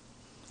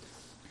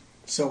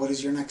 So what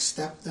is your next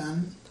step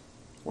then?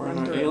 We're in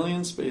our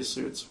alien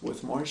spacesuits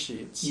with more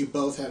sheets. You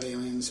both have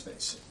alien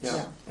spacesuits.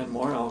 Yeah, and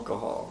more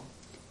alcohol.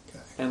 Okay.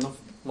 And the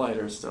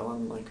lighter still,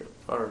 and like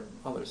our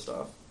other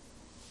stuff.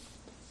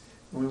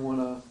 And we want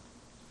to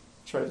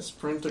try to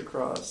sprint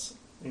across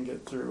and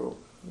get through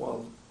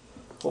while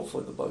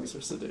hopefully the bugs are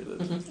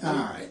sedated. All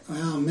right.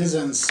 Well, mise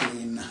en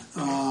scene.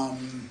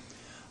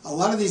 A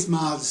lot of these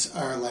moths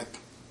are like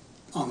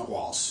on the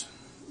walls,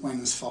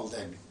 wings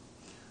folded.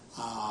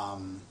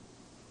 Have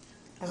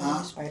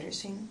any spiders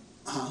seen?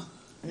 Huh?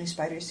 Any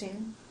spiders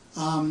seen?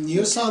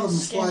 You saw them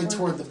fly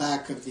toward the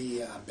back of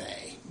the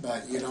bay,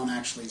 but you don't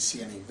actually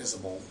see any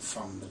visible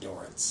from the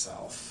door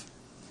itself.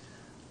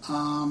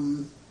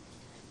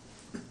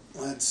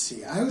 Let's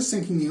see. I was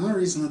thinking the only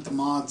reason that the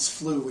moths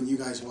flew when you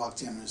guys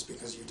walked in was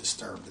because you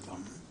disturbed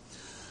them.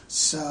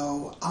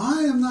 So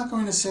I am not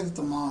going to say that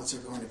the moths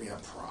are going to be a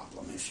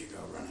problem if you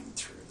go running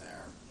through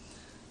there.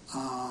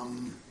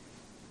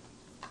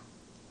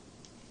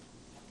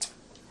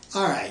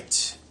 All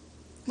right.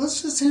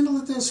 Let's just handle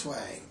it this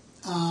way.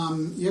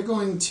 You're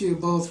going to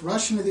both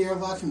rush into the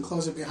airlock and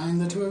close it behind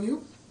the two of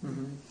you,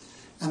 and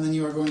then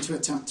you are going to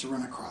attempt to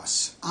run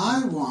across.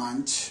 I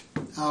want...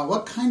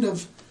 what kind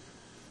of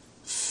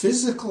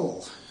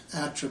physical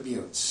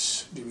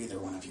attributes do either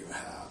one of you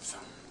have?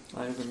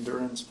 I have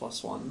endurance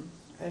 +1.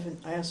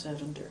 I also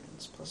have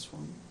endurance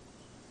 +1.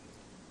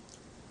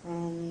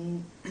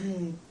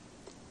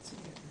 Let's see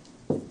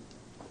here.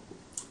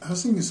 I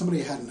was thinking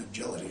somebody had an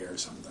agility or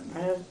something.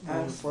 I have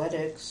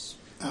athletics.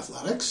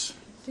 Athletics?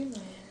 I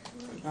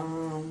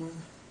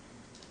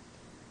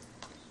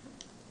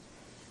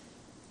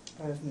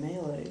have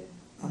melee.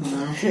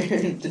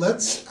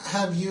 Let's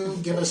have you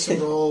give us a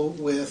roll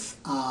with,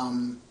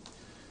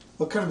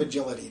 what kind of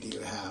agility do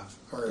you have?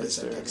 Or is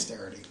it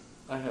dexterity?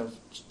 I have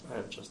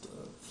just a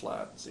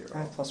flat 0. I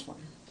have +1.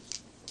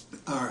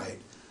 All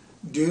right.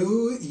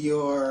 Do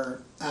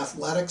your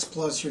athletics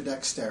plus your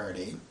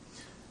dexterity.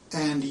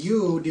 And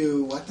you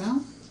do what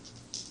now?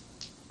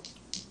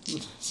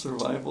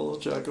 Survival,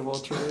 jack of all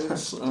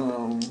trades.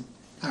 All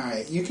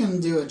right. You can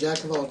do a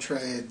jack of all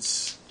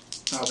trades.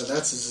 Oh, but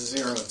that's a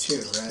 0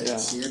 too, right? Yeah.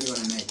 So you're doing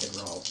a naked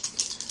roll.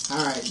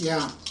 All right.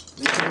 Yeah.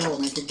 Naked roll.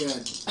 Make it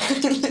good.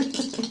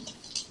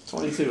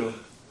 22.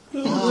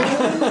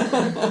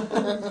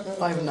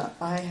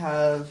 I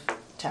have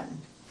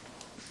 10.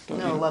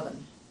 No,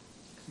 11.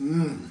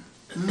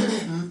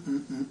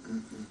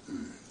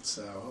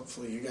 So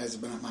hopefully you guys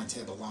have been at my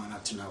table long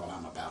enough to know what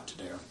I'm about to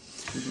do.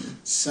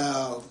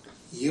 So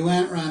you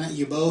went running.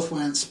 You both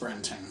went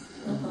sprinting.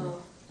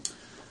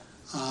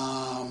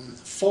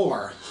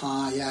 4.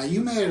 Yeah,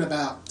 you made it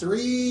about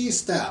 3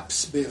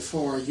 steps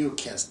before you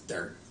kissed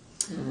dirt.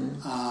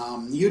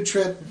 You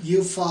trip.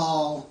 You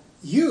fall.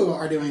 You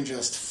are doing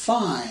just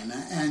fine,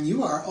 and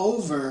you are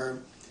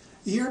over.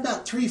 You're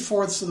about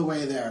 3/4 of the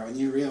way there when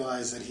you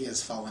realize that he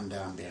has fallen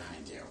down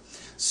behind you.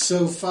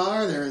 So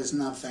far, there is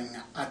nothing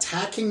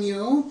attacking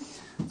you,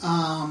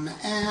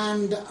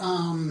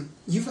 and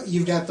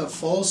you've got the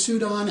full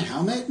suit on,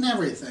 helmet and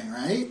everything,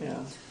 right?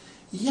 Yeah.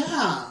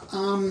 Yeah.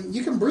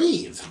 You can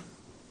breathe,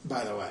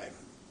 by the way.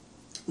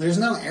 There's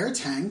no air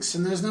tanks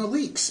and there's no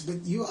leaks,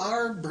 but you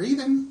are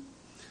breathing,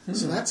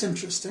 so that's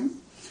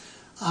interesting.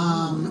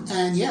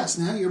 And yes,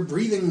 now you're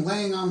breathing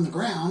laying on the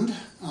ground.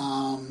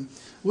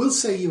 We'll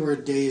say you were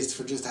dazed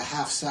for just a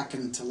half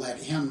second to let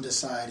him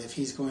decide if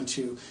he's going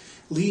to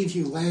leave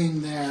you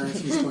laying there,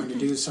 if he's going to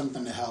do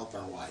something to help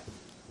or what.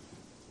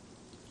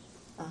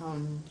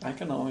 I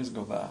can always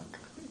go back.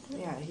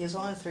 Yeah, he's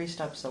only 3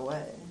 steps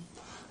away.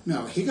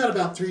 No, he got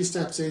about 3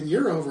 steps in.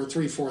 You're over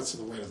 3/4 of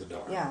the way to the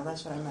door. Yeah,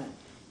 that's what I meant.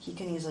 He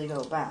can easily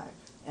go back,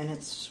 and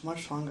it's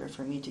much longer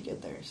for me to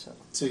get there, so...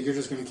 So you're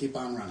just going to keep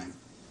on running.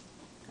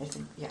 I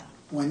think, yeah.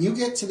 When you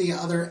get to the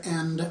other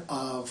end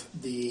of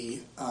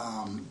the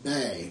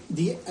bay,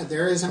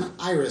 there is an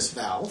iris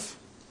valve,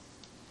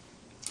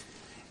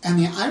 and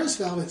the iris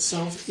valve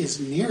itself is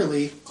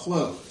nearly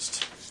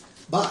closed,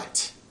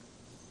 but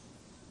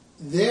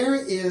there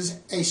is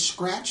a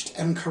scratched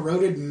and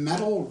corroded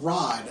metal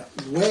rod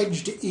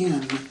wedged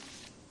in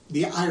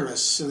the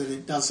iris so that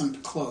it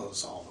doesn't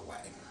close all the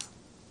way.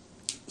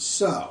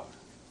 So,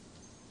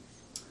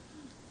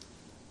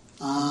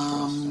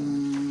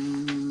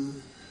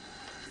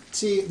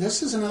 see,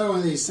 this is another one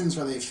of these things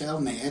where they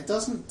failed me. It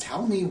doesn't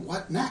tell me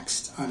what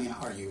next. I mean,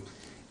 are you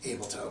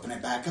able to open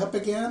it back up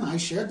again? I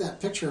shared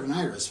that picture of an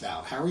iris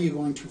valve. How are you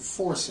going to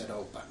force it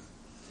open?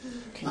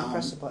 Can you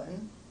press the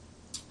button?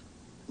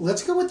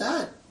 Let's go with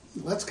that.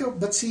 Let's go.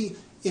 But see,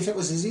 if it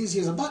was as easy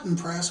as a button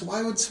press,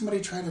 why would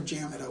somebody try to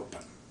jam it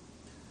open?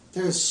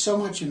 There is so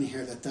much in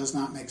here that does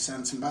not make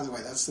sense. And by the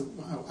way,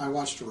 I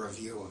watched a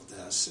review of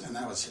this, and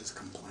that was his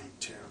complaint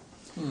too.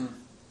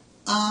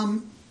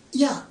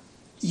 Yeah,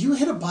 you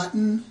hit a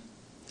button,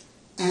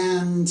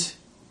 and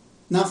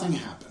nothing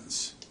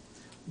happens.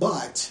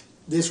 But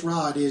this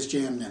rod is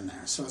jammed in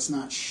there, so it's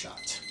not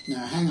shut.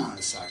 Now, hang on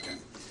a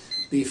second.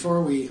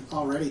 Before we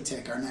already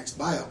take our next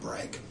bio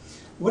break,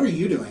 what are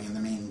you doing in the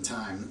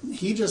meantime?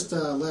 He just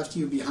left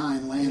you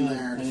behind, laying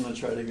there. I'm going to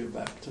try to get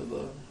back to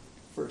the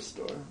first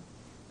door.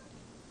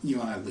 You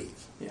want to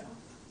leave? Yeah.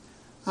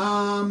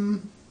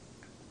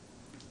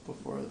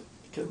 Before the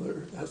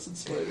killer acid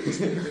spiders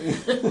get me.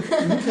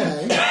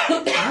 Okay.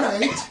 All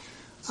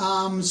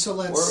right. So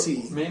let's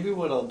see. Maybe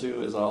what I'll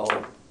do is I'll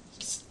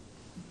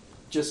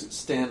just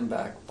stand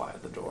back by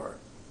the door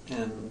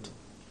and,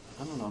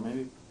 I don't know,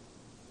 maybe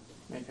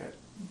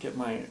get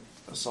my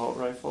assault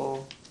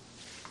rifle,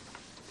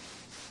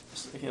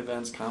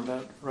 advanced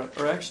combat,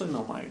 or actually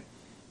no, my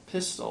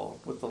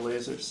pistol with the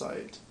laser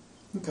sight.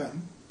 Okay.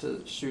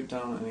 To shoot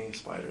down any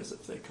spiders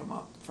if they come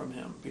up from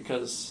him,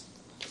 because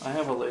I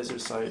have a laser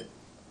sight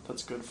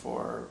that's good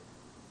for.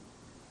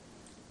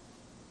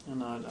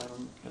 And I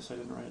guess I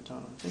didn't write it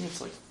down. I think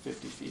it's like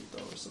 50 feet though,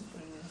 or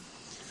something.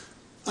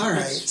 All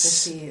right.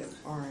 It's 50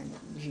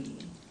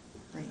 RNG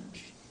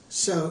range.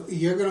 So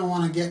you're going to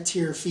want to get to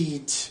your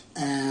feet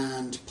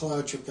and pull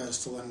out your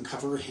pistol and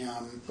cover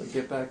him. But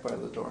get back by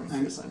the door in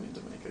case I need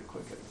to make a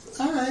quick exit.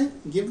 All right.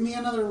 Give me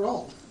another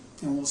roll,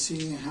 and we'll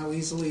see how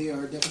easily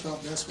or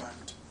difficult this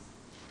went.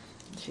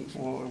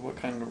 Well, what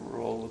kind of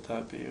roll would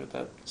that be? Would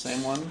that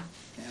same one?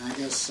 Yeah, I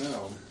guess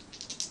so.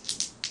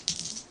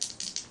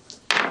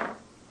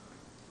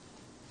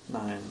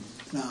 9.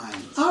 9.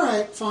 All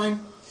right, fine.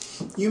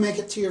 You make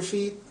it to your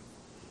feet.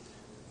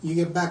 You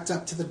get backed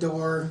up to the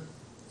door,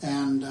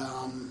 and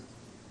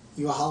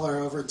you holler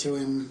over to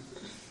him.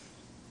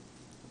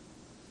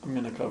 I'm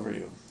going to cover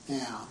you.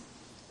 Yeah.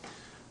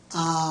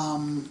 All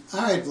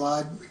right,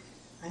 Vlad.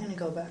 I'm going to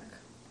go back.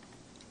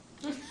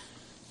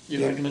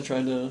 You're not going to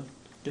try to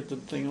get the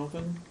thing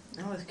open?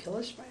 No, with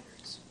killer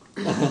spiders.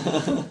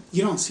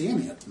 You don't see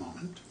any at the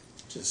moment.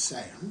 Just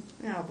saying.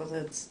 Yeah, but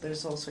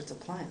there's all sorts of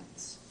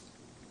plants.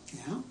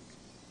 Yeah.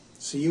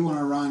 So you want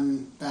to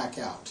run back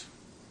out.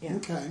 Yeah.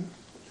 Okay.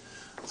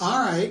 All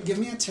right. Give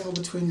me a tail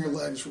between your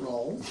legs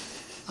roll.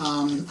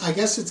 I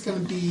guess it's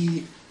going to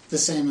be the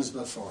same as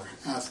before.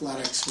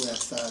 Athletics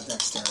with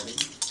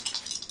dexterity.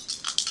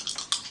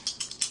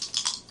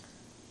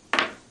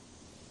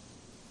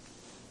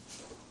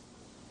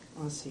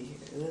 Let's see here.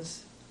 It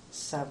is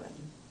 7.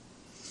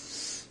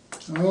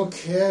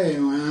 Okay,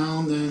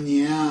 well then,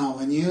 yeah,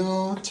 when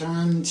you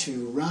turn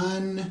to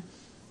run,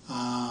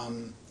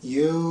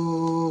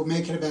 you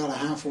make it about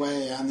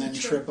halfway and then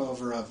trip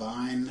over a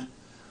vine.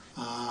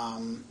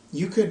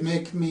 You could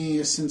make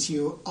me, since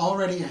you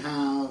already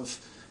have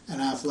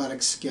an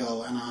athletic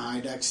skill and a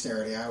high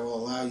dexterity, I will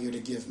allow you to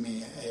give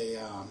me a,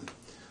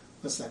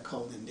 what's that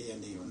called in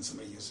D&D when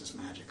somebody uses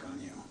magic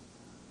on you?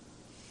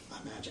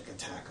 A magic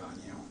attack on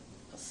you.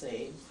 A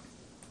save.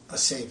 A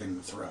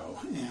saving throw.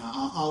 Yeah,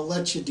 I'll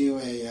let you do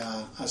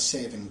a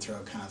saving throw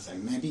kind of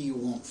thing. Maybe you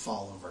won't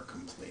fall over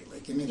completely.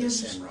 Give me the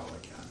same roll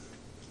again.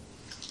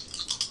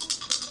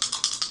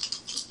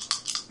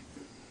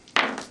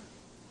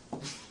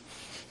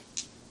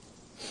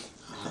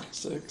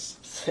 Six.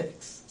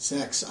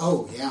 6.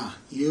 Oh yeah,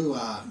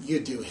 you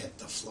do hit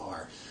the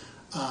floor.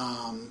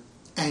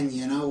 And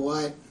you know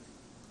what?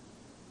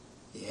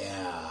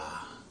 Yeah.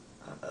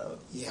 Uh-oh.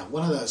 Yeah,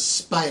 one of those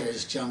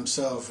spiders jumps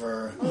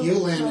over. You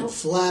landed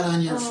flat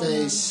on your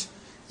face,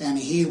 and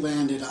he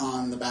landed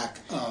on the back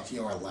of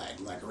your leg,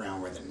 like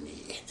around where the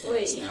knee is.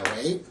 Wait. Now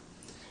wait.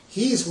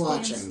 He's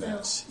watching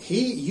this.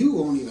 You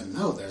won't even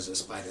know there's a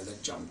spider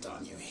that jumped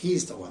on you.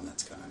 He's the one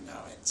that's going to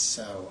know it.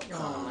 So,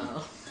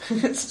 no.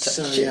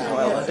 so yeah.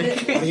 What do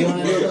you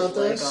want to do about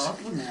this?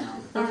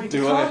 Yeah.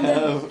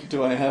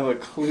 Do I have a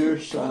clear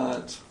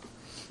shot?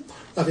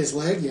 Of his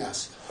leg,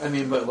 yes. I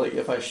mean, but like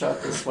if I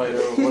shot the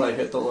spider, would I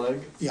hit the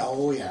leg? Yeah.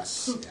 Oh,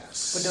 yes.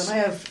 Yes. But don't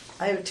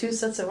I have 2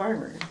 sets of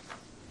armor.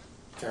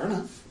 Fair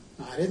enough.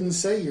 I didn't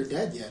say you're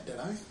dead yet, did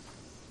I?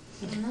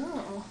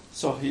 No.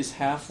 So he's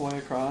halfway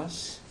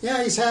across?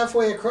 Yeah, he's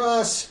halfway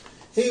across.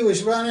 He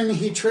was running,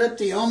 he tripped,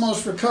 he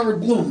almost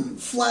recovered, boom,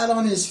 flat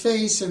on his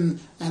face, and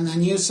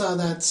then you saw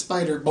that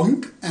spider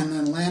bunk, and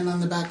then land on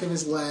the back of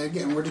his leg,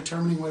 and we're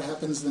determining what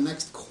happens the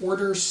next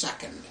quarter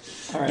second.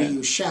 All right. Do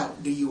you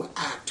shout? Do you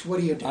act? What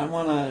do you do? I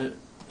want to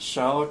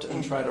shout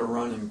and try to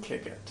run and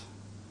kick it.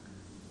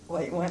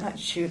 Wait, why not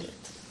shoot it?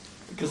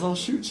 Because I'll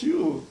shoot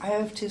you. I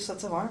have 2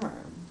 sets of armor.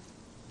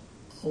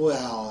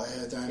 Well,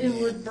 It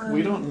mean, would burn.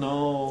 We don't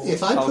know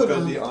If I how put good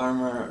on- the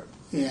armor,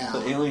 yeah.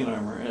 the alien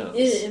armor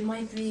is. It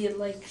might be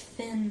like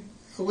thin.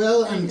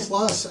 Well, and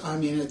plus, I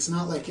mean, it's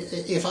not like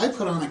if I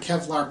put on a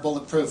Kevlar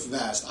bulletproof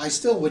vest, I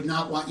still would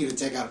not want you to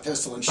take out a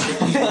pistol and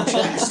shoot me in the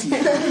chest. You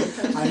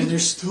know? I mean,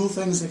 there's still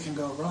things that can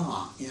go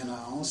wrong, you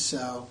know.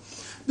 So,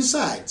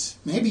 besides,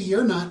 maybe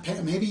you're not.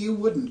 Maybe you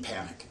wouldn't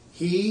panic.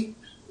 He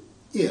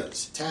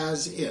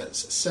Taz is.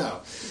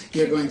 So,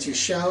 you're going to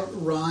shout,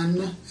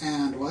 run,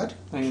 and what?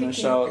 I'm going to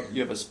shout,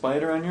 you have a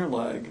spider on your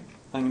leg.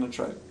 I'm going to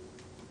try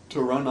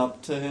to run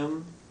up to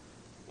him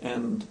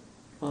and,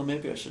 well,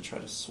 maybe I should try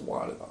to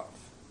swat it off.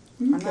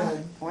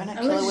 Okay. Why not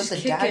I kill would it with just a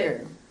kick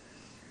dagger?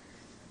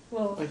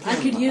 Well, I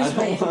Again, could use I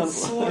don't my want,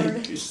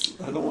 sword.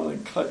 I don't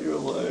want to cut your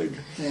leg.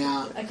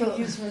 Yeah. I could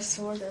use my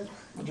sword.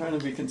 I'm trying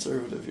to be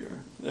conservative here.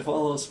 If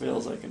all else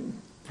fails, I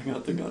can bring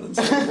out the gun and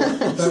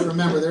start. But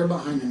remember, they're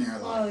behind an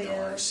airlock Oh, yeah.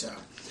 door, so.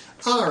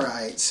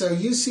 Alright, so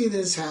you see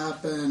this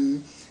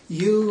happen.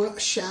 You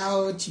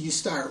shout, you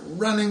start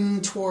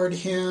running toward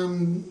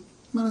him.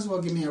 Might as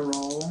well give me a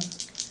roll.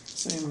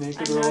 Same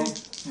naked I know. roll.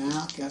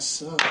 Yeah, guess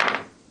so.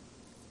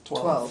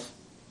 12.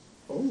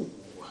 Oh.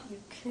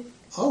 You kick.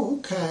 Oh,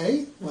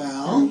 okay.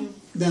 Well,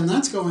 then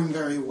that's going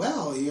very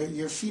well.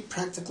 Your feet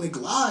practically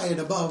glide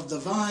above the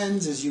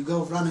vines as you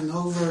go running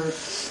over.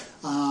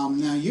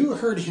 Now, you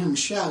heard him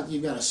shout,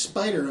 you've got a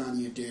spider on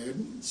you,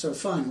 dude. So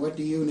fine, what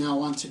do you now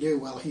want to do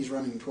while he's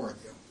running toward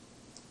you?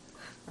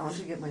 I want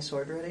to get my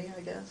sword ready,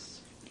 I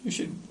guess. You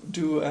should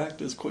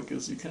act as quick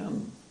as you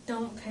can.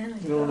 Don't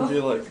panic. You don't want to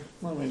be like,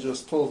 let me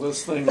just pull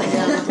this thing out.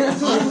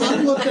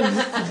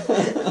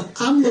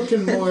 I'm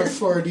looking more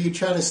for, do you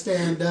try to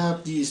stand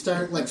up? Do you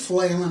start like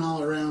flailing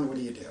all around? What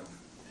do you do?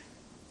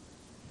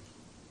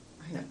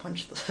 I'm gonna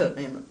punch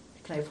can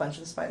I punch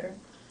the spider?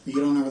 You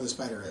don't know where the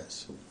spider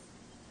is.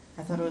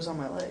 I thought it was on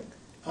my leg.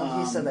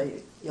 He said that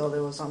it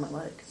was on my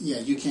leg. Yeah,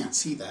 you can't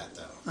see that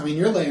though. I mean,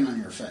 you're laying on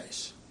your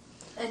face.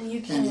 And you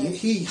And can.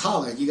 he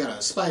hollered, you got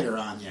a spider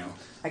on you.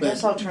 I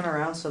guess I'll turn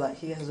around so that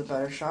he has a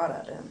better shot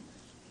at him.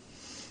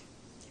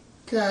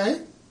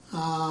 Okay.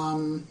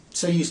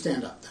 So you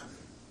stand up then.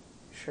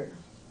 Sure.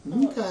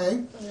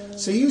 Okay.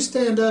 So you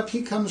stand up,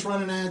 he comes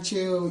running at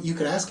you. You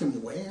could ask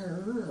him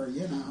where, or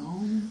you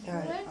know.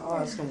 Yeah, I'll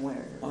ask him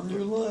where. On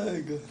your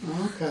leg.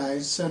 Okay,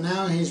 so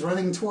now he's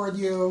running toward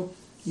you.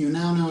 You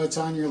now know it's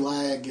on your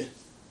leg.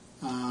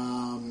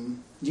 Do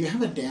you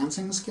have a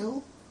dancing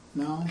skill?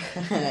 No?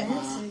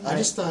 I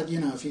just thought,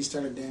 if he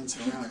started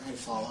dancing around, it might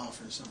fall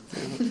off or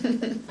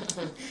something.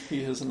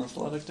 He has an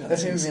athletic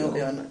dancing skill.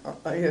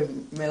 I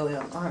have melee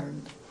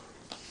unarmed.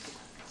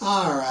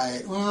 All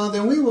right. Well,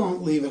 then we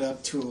won't leave it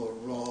up to a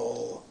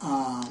roll.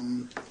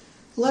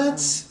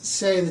 Let's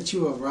say that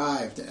you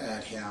arrived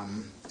at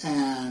him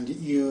and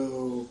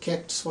you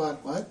kicked,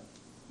 swat, what?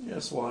 Yeah,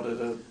 swatted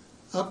it.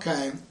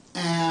 Okay.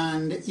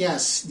 And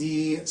yes,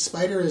 the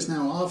spider is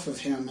now off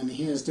of him and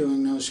he is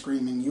doing no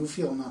screaming. You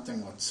feel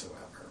nothing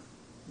whatsoever.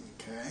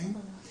 Okay.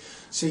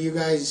 So you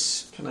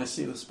guys... Can I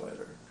see the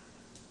spider?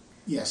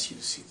 Yes, you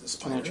see the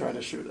spider. Can I try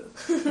to shoot it?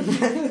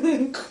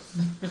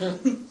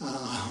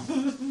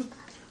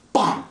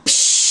 Bomb!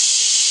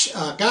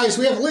 Guys,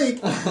 we have a leak.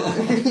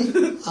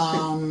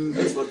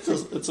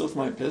 It's with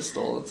my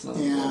pistol. It's not.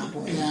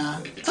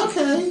 Yeah.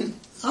 Okay.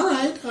 All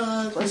right.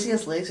 Plus he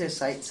has laser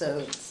sight, so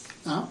it's...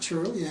 Oh,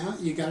 true. Yeah.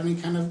 You got any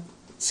kind of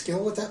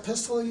skill with that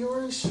pistol of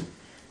yours?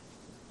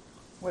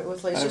 Wait,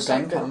 with I laser have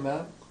sight... gun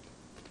combat.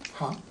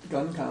 Huh.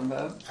 Gun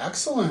combat.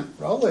 Excellent.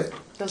 Roll it.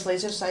 Does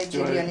laser sight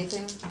give you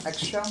anything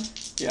extra?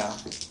 Yeah.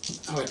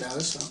 Oh, it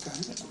does.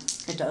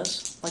 Okay. It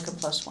does? Like a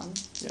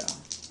 +1? Yeah.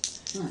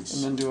 Nice.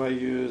 And then do I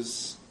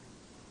use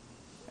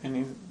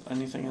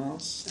anything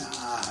else?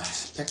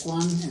 Pick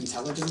one.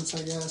 Intelligence,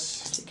 I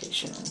guess.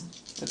 Education.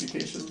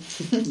 Education.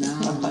 No.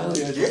 I'm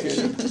highly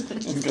educated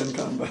in gun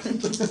combat.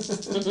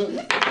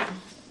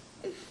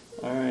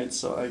 Alright,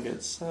 so I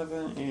get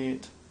 7,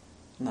 8,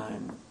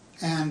 9.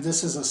 And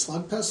this is a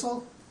slug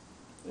pistol?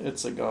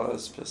 It's a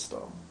Gauss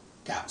pistol.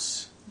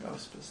 Gauss.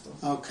 Gauss pistol.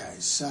 Okay,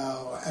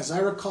 so as I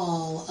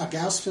recall, a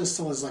Gauss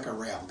pistol is like a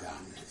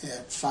railgun.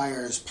 It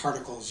fires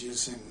particles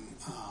using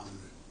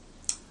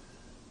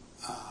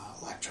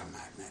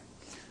electromagnet.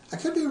 I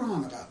could be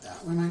wrong about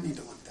that. We might need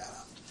to look that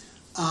up.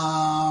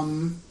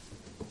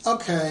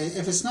 Okay,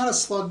 if it's not a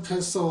slug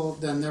pistol,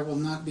 then there will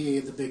not be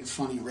the big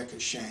funny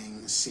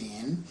ricocheting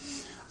scene.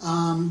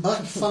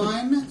 But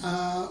fine,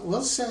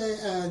 we'll say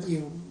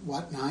you,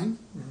 9?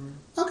 Mm-hmm.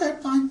 Okay,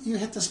 fine. You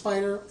hit the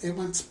spider. It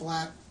went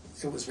splat.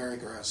 It was very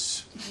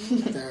gross.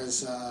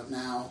 There's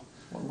now...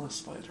 One less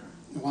spider.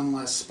 One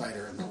less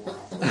spider in the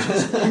world.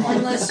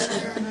 One less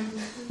spider.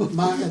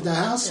 The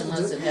house...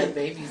 Unless it had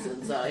babies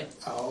inside.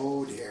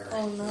 Oh, dear.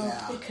 Oh, no.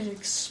 Yeah. It could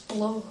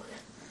explode.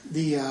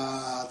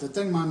 The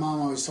thing my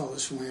mom always told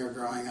us when we were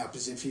growing up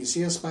is if you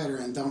see a spider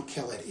and don't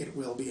kill it, it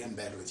will be in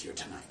bed with you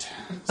tonight.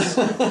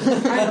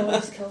 I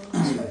always kill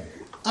the spider.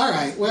 All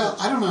right, well,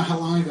 I don't know how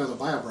long ago the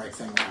bio-break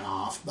thing went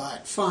off,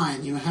 but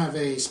fine, you have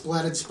a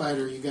splatted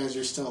spider, you guys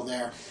are still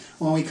there.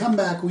 When we come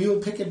back, we will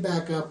pick it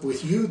back up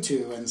with you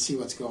two and see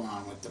what's going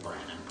on with the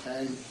Brandon,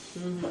 okay?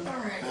 Mm-hmm.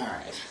 All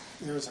right,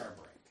 there's our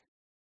break.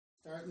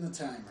 Starting the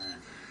timer.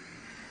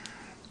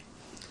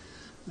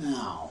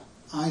 Now,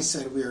 I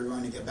said we were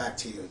going to get back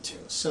to you two.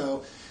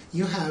 So,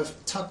 you have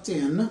tucked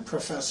in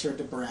Professor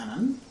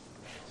DeBrannon.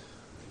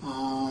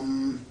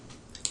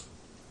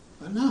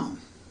 But no.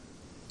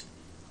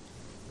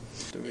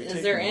 Do we Is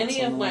Is there notes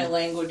any on of my that.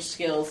 language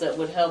skills that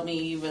would help me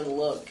even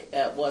look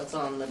at what's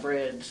on the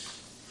bridge?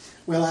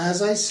 Well,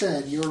 as I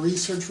said, your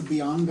research would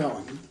be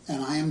ongoing,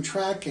 and I am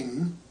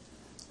tracking,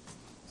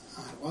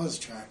 I was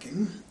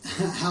tracking,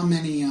 how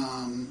many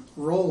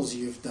rolls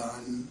you've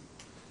done,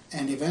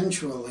 and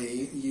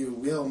eventually you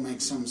will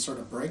make some sort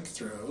of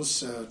breakthrough,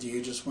 so do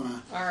you just want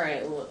to... All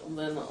right, well,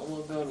 then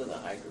we'll go to the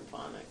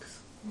hydroponics.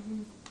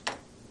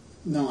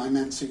 No, I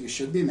meant so you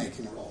should be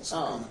making rolls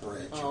up on the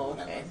bridge or Oh,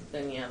 whatever. okay.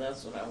 Then yeah,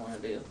 that's what I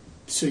want to do.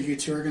 So you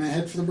two are going to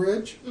head for the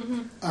bridge?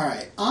 Mm-hmm. All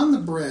right, on the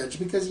bridge,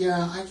 because,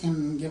 yeah, I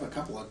can give a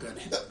couple of good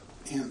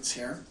hints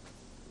here.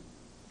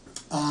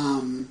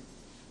 On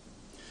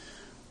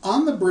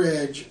the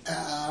bridge,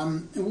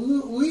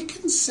 we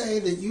can say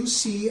that you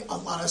see a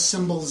lot of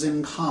symbols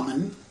in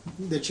common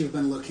that you've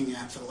been looking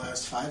at for the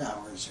last 5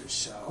 hours or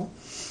so.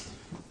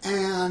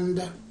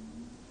 And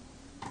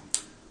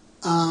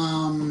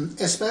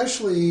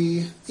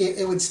especially,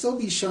 it would still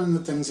be showing the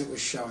things it was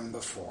showing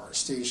before.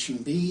 Station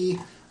B,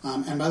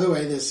 and by the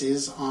way, this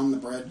is on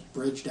the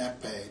bridge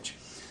deck page.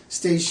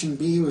 Station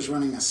B was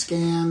running a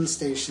scan.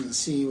 Station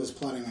C was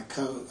plotting a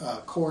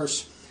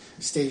course.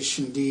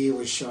 Station D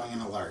was showing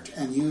an alert.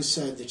 And you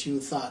said that you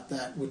thought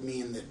that would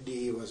mean that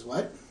D was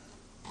what?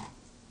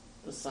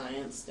 The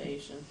science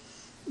station.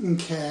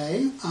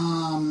 Okay.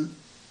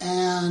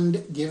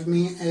 And give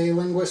me a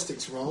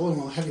linguistics roll, and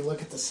we'll have you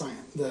look at the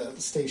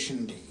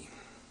Station D.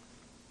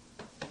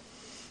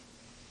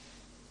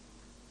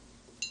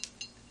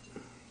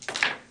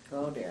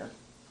 Oh dear.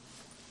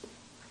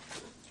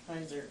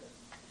 Kaiser,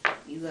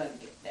 you gotta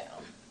get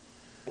down.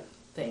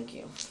 Thank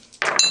you.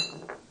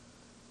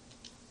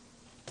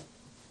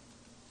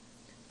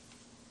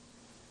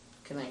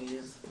 Can I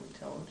use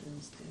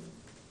intelligence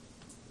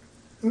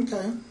too?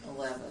 Okay.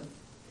 11.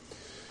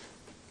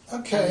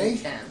 Okay.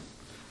 10.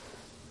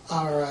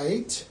 All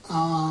right.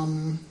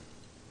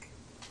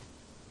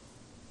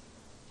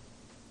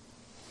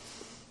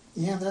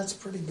 Yeah, that's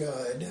pretty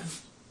good.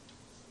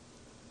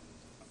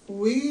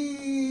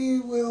 We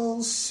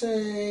will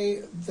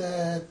say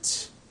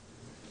that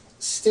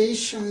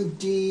Station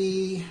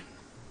D,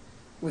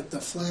 with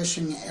the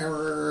flashing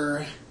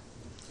error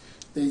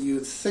that you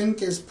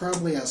think is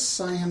probably a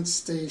science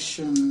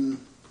station,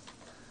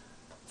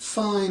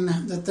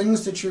 fine. The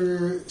things that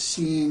you're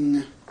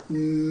seeing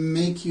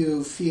make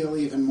you feel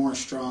even more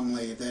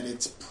strongly that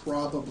it's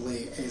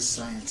probably a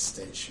science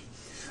station.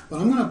 What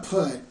I'm going to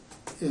put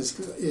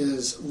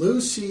is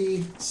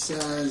Lucy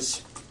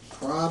says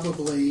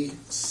probably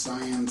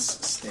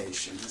science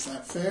station. Is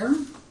that fair?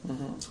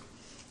 Mm-hmm.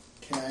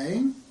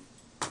 Okay.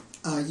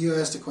 You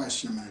asked a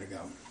question a minute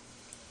ago.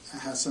 It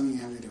has something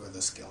having to do with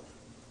a skill.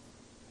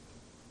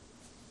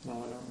 No, I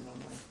don't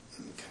remember.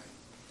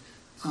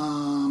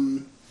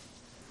 Okay.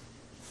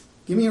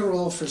 Give me a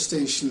roll for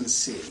Station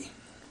C.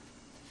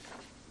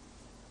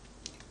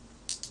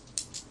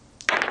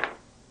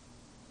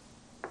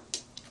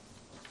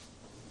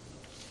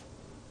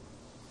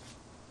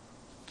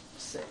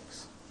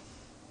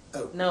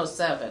 No,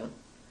 7.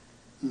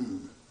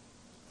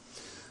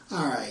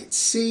 All right.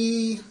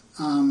 C,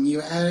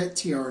 you add it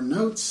to your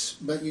notes,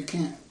 but you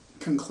can't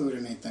conclude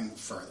anything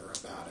further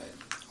about it.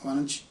 Why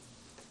don't you...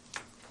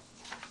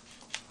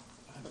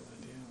 I have an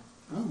idea.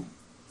 Oh.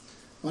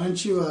 Why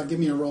don't you give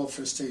me a roll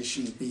for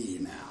Station B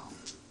now?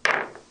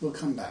 We'll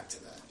come back to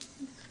that.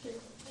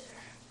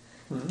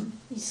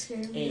 You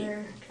scared me 8.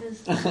 there. 'Cause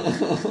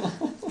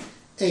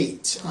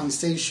 8 on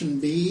Station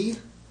B.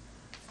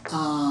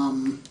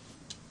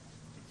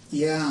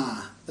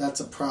 Yeah,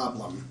 that's a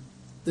problem.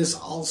 This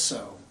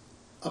also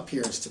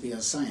appears to be a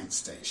science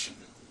station.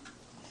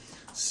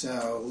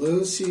 So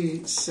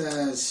Lucy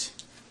says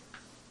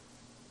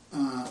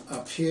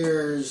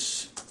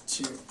appears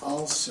to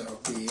also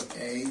be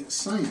a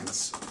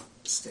science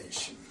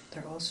station.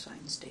 They're all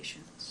science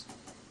stations.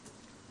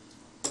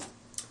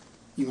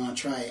 You want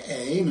to try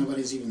A?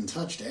 Nobody's even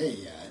touched A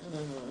yet.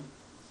 Mm-hmm.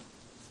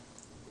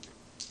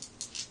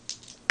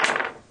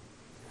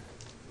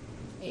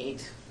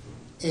 8.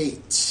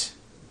 8.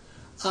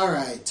 All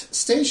right.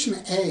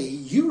 Station A,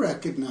 you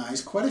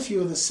recognize quite a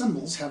few of the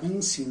symbols,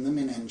 having seen them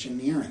in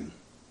engineering.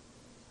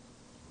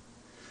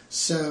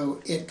 So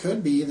it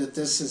could be that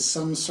this is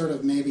some sort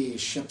of maybe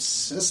ship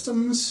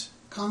systems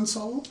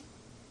console,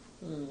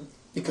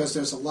 because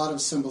there's a lot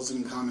of symbols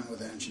in common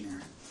with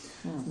engineering.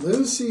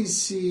 Lucy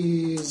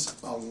sees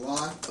a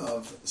lot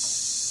of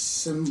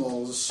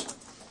symbols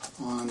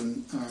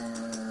on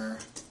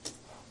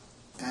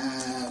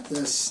at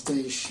this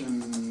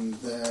station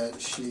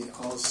that she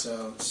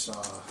also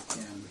saw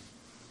in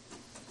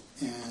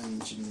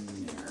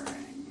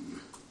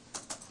engineering.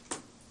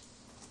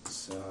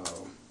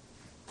 So,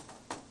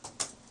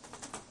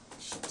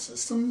 ship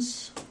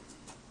systems.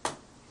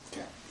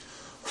 Okay.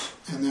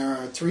 And there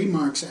are 3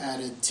 marks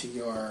added to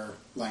your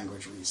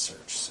language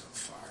research so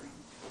far.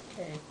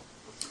 Okay.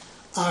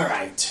 All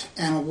right.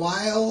 And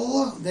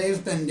while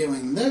they've been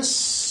doing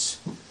this,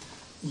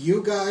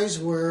 You guys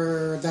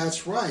were,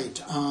 that's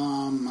right.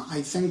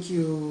 I think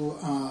you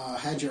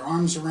had your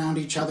arms around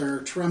each other,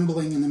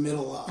 trembling in the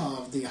middle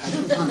of the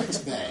hydroponics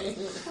bay.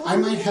 I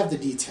might have the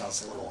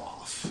details a little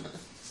off.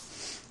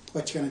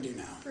 What you going to do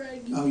now?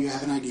 Bragging. Oh, you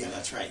have an idea,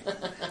 that's right.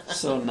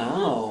 So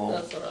now,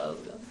 That's what I was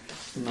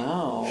going.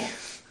 now,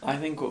 I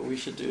think what we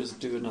should do is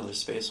do another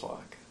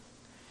spacewalk.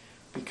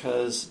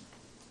 Because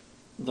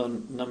the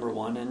number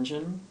 1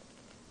 engine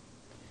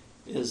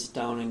is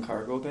down in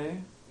cargo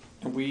bay,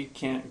 and we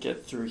can't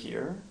get through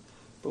here.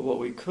 But what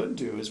we could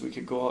do is we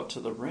could go out to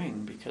the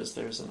ring, because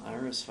there's an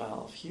iris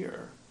valve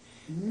here,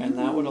 and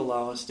that would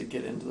allow us to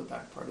get into the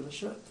back part of the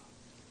ship.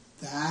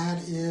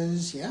 That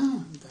is, yeah,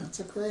 that's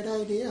a great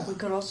idea. We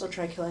could also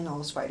try killing all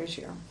the spiders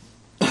here.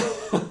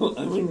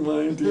 I think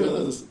my idea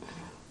is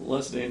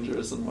less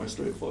dangerous and more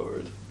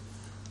straightforward.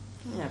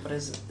 Yeah, but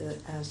is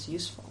it as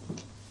useful?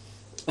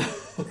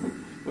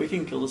 We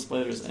can kill the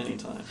spiders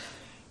anytime,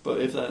 but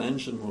if that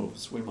engine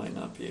moves, we might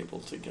not be able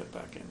to get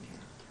back in here.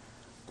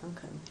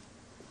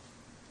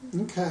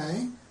 Okay.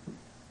 Okay.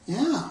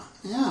 Yeah,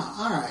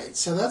 all right.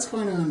 So that's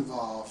going to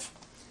involve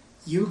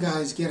you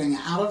guys getting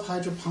out of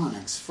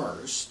hydroponics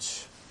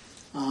first,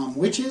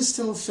 which is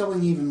still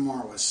filling even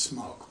more with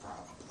smoke,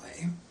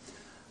 probably.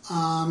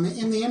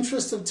 In the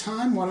interest of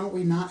time, why don't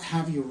we not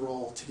have you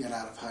roll to get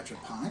out of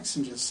hydroponics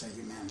and just say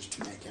you managed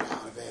to make it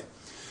out of it.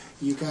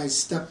 You guys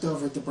stepped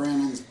over to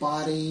Brandon's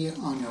body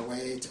on your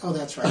way to... Oh,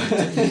 that's right. You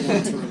took him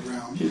into a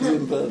room. He's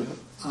in bed.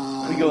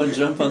 I go and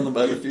jump on the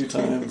bed a few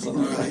times.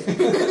 Right.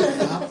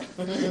 Yeah.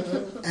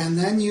 And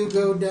then you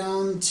go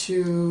down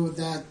to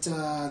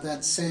that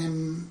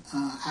same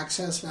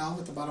access valve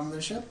at the bottom of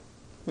the ship.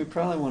 We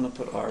probably want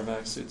to put our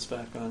vac suits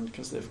back on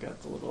because they've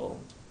got the little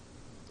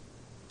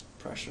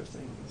pressure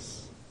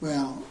things.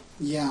 Well,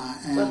 yeah,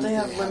 and But they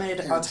have have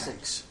limited air oxygen.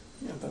 tanks.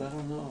 Yeah, but I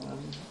don't know.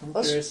 I'm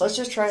Let's curious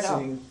just try it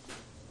out.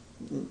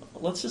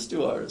 Let's just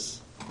do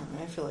ours.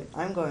 I feel like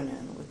I'm going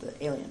in with the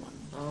alien one.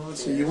 Oh,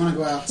 So you want to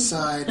go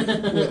outside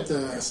with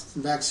the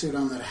vac suit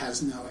on that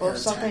has no Well, air if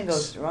something tanks.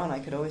 goes wrong, I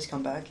could always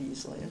come back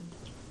easily.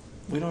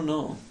 We don't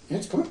know. Yeah,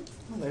 it's cool.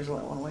 Well, there's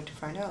only one way to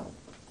find out.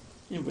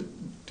 Yeah, but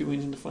do we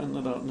need to find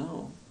that out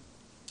now?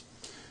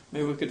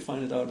 Maybe we could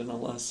find it out in a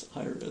less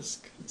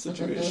high-risk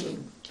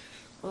situation.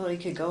 Well, we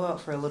could go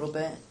out for a little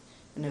bit,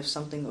 and if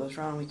something goes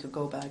wrong, we could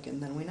go back,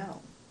 and then we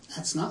know.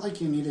 It's not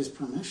like you need his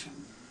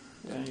permission.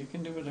 Yeah, you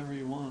can do whatever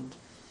you want.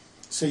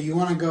 So you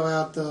want to go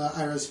out the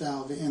iris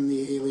valve in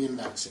the alien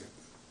vac suit.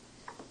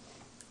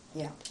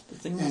 Yeah. The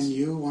thing And is,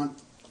 you want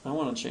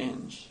to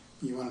change.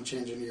 You want to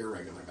change into your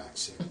regular vac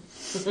suit.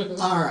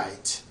 All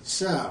right.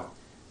 So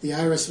the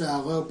iris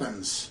valve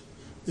opens.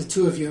 The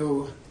two of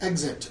you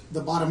exit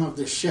the bottom of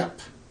the ship.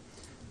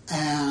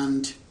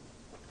 And,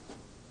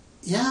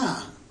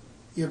 yeah,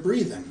 you're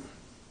breathing.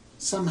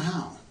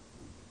 Somehow.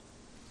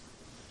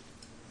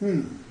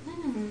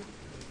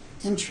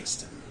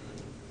 Interesting.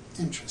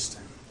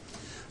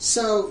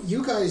 So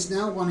you guys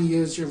now want to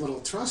use your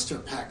little thruster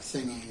pack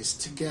thingies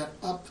to get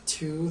up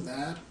to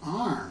that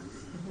arm.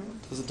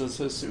 Does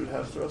his suit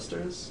have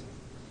thrusters?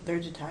 They're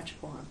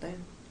detachable, aren't they?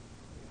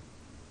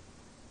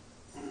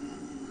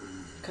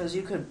 Because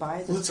you could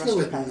buy the Let's thruster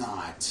go with pack.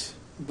 not.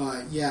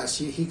 But yes,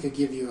 he could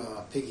give you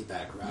a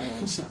piggyback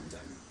ride or something.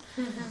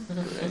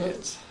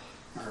 Great.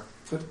 Or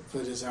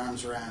put his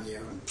arms around you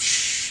and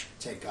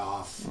take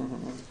off.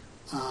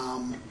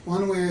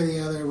 One way or the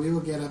other, we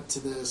will get up to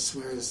this.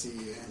 Where's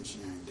the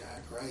engineering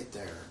deck? Right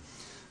there.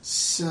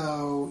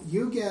 So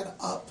you get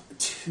up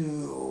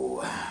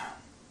to,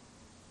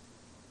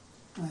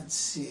 let's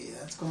see,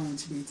 that's going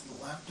to be to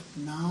the left of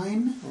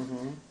 9.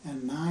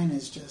 And 9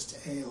 is just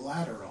a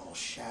lateral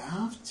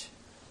shaft.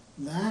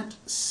 That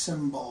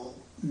symbol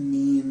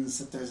means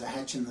that there's a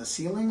hatch in the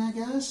ceiling, I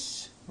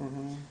guess.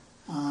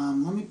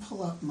 Let me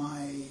pull up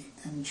my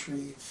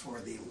entry for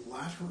the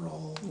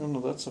lateral. No,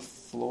 that's a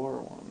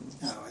floor one.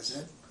 Oh, is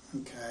it?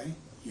 Okay.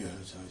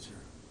 Yes,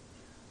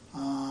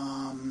 I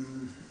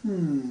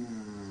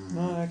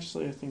No,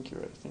 actually, I think you're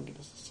right. I think it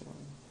is the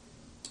ceiling.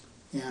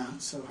 Yeah,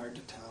 it's so hard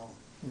to tell.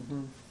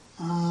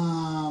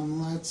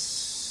 Let's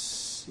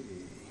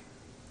see.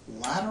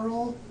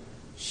 Lateral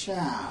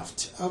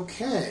shaft.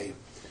 Okay.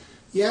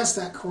 Yes,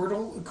 that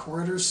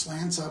corridor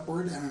slants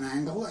upward at an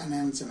angle and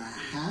ends in a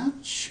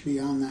hatch.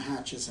 Beyond the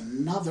hatch is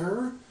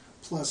another,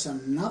 plus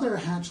another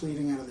hatch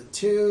leading out of the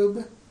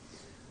tube.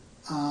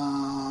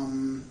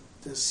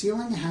 The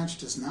ceiling hatch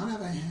does not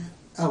have a hatch.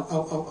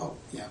 Oh.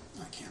 Yeah,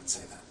 I can't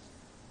say that.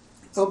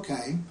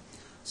 Okay.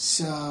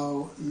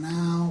 So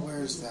now,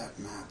 where's that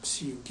map?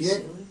 So you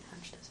get... Ceiling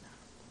hatch does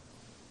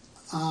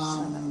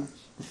not.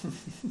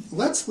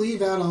 Let's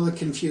leave out all the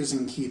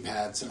confusing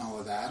keypads and all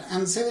of that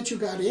and say that you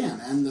got in.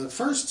 And the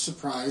first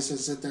surprise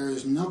is that there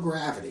is no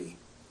gravity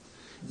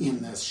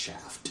in this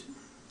shaft.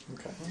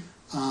 Okay.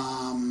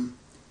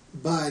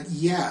 But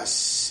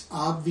yes,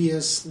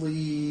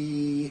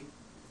 obviously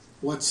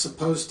what's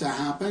supposed to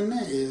happen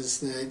is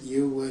that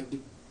you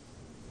would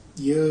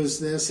use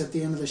this at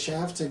the end of the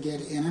shaft to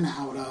get in and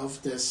out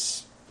of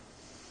this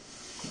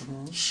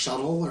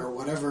shuttle or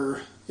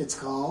whatever it's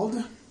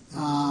called.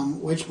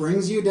 which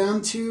brings you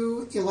down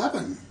to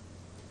 11.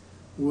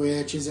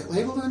 Which, is it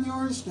labeled on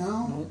yours?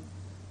 No? Nope.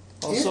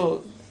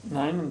 Also,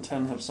 9 and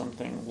 10 have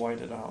something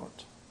whited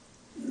out.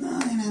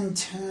 9 and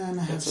 10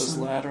 have It says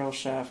some... lateral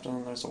shaft, and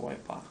then there's a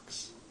white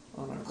box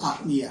on our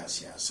version.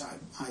 Yes.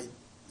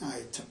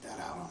 I took that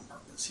out on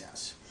purpose,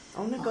 yes. I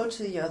want to go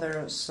to the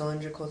other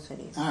cylindrical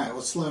thingy. All right,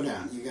 well, slow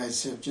down. You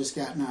guys have just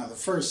gotten out of the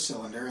first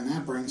cylinder, and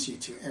that brings you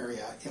to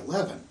area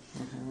 11,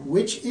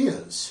 which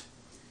is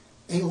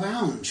a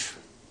lounge.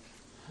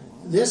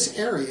 This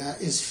area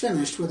is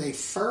finished with a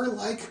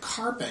fur-like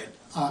carpeting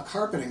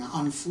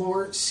on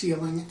floor,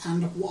 ceiling,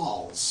 and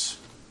walls.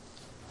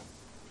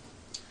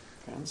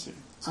 Fancy.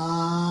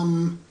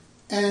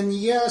 And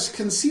yes,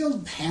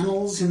 concealed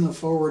panels in the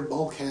forward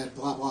bulkhead,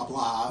 blah, blah,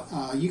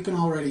 blah. You can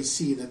already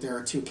see that there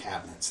are 2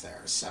 cabinets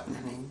there, 7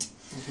 and 8.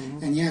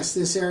 And yes,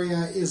 this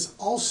area is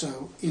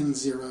also in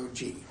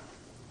 0G.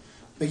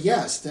 But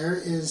yes, there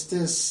is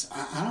this,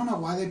 I don't know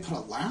why they put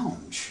a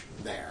lounge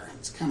there.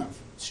 It's kind of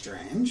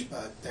strange,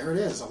 but there it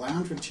is, a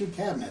lounge with 2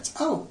 cabinets.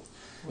 Oh,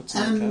 What's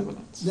in the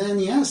cabinets? Then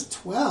yes,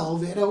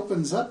 12, it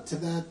opens up to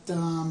that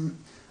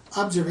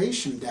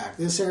observation deck.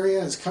 This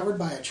area is covered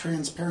by a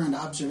transparent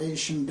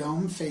observation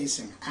dome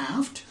facing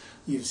aft.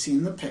 You've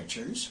seen the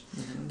pictures.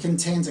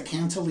 Contains a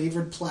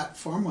cantilevered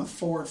platform with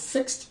 4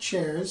 fixed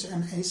chairs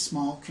and a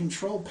small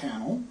control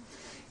panel.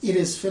 It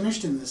is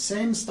finished in the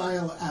same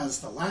style as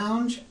the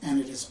lounge, and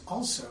it is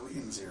also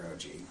in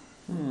 0G.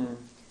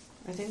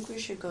 I think we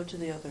should go to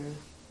the other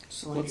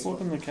cylindrical. Let's look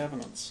in the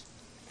cabinets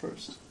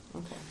first.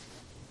 Okay.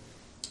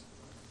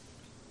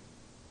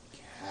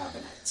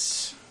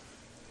 Cabinets.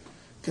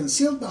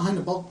 Concealed behind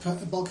a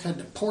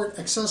bulkhead port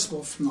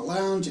accessible from the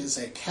lounge is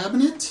a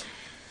cabinet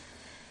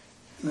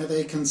with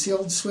a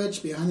concealed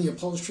switch behind the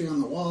upholstery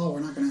on the wall. We're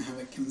not going to have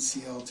it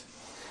concealed.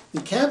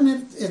 The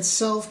cabinet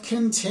itself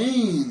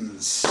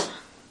contains...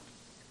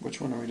 Which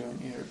one are we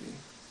doing, A or B?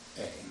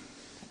 A.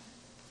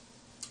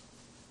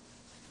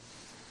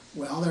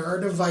 Well, there are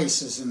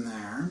devices in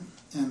there,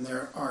 and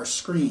there are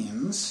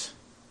screens,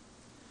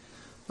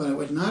 but it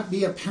would not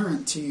be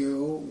apparent to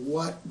you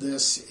what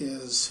this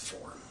is for.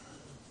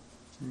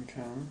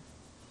 Okay.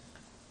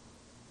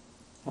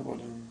 How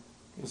about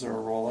is there a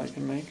roll I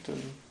can make to...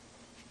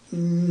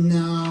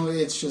 No,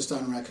 it's just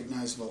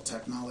unrecognizable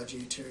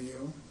technology to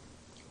you.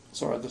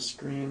 So are the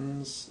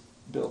screens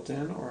built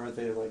in, or are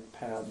they like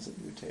pads that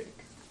you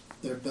take?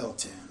 They're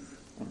built in.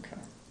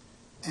 Okay.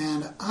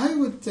 And I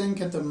would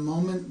think at the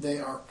moment they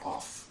are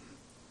off.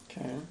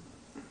 Okay.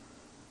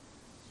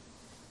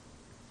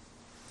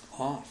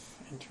 Off.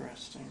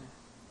 Interesting.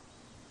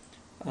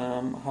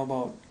 How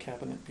about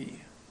cabinet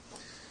B?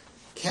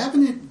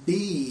 Cabinet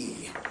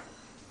B.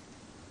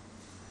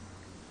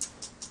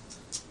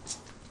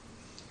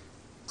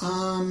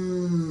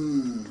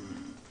 I'm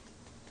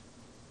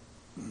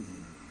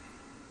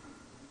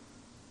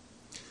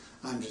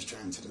just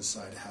trying to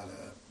decide how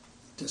to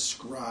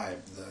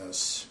describe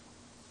this.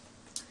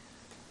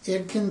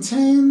 It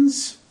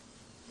contains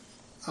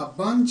a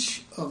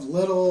bunch of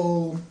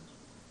little...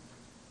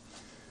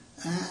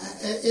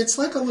 it's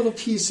like a little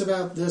piece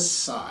about this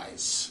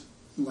size.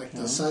 Like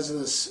the size of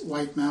this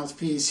white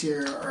mouthpiece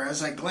here, or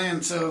as I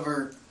glance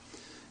over,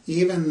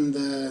 even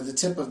the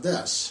tip of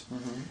this.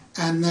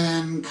 And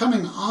then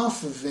coming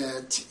off of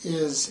it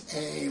is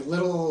a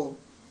little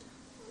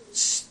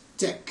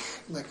stick,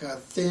 like a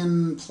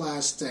thin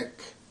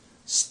plastic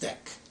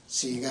stick.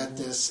 So you got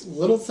this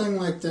little thing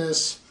like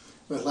this,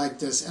 with like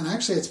this, and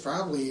actually it's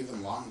probably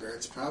even longer.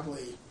 It's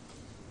probably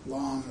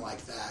long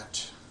like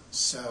that.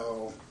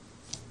 So,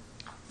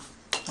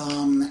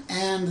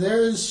 and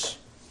there's...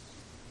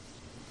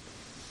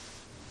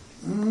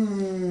 how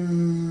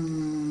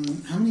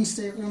many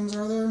staterooms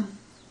are there?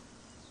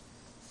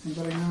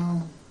 Anybody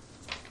know?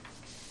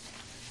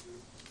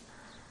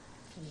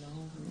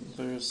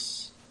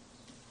 There's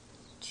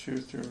 2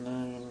 through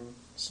 9,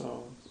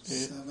 so 8.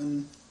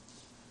 7.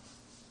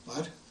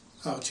 What?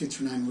 Oh, 2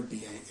 through 9 would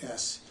be 8,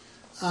 yes.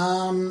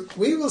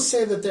 We will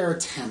say that there are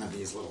 10 of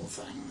these little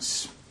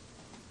things.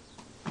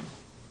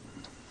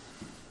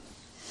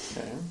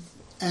 Okay.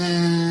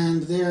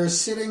 And they're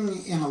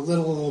sitting in a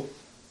little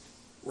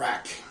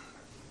rack.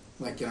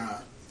 Like in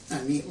a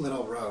neat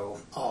little row,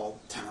 all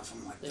 10 of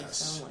them like They this.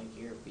 sound like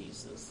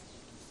earpieces.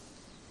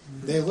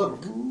 They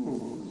look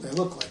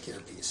like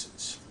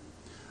earpieces.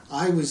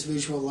 I was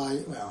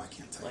visualizing, well, I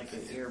can't tell Like you.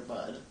 an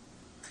earbud.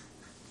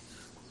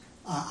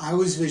 I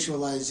was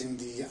visualizing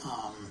the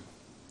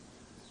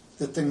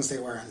things they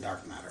wear in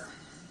dark matter.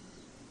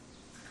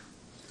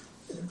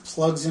 It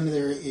plugs into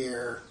their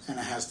ear, and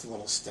it has the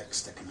little stick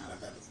sticking out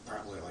of it,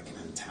 probably like an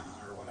antenna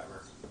or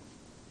whatever.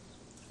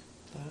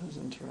 That is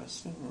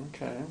interesting.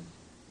 Okay.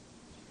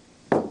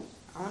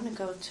 I want to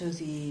go to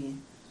the...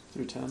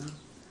 Through 10?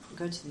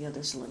 Go to the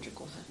other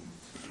cylindrical thing.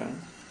 Okay.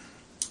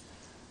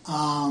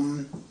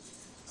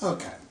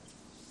 Okay.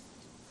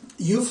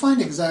 You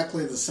find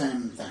exactly the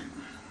same thing.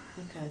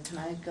 Okay, can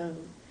I go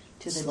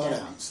to the Slow deck?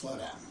 down, slow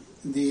down.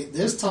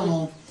 This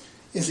tunnel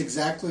is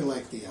exactly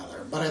like the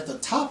other, but at the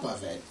top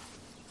of it,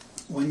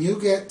 when you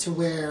get to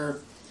where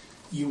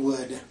you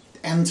would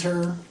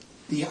enter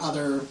the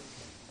other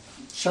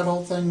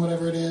shuttle thing,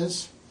 whatever it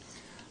is.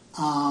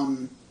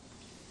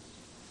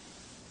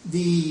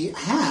 The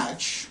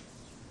hatch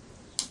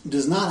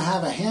does not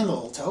have a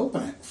handle to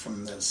open it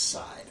from this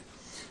side.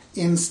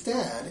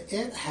 Instead,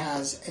 it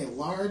has a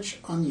large,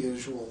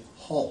 unusual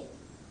hole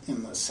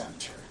in the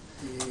center.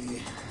 The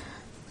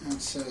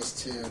access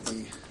to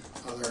the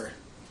other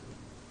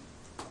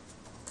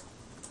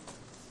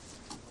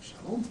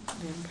shuttle.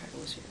 The Empire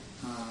was here.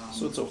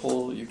 So it's a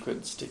hole you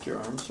could stick your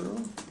arm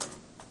through?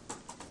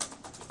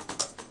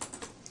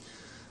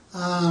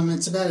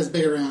 It's about as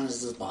big around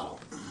as this bottle.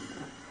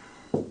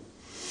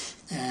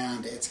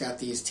 And it's got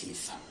these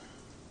teeth.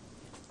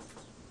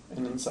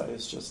 And inside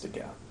is just a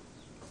gap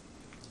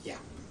Yeah.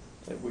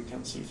 that we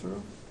can see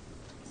through?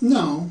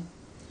 No.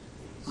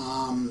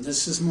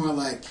 This is more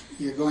like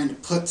you're going to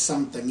put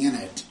something in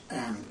it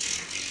and...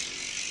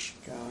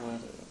 Got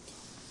it.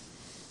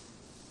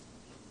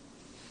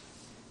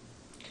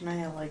 Can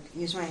I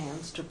use my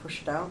hands to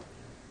push it out?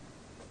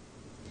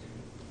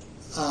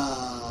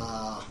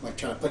 Like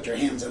try to put your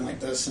hands in like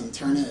this and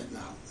turn it?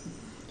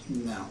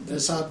 No.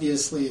 This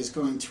obviously is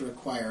going to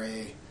require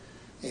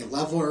a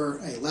lever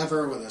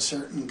with a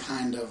certain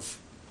kind of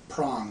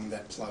prong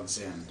that plugs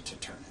in to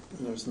turn it.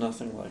 And there's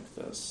nothing like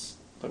this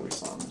that we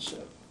saw on the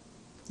ship.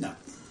 No.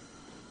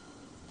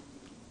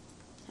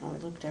 Oh,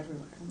 it looked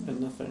everywhere.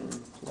 And nothing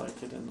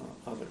like it in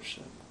the other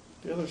ship.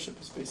 The other ship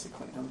is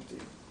basically empty.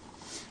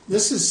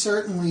 This is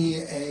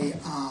certainly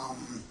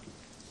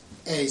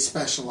a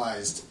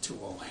specialized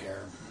tool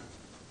here.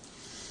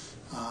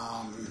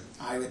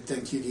 I would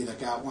think you've either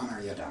got one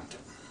or you don't.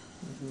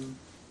 Mm-hmm.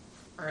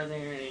 Are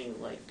there any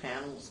like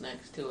panels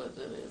next to it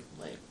that it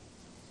like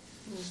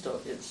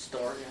it's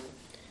stored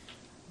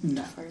in?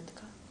 No. Fired the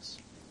guns.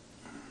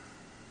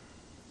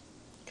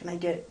 Can I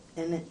get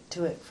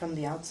to it from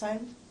the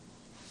outside?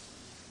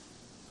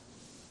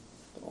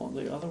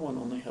 The other one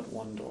only had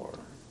one door,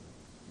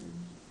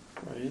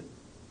 right?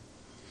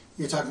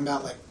 You're talking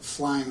about like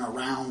flying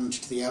around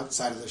to the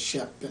outside of the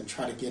ship and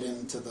try to get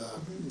into the...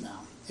 Mm-hmm. No,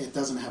 it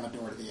doesn't have a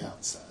door to the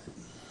outside.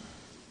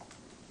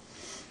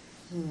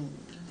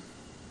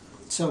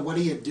 So what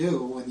do you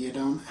do when you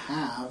don't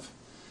have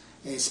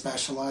a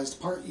specialized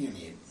part you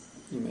need?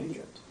 You make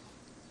it.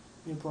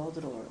 You blow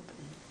the door open.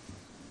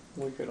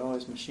 We could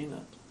always machine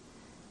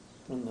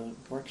it in the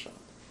workshop.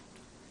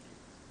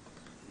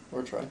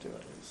 Or try to, at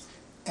least.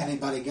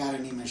 Anybody got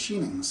any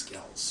machining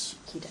skills,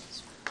 He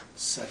does.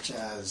 such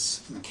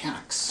as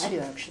mechanics? I do,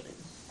 actually.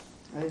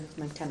 I have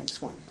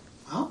mechanics 1.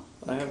 Oh,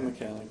 I have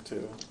mechanic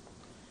too.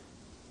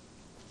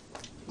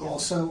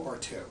 also or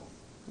 2?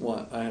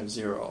 One, I have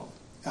 0.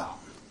 Oh,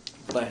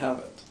 But I have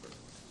it.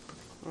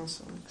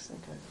 Also looks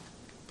like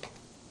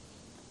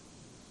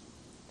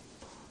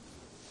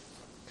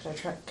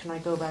Can I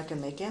go back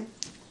and make it?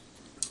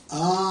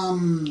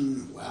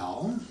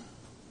 well,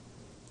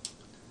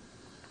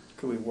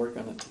 Could we work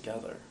on it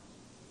together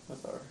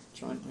with our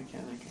joint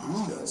mechanic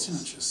oh, skills? that's an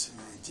interesting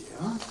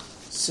idea.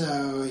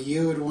 So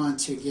you would want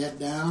to get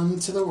down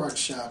to the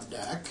workshop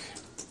deck,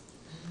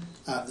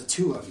 the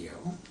two of you,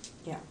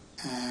 Yeah.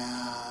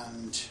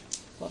 and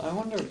Well, I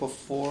wonder,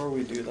 before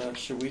we do that,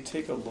 should we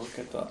take a look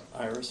at the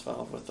iris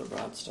valve with the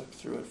rod stuck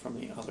through it from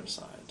the other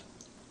side?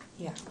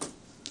 Yeah.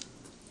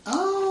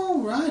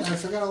 oh, right, I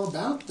forgot all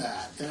about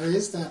that. There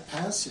is that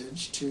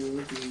passage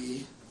to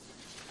the,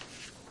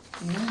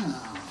 yeah,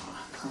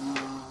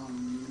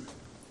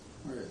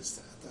 where is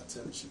that? That's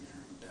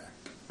engineering deck.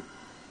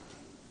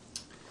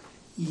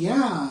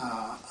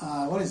 Yeah,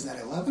 what is that,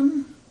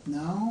 11?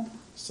 No?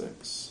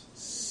 6.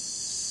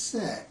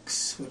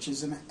 6, which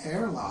is an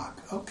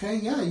airlock. Okay,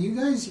 yeah, you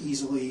guys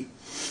easily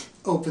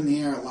open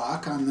the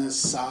airlock on this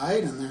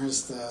side, and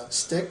there's the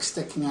stick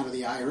sticking out of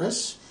the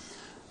iris.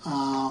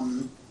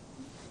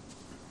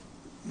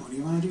 What do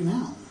you want to do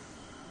now?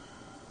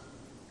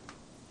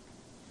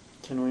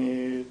 Can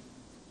we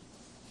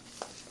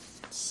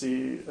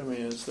see, I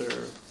mean, is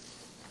there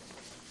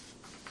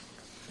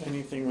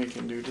anything we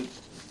can do to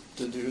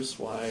deduce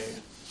why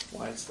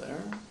it's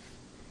there?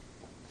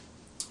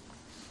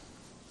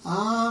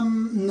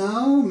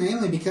 No,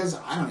 mainly because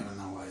I don't even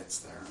know why it's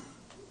there.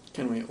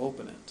 Can we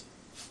open it?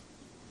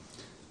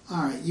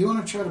 Alright, you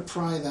want to try to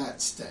pry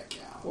that stick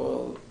out.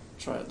 Well,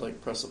 try it,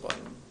 like, press a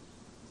button.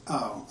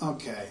 Oh,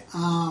 okay.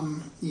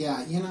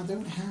 Yeah, there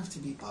would have to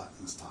be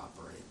buttons to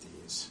operate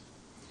these.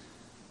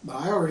 But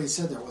I already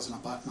said there wasn't a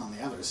button on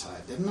the other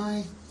side, didn't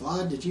I?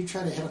 Blood, did you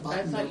try to hit a I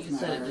button? thought to you open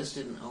said that it iris? just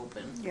didn't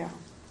open. Yeah.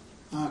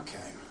 Okay.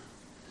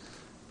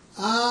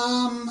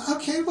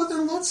 Okay, well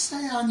then let's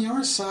say on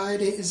your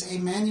side is a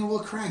manual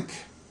crank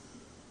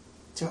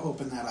to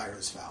open that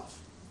iris valve.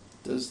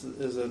 Is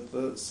it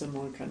the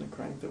similar kind of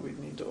crank that we'd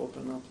need to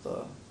open up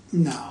the...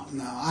 No.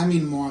 I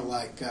mean more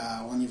like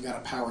when you've got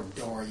a powered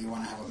door, you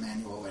want to have a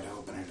manual way to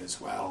open it as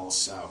well.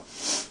 So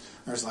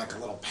there's like a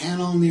little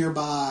panel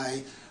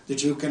nearby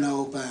that you can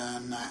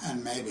open,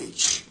 and maybe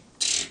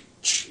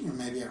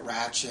it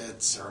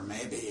ratchets, or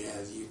maybe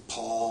you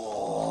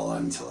pull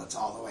until it's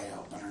all the way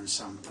open or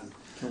something.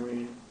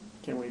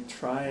 Can we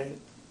try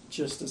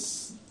just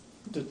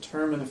to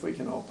determine if we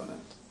can open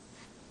it.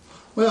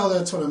 Well,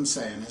 that's what I'm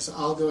saying, is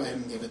I'll go ahead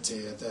and give it to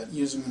you, that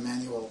using the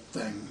manual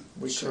thing,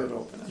 We could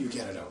open it. you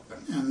get it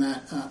open. And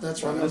that's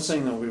Well, right. I'm not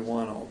saying that we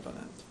want to open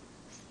it.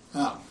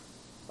 Oh.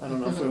 I don't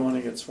know if we want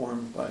to get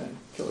swarmed by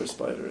killer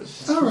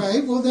spiders. All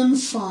right, well then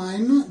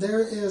fine.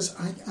 There is,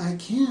 I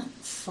can't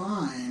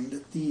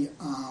find the,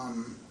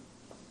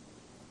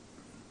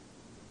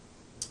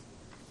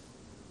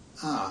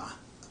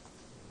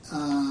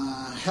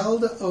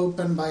 held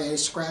open by a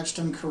scratched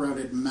and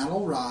corroded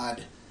metal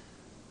rod,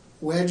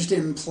 wedged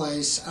in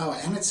place. Oh,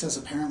 and it says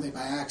apparently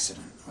by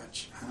accident,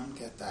 which I don't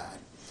get that.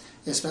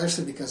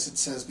 Especially because it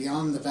says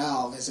beyond the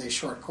valve is a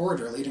short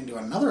corridor leading to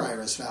another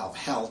iris valve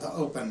held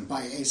open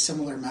by a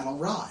similar metal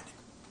rod.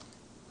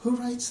 Who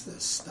writes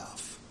this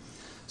stuff?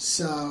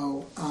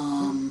 So,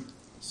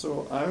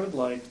 So I would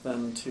like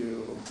them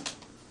to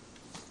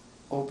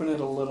open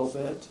it a little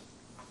bit,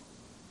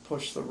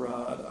 push the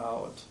rod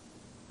out,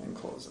 and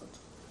close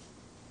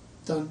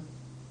it. done.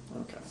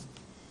 Okay.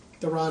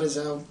 The rod is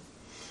out.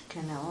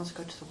 Okay, now let's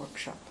go to the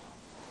workshop.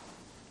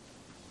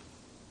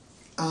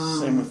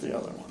 Same with the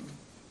other one.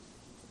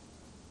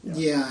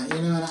 Yeah,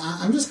 you know,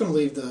 I'm just going to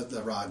leave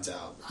the rods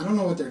out. I don't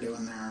know what they're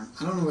doing there.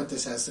 I don't know what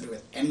this has to do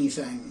with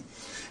anything.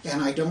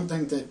 And I don't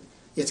think that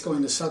it's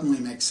going to suddenly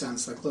make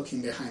sense, like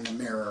looking behind the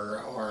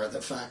mirror, or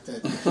the fact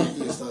that you can't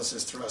use those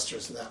as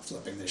thrusters without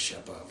flipping the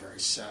ship over.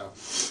 So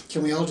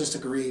can we all just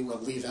agree we'll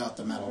leave out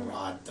the metal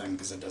rod thing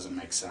because it doesn't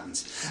make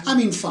sense? I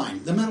mean,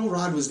 fine. The metal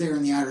rod was there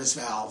in the iris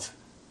valve.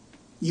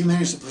 You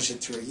managed to push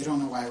it through. You don't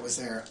know why it was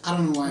there. I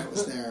don't know why it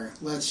was there.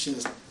 Let's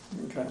just...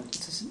 Okay.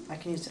 I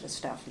can use it as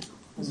staff now.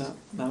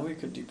 Now we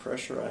could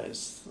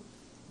depressurize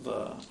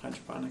the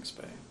hydroponics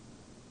bay.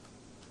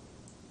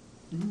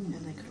 And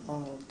they could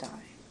all die.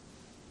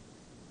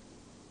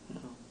 You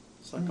know,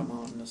 suck them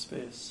out into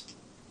space.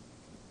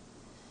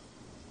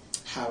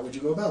 How would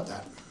you go about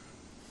that?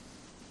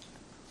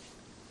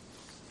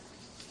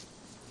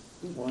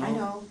 Well, I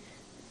know.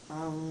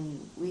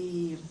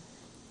 We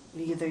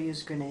either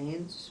use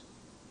grenades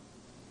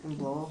and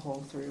blow a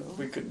hole through.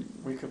 We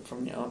could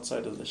from the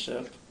outside of the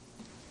ship,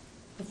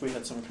 if we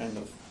had some kind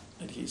of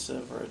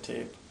adhesive or a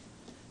tape,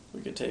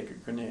 we could take a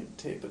grenade,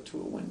 tape it to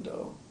a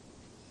window,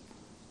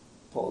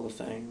 pull the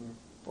thing,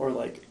 or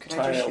like Could I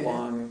tie just a shoot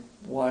long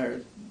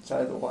wire,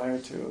 tie the wire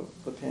to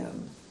the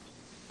pin,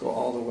 go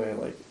all the way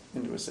like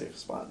into a safe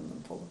spot and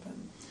then pull the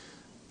pin.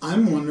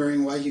 I'm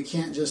wondering why you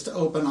can't just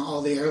open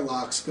all the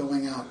airlocks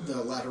going out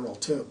the lateral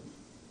tube.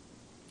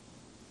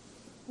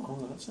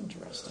 Oh, that's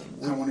interesting.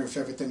 I wonder if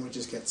everything would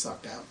just get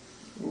sucked out.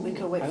 We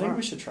could wait I for think it.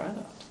 we should try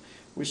that.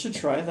 We should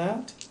try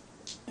that,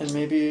 and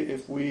maybe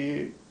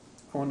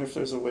I wonder if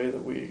there's a way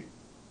that we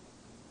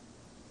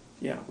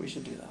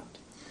should do that.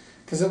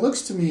 Because it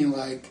looks to me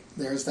like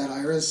there's that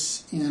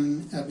iris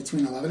in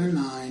between 11 and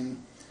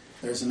 9.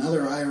 There's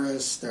another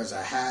iris. There's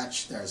a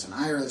hatch. There's an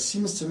iris.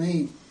 Seems to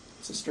me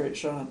It's a straight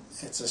shot.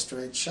 it's a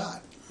straight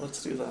shot.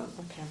 Let's do that.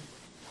 Okay.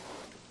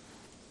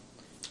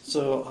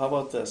 So how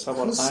about this?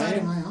 Whose side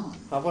am I on?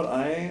 How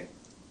about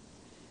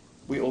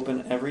we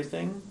open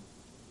everything,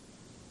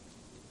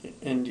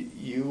 and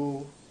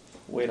you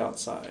wait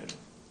outside.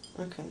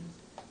 Okay.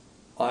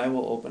 I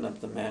will open up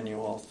the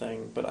manual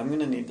thing, but I'm going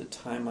to need to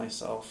tie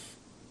myself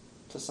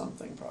to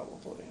something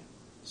probably,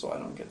 so I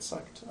don't get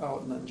sucked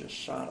out and then just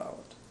shot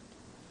out.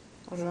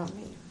 What about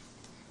me?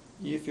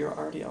 If you're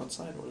already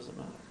outside, what does it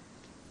matter?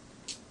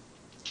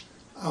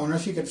 I wonder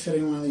if you could fit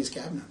in one of these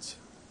cabinets.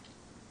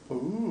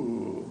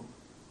 Ooh.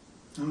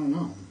 I don't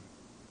know.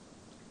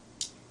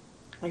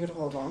 I could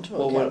hold on to a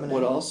Well, cabinet.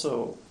 what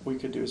also we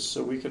could do is,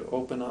 so we could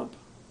open up,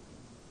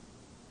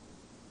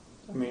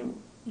 I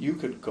mean, you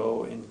could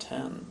go in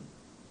 10,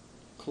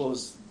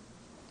 close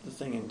the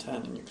thing in 10,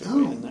 and you could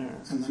wait in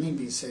there. And then he'd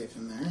be safe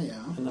in there,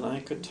 yeah. And then I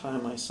could tie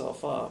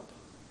myself up.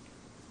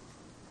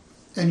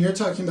 And you're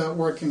talking about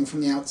working from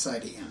the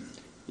outside in.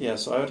 Yeah,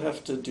 so I would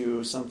have to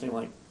do something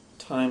like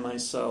tie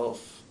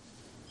myself.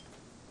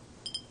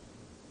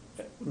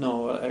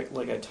 No, I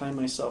tie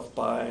myself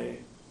by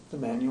the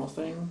manual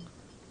thing.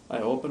 I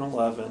open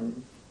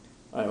 11.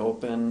 I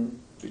open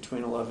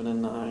between 11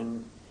 and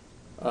 9.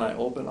 I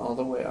open all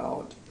the way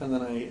out, and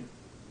then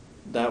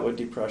that would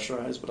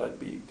depressurize, but I'd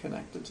be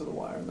connected to the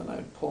wire, and then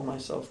I'd pull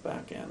myself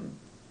back in,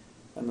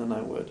 and then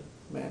I would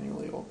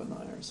manually open the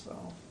iris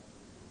valve.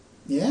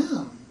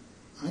 Yeah,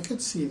 I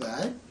could see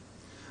that.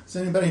 Does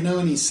anybody know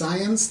any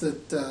science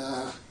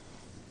that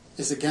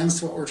is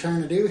against what we're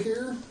trying to do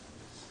here?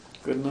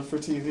 Good enough for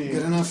TV.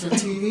 Good enough for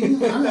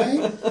TV? All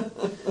right.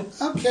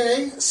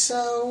 Okay,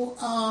 so,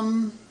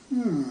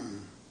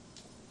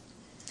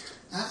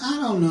 I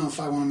don't know if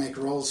I want to make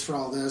rules for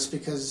all this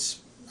because,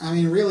 I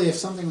mean, really, if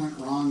something went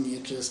wrong,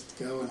 you'd just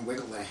go and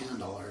wiggle the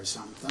handle or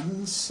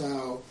something.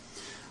 So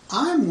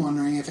I'm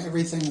wondering if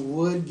everything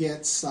would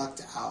get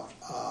sucked out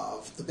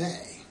of the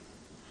bay.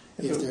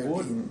 If it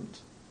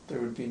wouldn't, there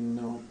would be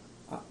no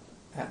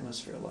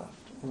atmosphere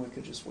left, and we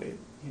could just wait,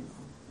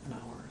 an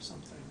hour or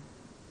something.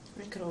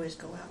 We could always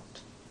go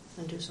out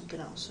and do something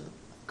else and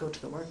go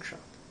to the workshop.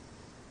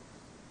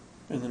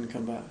 And then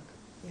come back.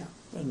 Yeah.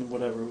 And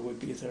whatever would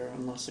be there,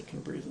 unless it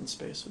can breathe in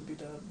space, would be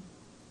dead.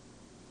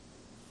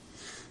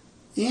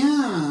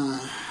 Yeah,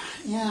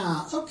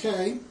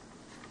 okay.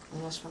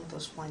 Unless one of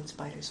those flying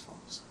spiders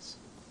follows us.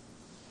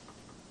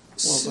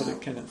 Well, but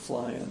it can't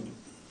fly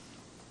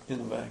in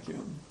a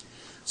vacuum.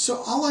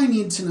 So all I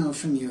need to know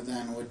from you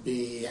then would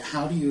be,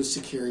 how do you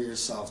secure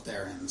yourself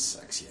there in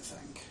 6, you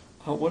think?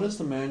 What does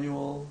the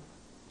manual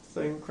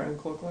thing,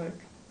 crank, look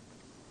like?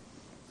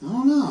 I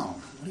don't know.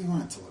 What do you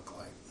want it to look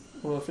like?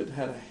 Well, if it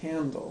had a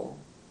handle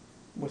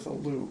with a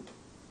loop,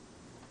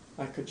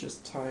 I could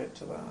just tie it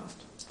to that.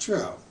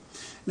 True.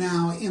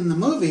 Now, in the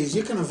movies,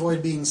 you can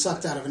avoid being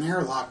sucked out of an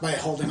airlock by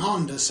holding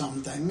on to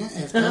something.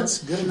 If that's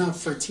good enough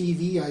for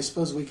TV, I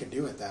suppose we could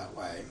do it that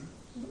way.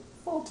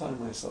 I'll tie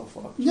myself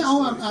up.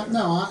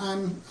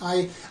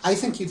 I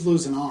think you'd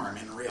lose an arm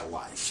in real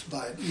life,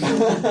 but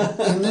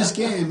in this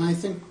game, I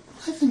think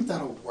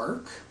that'll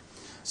work.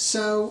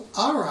 So,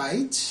 all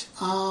right,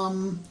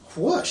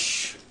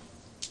 whoosh.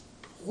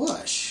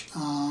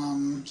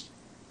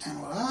 And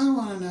what I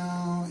want to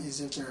know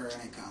is if there are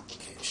any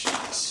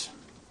complications.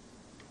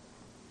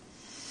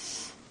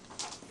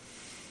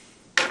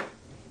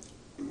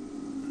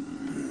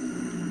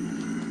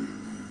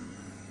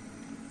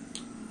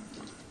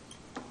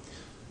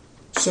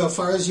 So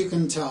far as you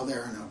can tell,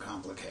 there are no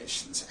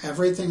complications.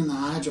 Everything in the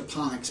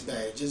hydroponics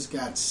bay just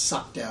got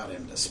sucked out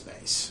into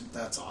space.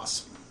 That's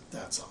awesome.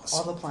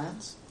 All the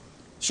plants?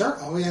 Sure.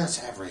 Oh,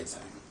 yes,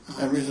 everything.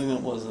 Everything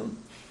that wasn't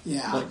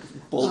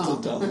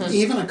bolted down.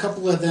 Even a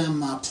couple of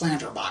them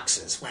planter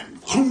boxes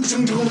went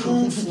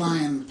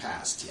flying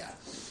past you.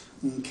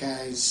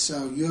 Okay,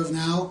 so you have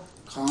now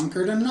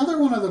conquered another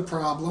one of the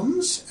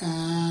problems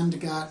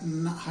and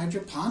gotten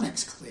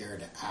hydroponics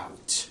cleared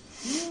out.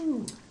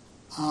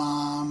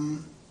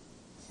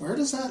 Where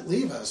does that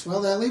leave us?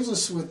 Well, that leaves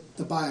us with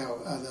the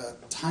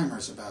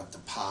timer's about to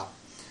pop.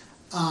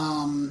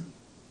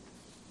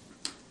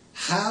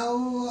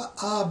 How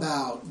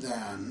about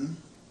then,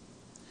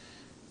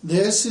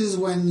 this is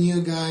when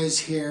you guys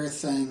hear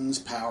things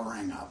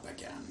powering up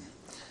again.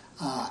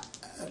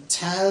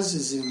 Taz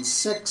is in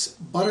 6,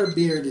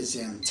 Butterbeard is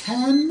in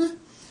 10,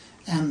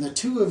 and the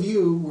two of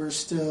you were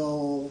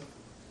still...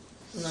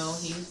 No,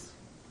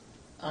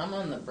 I'm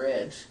on the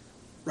bridge.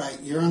 Right,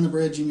 you're on the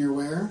bridge and you're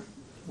where?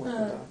 With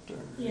the doctor.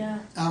 Yeah.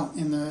 Oh,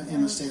 in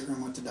the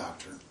stateroom with the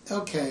doctor.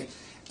 Okay.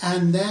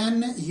 And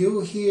then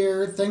you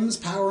hear things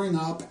powering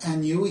up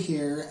and you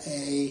hear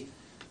a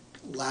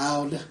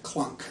loud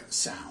clunk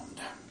sound.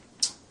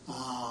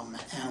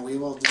 And we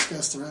will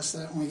discuss the rest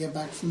of that when we get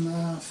back from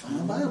the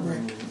final bio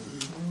break.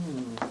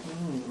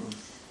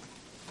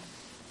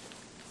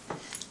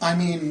 I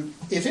mean,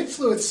 if it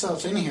flew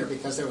itself in here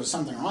because there was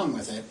something wrong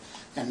with it,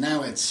 and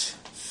now it's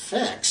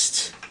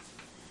fixed,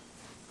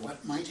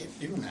 what might it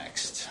do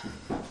next?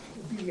 It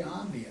would be the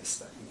obvious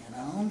thing, you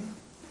know?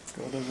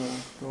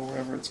 Go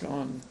wherever it's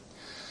gone.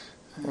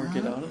 Or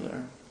get out of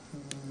there.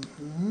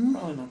 Mm-hmm.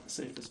 Probably not the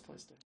safest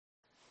place to.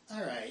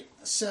 All right.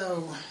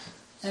 So,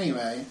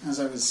 anyway, as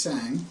I was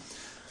saying,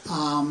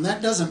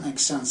 that doesn't make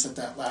sense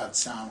that loud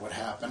sound would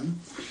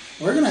happen.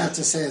 We're going to have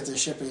to say that the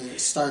ship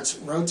starts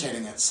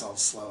rotating itself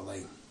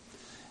slowly.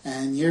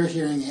 And you're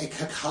hearing a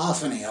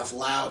cacophony of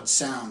loud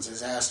sounds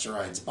as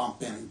asteroids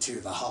bump into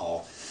the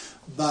hull.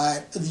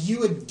 But you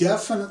would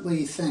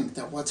definitely think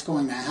that what's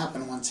going to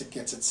happen once it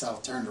gets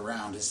itself turned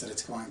around is that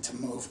it's going to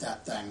move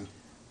that thing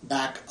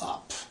back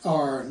up.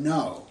 Or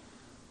no,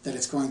 that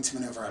it's going to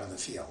maneuver out of the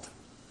field.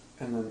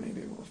 And then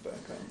maybe move back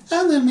up.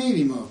 And then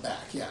maybe move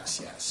back,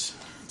 yes.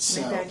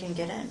 So, maybe I can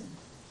get in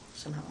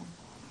somehow.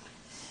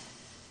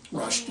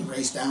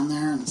 race down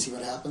there and see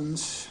what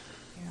happens.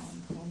 Yeah,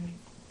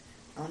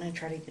 I want to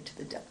try to get to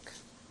the deck.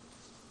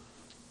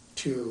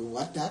 To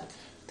what deck?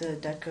 The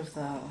deck of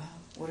the,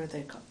 what are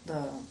they called?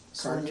 The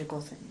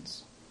cylindrical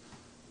things.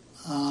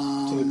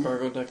 To the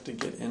cargo deck to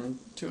get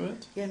into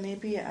it? Yeah,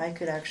 maybe I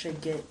could actually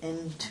get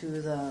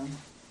into the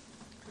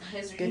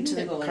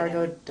Go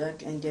cargo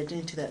deck and get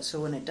into that,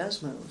 so when it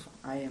does move,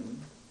 I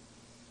am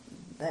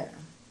there.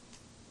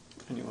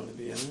 And you want to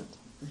be in it?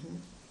 Mm-hmm.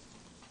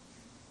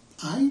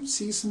 I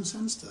see some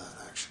sense to that,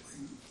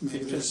 actually. Maybe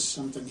You there's could-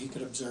 something he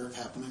could observe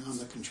happening on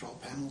the control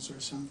panels or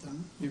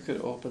something. You could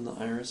open the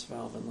iris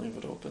valve and leave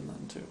it open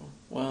then too.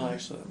 Well,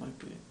 actually that might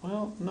be...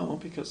 Well, no,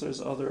 because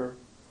there's other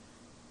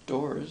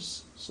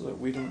doors so that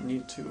we don't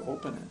need to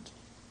open it.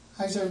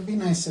 I said, be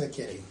nice to the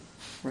kitty.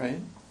 Right?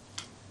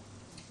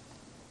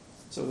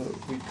 So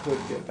that we could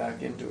get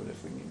back into it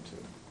if we need to.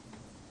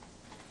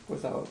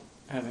 Without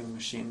having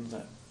machines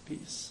at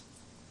peace.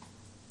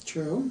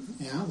 True.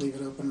 Yeah, leave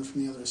it open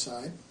from the other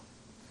side.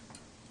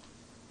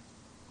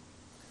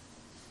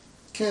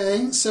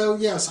 Okay, so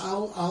yes,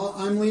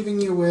 I'm leaving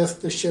you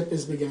with the ship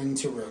is beginning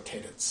to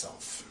rotate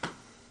itself.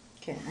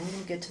 Okay, I'm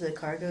going to get to the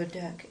cargo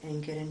deck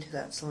and get into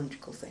that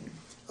cylindrical thing.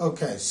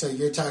 Okay, so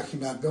you're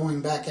talking about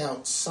going back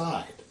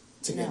outside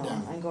to get No,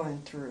 down. I'm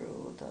going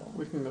through the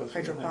We can go through the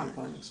hydroponic.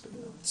 hydroponics bit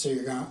now. So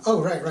you're going,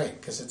 oh, right,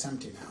 because it's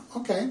empty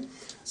now. Okay,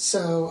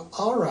 so,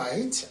 all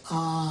right.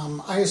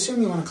 I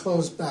assume you want to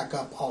close back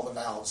up all the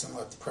valves and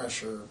let the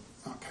pressure,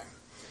 okay.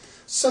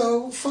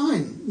 So,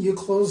 fine. You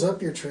close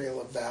up your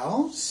trail of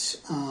valves.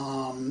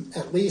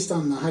 At least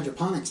on the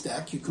hydroponics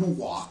deck, you can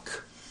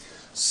walk.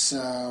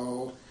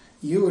 So,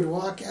 you would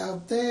walk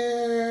out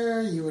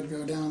there. You would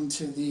go down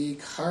to the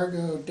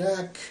cargo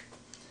deck.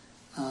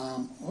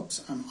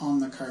 Whoops, I'm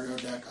on the cargo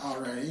deck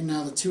already.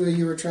 Now, the two of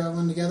you are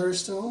traveling together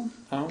still?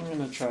 I'm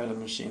going to try to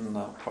machine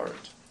that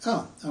part.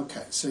 Oh,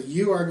 okay. So,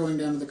 you are going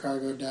down to the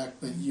cargo deck,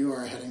 but you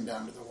are heading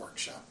down to the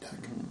workshop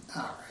deck. Mm-hmm.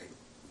 All right.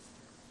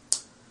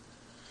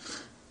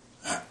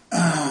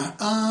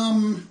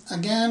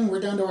 Again, we're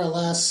down to our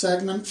last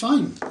segment.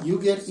 Fine. You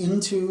get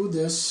into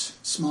this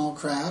small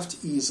craft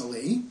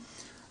easily.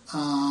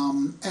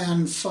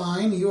 And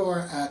fine, you are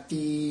at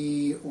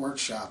the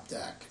workshop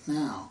deck.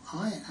 Now,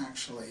 I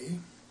actually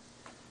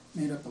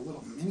made up a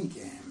little mini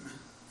game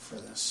for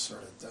this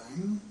sort of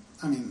thing.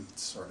 I mean,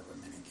 sort of a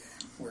mini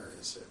game. Where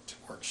is it?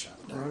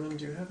 Workshop deck. Ronan,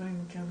 do you have any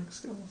mechanic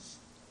skills?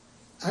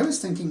 I was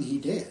thinking he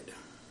did,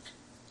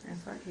 I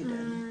thought you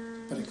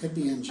did. but it could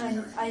be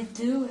engineering. I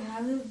do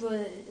have it,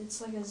 but it's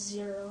like a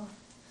 0.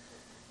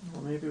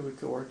 Well, maybe we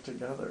could work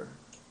together.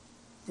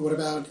 What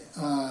about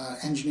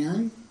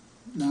engineering?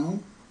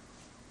 No?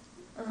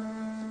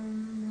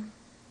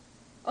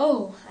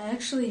 Oh, I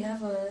actually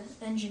have a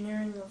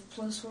engineering of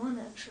 +1,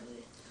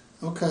 actually.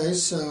 Okay,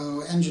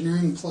 so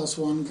engineering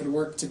 +1 could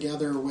work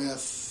together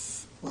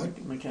with what?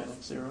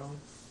 Mechanic 0.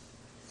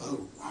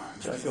 Oh.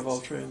 Jack of all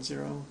trades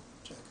 0.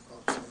 Jack of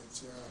all trades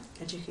 0.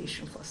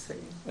 Education +3.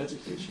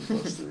 Education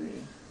 +3.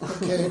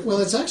 Okay, well,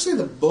 it's actually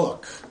the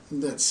book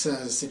that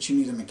says that you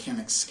need a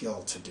mechanic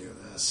skill to do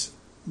this.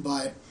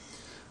 But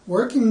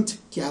working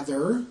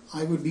together,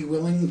 I would be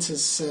willing to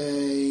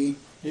say,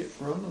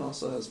 Ronan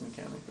also has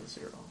mechanic of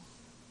 0.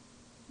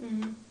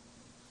 Mm-hmm.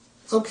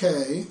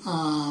 okay,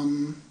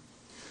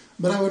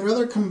 but I would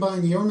rather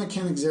combine your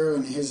mechanic 0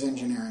 and his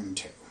engineering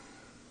 2.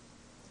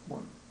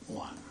 1.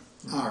 1.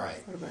 All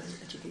right. What about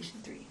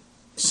education 3?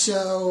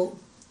 So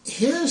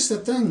here's the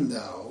thing,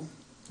 though.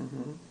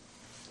 Mm-hmm.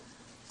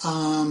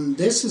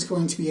 This is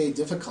going to be a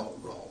difficult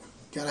roll.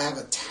 Got to have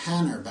a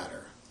 10 or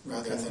better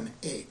rather than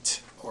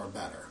 8 or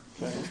better.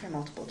 You can try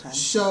multiple times.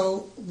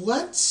 So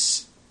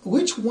which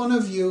one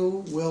of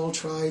you will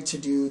try to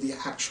do the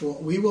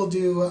actual, we will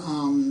do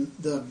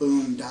the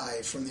boom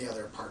die from the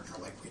other partner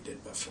like we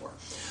did before.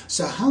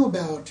 So how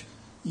about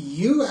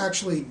you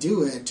actually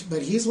do it,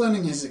 but he's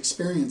lending his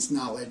experience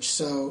knowledge,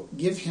 so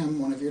give him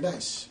one of your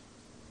dice.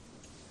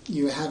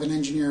 You have an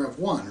engineer of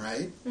 1,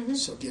 right? Mm-hmm.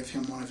 So give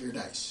him one of your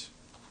dice.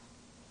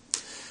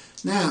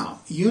 Now,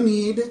 you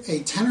need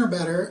a 10 or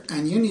better,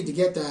 and you need to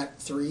get that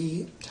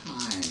 3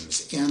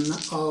 times in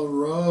a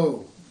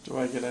row. Do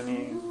I get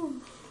any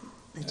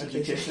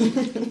Education.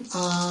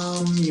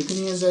 You can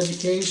use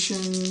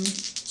education.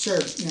 Sure,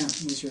 yeah,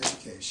 use your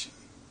education.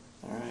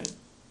 All right.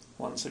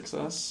 1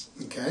 success.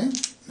 Okay,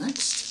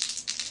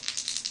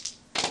 next.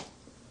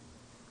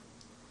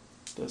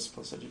 This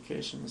plus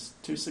education is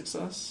 2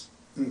 success.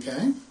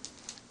 Okay.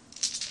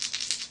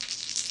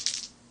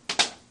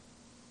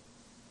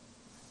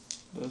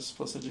 This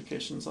plus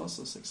education is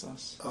also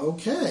success.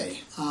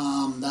 Okay,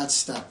 that's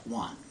step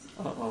 1.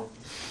 Uh-oh.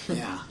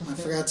 Yeah, I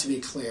forgot to be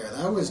clear.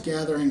 That was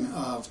gathering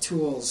of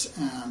tools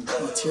and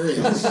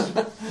materials.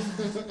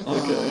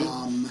 Okay.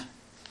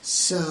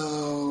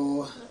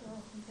 So,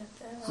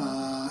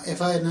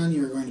 if I had known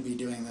you were going to be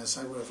doing this,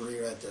 I would have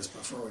reread this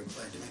before we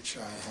played to make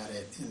sure I had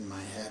it in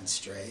my head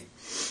straight.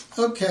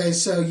 Okay,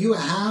 so you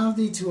have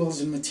the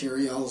tools and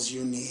materials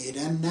you need,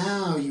 and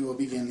now you will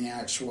begin the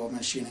actual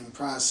machining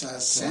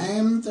process.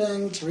 Same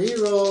thing, 3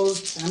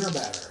 rolls, 10 or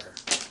better.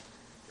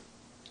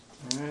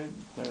 Alright,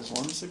 there's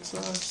 1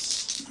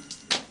 success.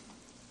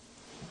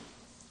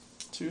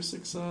 2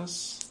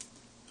 success.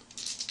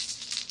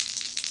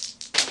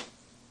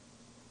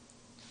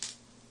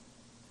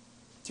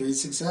 3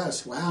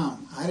 success. Wow,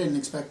 I didn't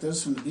expect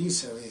this one to be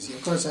so easy.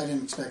 Of course, I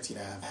didn't expect you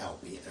to have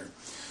help either.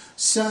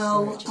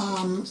 So,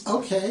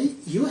 okay,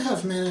 you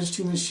have managed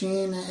to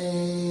machine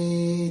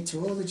a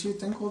tool that you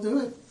think will do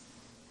it.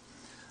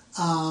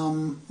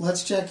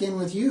 Let's check in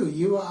with you.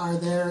 You are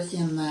there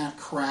in that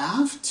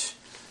craft.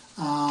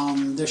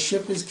 The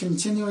ship is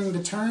continuing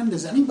to turn.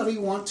 Does anybody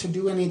want to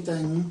do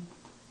anything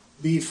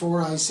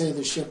before I say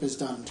the ship is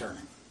done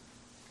turning?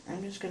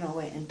 I'm just going to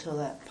wait until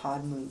that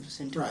pod moves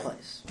into Right.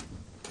 place.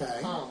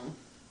 Okay.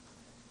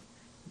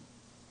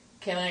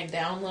 Can I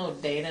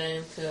download data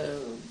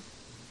into...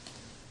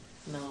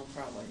 No,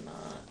 probably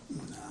not.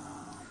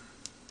 No.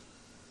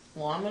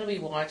 Well, I'm going to be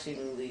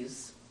watching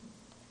these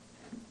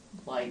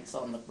lights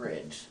on the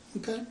bridge.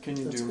 Okay. Can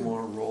you that's do good.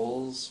 more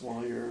rolls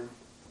while you're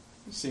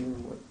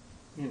seeing what,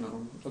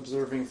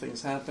 observing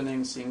things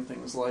happening, seeing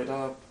things light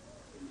up?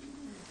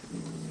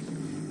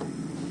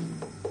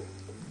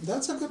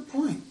 That's a good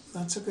point.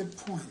 That's a good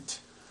point.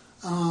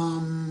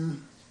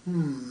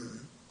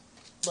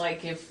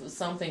 Like if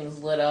something's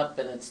lit up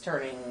and it's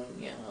turning,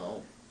 Yeah.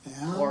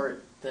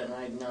 port, then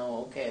I'd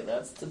know, okay,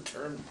 that's the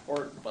turn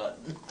port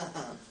button.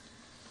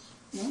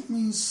 Let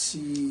me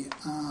see.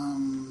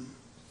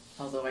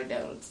 Although I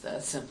doubt it's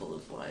that simple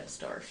to fly a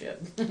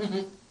starship.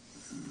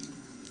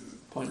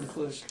 Point and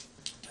click.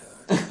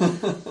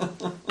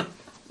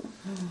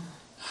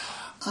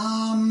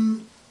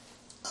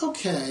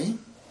 Okay.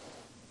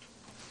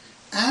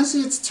 As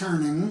it's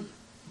turning,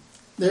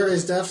 there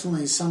is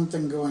definitely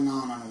something going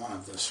on one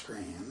of the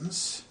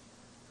screens.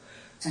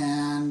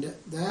 And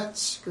that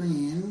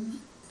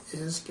screen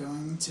is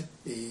going to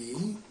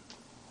be...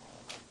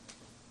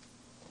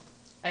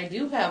 I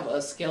do have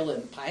a skill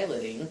in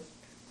piloting.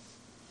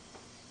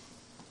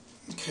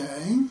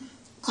 Okay.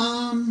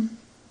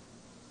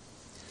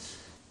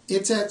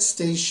 It's at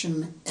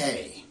Station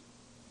A.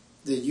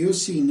 You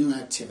see new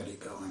activity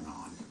going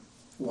on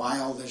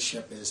while the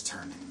ship is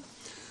turning.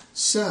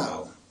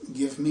 So,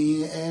 give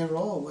me a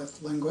roll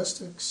with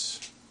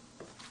linguistics.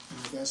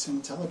 I guess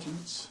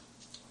intelligence.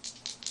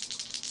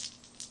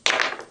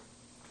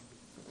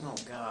 Oh,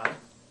 God.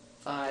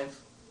 5.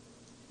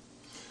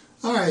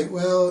 All right,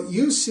 well,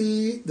 you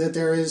see that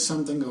there is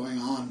something going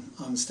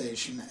on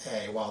Station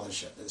A while the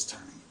ship is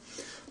turning.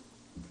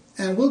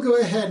 And we'll go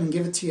ahead and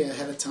give it to you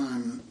ahead of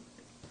time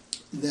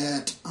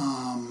that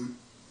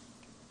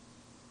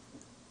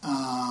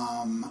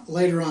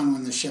later on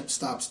when the ship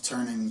stops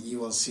turning, you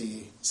will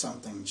see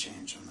something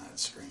change on that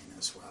screen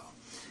as well.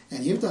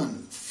 And you've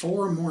done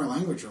 4 more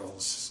language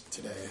rolls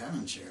today,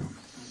 haven't you?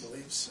 I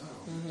believe so.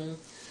 Mm-hmm.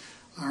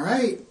 All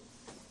right.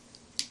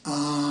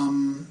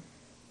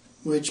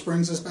 Which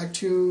brings us back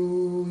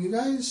to you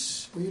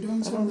guys. Were you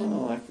doing something? I don't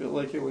know. I feel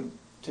like it would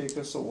take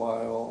us a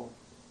while.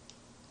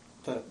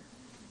 That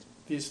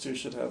these two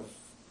should have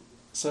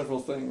several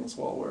things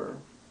while we're...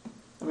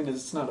 I mean,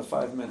 it's not a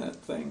 5-minute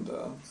thing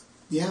to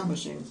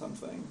machine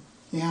something.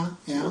 Yeah.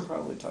 We're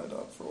probably tied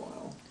up for a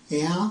while.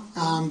 Yeah,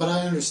 but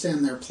I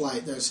understand their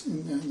plight.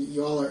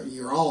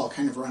 You're all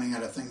kind of running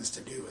out of things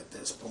to do at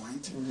this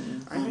point.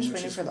 Mm-hmm. I'm just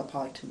waiting for the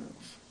pod to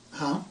move.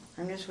 Huh?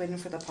 I'm just waiting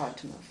for the pod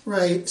to move.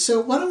 Right, so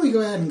why don't we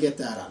go ahead and get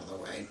that out of the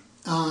way.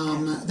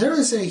 There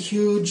is a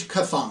huge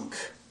kathunk.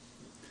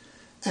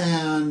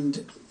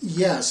 And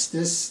yes,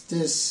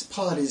 this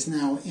pod is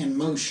now in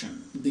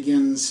motion.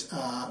 Begins,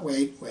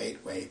 wait.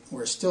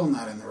 We're still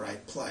not in the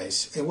right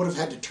place. It would have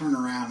had to turn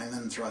around and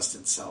then thrust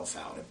itself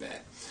out a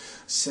bit.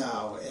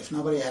 So if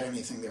nobody had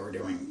anything they were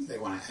doing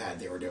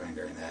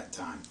during that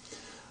time.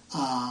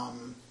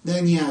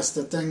 Then yes,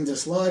 the thing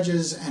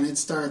dislodges and it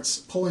starts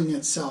pulling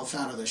itself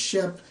out of the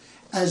ship.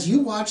 As you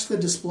watch the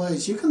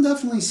displays, you can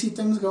definitely see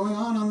things going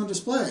on the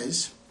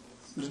displays,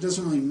 but it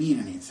doesn't really mean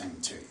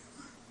anything to you.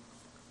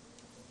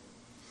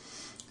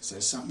 Is there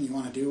something you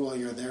want to do while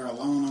you're there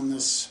alone on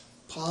this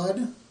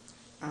pod?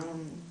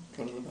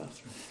 Go to the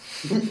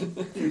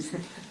bathroom.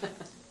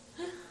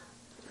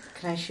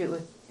 Can I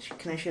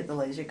shoot the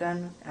laser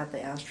gun at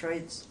the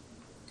asteroids?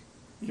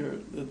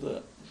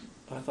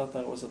 I thought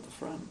that was at the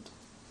front.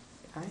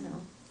 I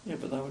know. Yeah,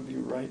 but that would be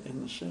right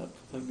in the ship.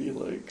 That'd be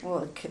like...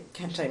 Well,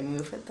 can't I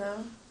move it,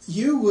 though?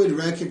 You would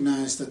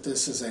recognize that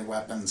this is a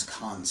weapons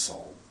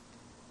console,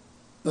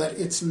 but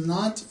it's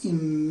not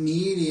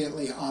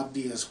immediately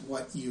obvious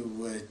what you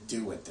would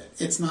do with it.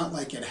 It's not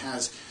like it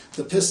has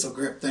the pistol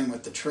grip thing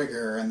with the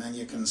trigger and then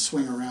you can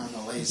swing around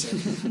the laser.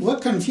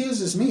 What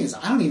confuses me is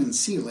I don't even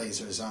see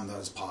lasers on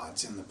those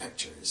pods in the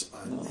pictures,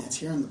 but It's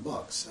here in the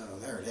book, so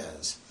there it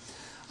is.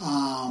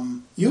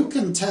 You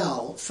can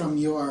tell from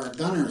your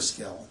gunner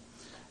skill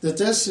that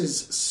this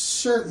is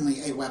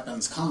certainly a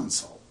weapons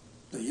console,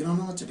 but you don't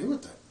know what to do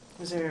with it.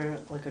 Is there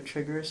like a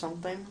trigger or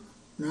something?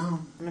 No.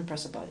 I'm going to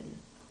press a button.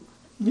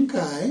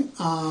 Okay.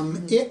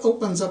 It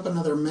opens up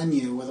another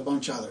menu with a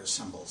bunch of other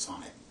symbols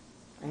on it.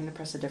 I'm going to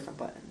press a different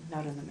button,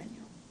 not on the menu.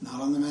 Not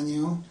on the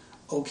menu?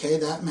 Okay,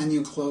 that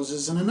menu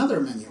closes and another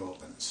menu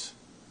opens.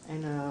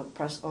 And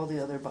press all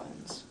the other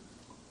buttons.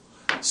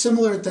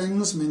 Similar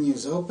things,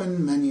 menus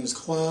open, menus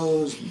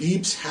close,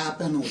 beeps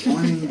happen,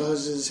 warning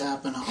buzzes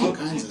happen, all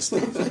kinds of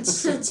stuff.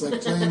 It's like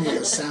playing with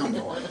a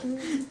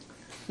soundboard.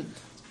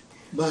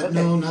 But okay.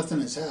 No, nothing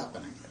is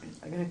happening.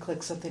 I'm going to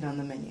click something on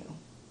the menu.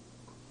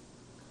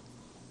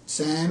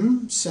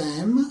 Same.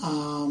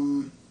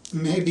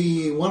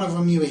 Maybe one of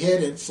them you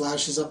hit, it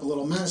flashes up a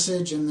little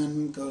message and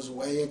then goes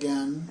away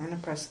again. I'm going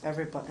to press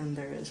every button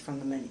there is from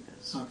the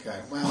menus. Okay,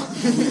 well,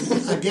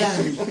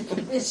 again,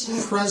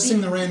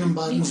 pressing the random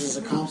buttons is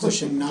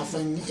accomplishing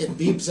nothing. It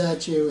beeps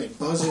at you, it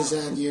buzzes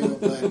at you,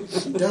 but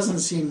it doesn't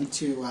seem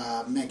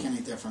to make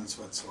any difference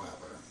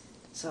whatsoever.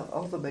 So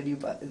all the menu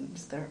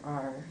buttons, there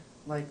are,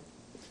 like,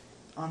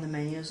 on the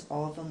menus,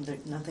 all of them,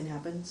 nothing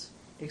happens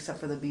except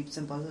for the beeps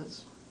and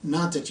buzzes?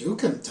 Not that you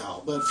can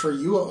tell, but for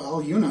you,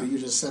 all you know, you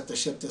just set the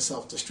ship to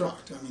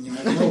self-destruct. I mean, you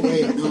have no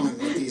way of knowing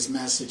what these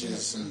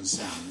messages and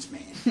sounds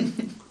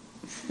mean.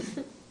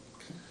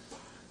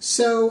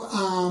 So,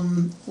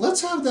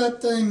 let's have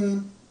that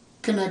thing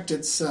connect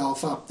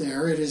itself up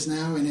there. It is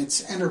now in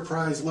its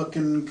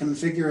Enterprise-looking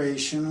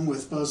configuration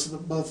with both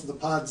of the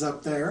pods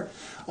up there.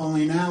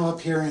 Only now up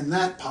here in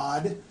that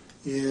pod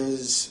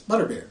is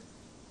Butterbeer.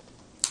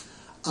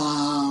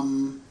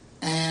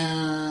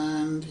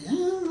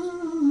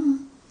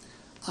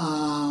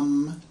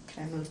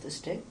 Can I move the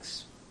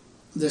sticks?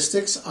 The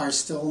sticks are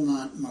still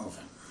not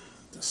moving.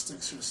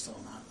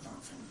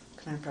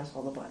 Can I press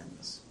all the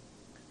buttons?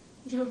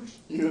 You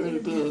already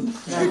did.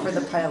 Not for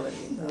the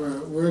piloting,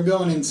 though. We're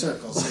going in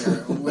circles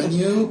here. When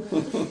you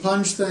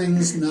punch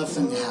things,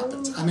 nothing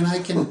happens. I mean, I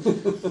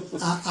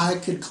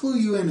could clue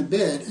you in a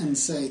bit and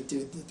say,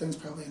 dude, the thing's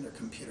probably under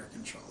computer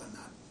control and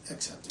not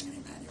accepting any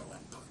manual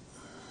input.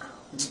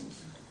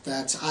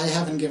 I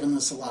haven't given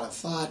this a lot of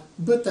thought,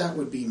 but that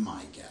would be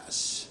my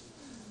guess.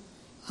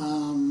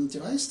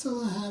 Do I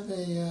still have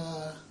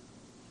a,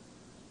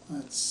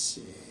 let's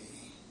see.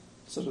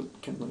 So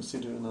can Lucy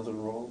do another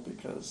roll?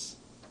 Because...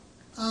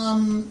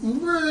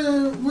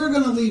 we're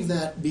going to leave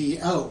that be.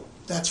 Oh,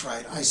 that's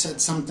right. I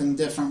said something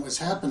different was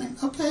happening.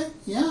 Okay,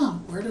 yeah.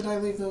 Where did I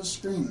leave those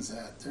screens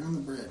at? They're on the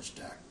bridge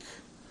deck.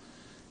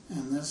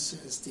 And this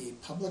is the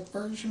public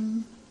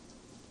version?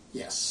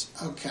 Yes.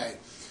 Okay.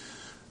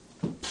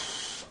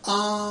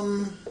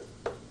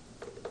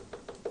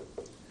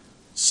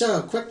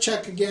 So, quick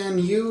check again.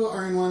 You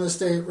are in one of the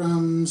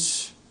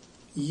staterooms.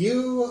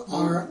 You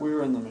are... We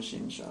were in the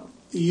machine shop.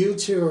 You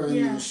two are in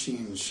the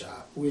machine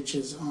shop, which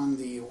is on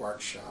the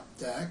workshop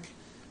deck.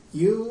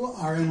 You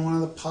are in one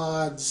of the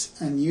pods,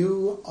 and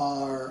you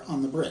are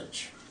on the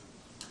bridge.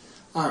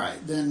 All right,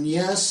 then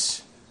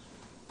yes.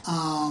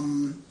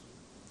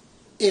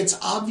 It's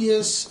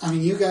obvious. I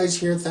mean, you guys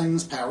hear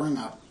things powering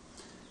up.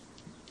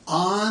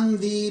 On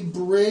the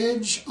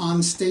bridge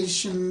on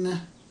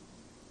Station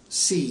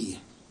C,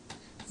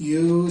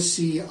 you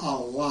see a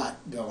lot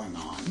going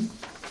on.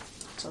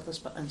 So those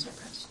buttons are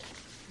pressed.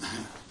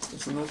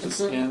 Isn't that the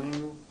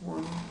scanning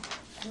one?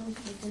 No, I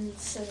didn't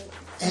set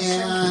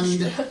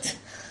it.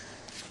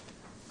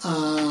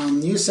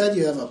 And you said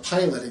you have a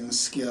piloting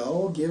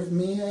skill. Give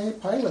me a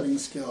piloting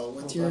skill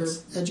with your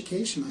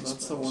education, I suppose.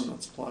 That's the one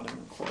that's plotting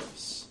a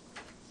course.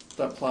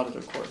 That plotted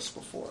a course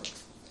before.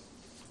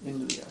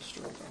 Into the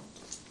asteroid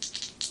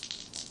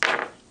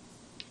belt.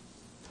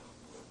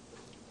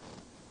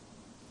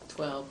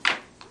 12.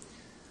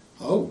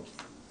 Oh.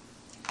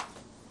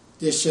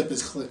 This ship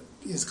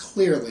is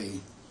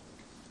clearly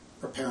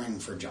preparing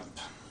for jump.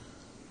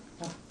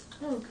 Oh,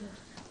 good.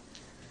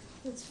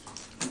 That's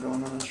I'm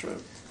going on a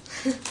trip.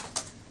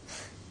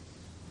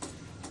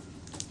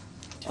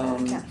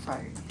 I can't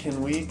fire you.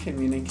 Can we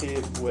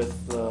communicate with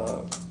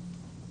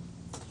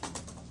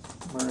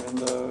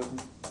Miranda?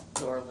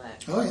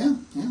 Dorlac. Oh, yeah,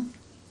 yeah.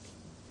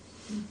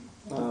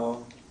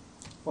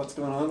 What's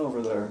going on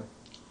over there?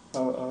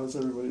 How's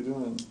everybody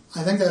doing?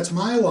 I think that's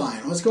my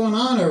line. What's going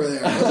on over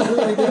there? How's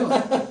everybody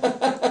doing?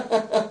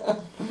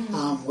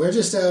 We're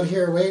just out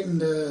here waiting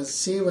to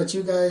see what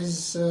you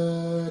guys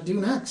do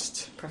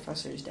next.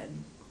 Professor's dead.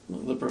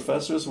 The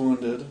professor's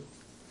wounded,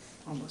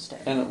 Almost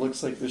dead. and it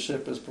looks like the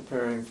ship is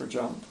preparing for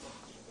jump.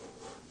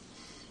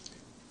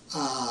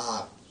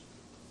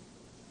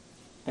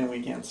 And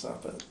we can't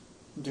stop it.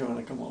 Do you want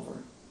to come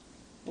over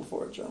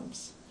before it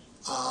jumps?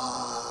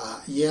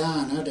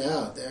 Yeah, no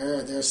doubt.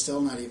 They're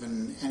still not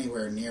even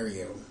anywhere near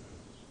you.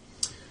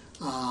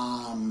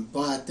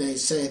 But they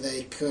say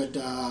they could,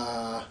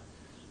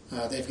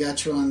 they've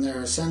got you on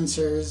their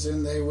sensors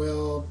and they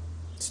will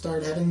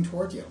start heading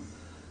toward you.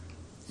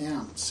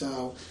 Yeah,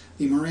 so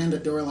the Miranda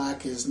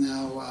Dorlac is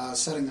now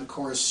setting a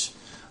course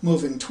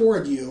moving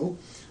toward you.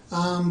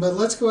 But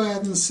let's go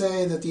ahead and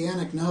say that the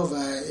Annic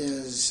Nova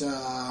is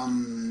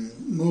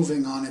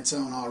moving on its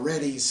own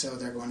already, so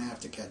they're going to have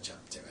to catch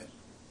up to it.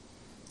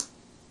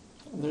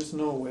 And there's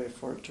no way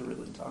for it to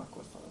really talk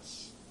with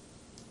us.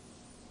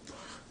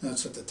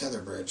 That's what the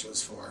tether bridge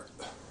was for.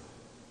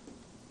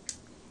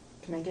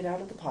 Can I get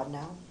out of the pod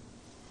now?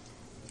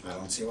 I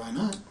don't see why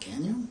not.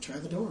 Can you? Try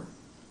the door.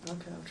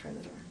 Okay, I'll try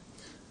the door.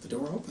 The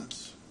door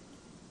opens.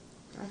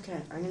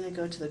 Okay, I'm going to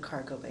go to the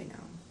cargo bay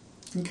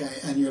now. Okay,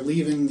 and you're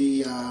leaving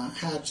the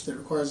hatch that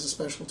requires a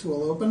special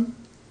tool open?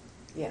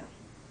 Yeah.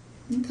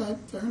 Okay,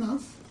 fair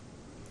enough.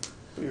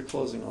 But you're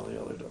closing all the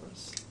other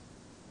doors.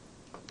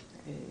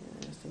 I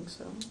think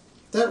so.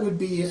 That would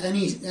be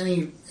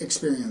any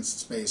experienced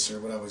spacer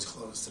would always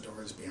close the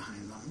doors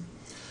behind them.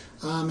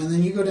 And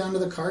then you go down to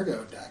the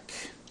cargo deck.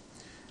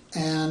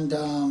 And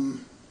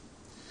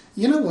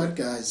you know what,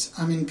 guys?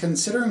 I mean,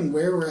 considering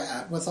where we're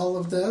at with all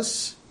of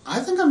this, I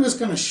think I'm just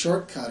going to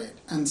shortcut it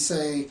and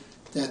say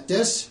that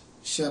this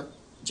ship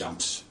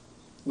jumps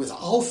with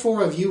all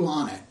four of you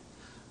on it,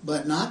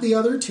 but not the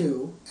other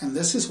two. And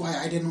this is why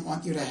I didn't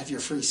want you to have your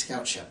free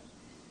scout ship.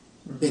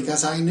 Mm-hmm.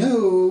 Because I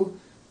knew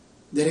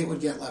that it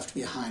would get left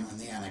behind when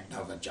the Annic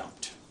Nova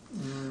jumped.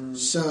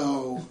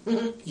 So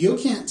you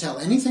can't tell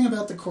anything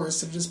about the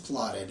course that it is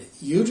plotted.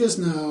 You just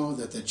know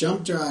that the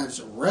jump drive's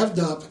revved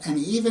up, and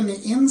even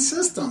in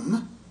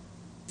system,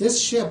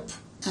 this ship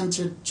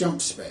entered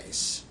jump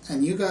space.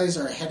 And you guys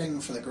are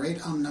heading for the great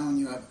unknown.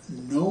 You have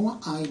no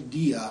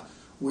idea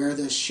where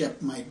this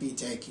ship might be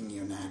taking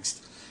you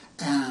next.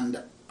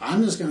 And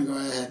I'm just going to go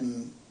ahead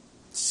and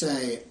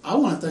say, I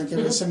want to thank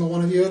every single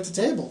one of you at the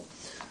table.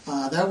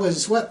 That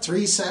was,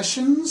 3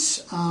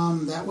 sessions?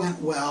 That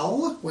went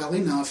well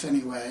enough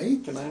anyway.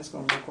 Can I ask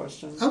one more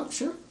question? Oh,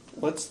 sure.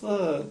 What's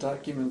the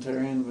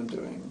documentarian been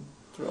doing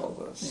through all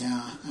this?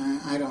 Yeah,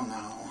 I don't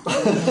know.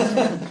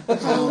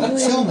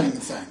 Filming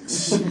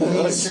things.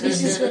 He's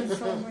just been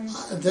filming.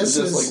 This Just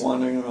is like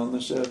wandering around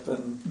the ship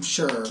and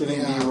sure getting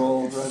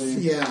B-roll ready.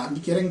 Yeah,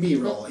 getting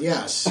B-roll.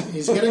 Yes,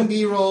 he's getting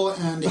B-roll,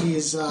 and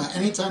he's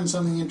anytime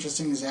something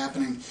interesting is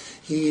happening,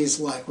 he's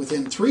like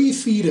within 3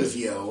 feet of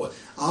you,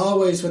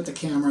 always with the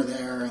camera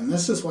there. And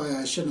this is why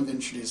I shouldn't have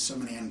introduced so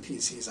many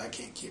NPCs. I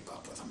can't keep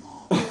up with them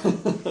all.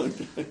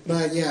 Okay.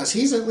 But yes,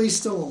 he's at least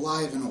still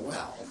alive and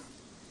well.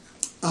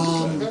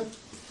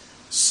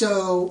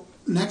 So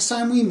next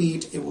time we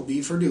meet, it will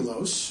be for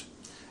Doulos,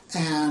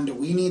 and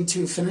we need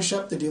to finish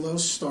up the Doulos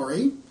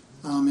story.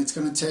 It's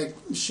going to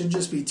should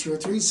just be 2 or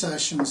 3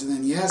 sessions, and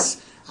then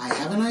yes, I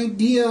have an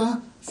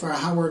idea for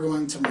how we're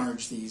going to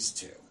merge these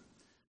two.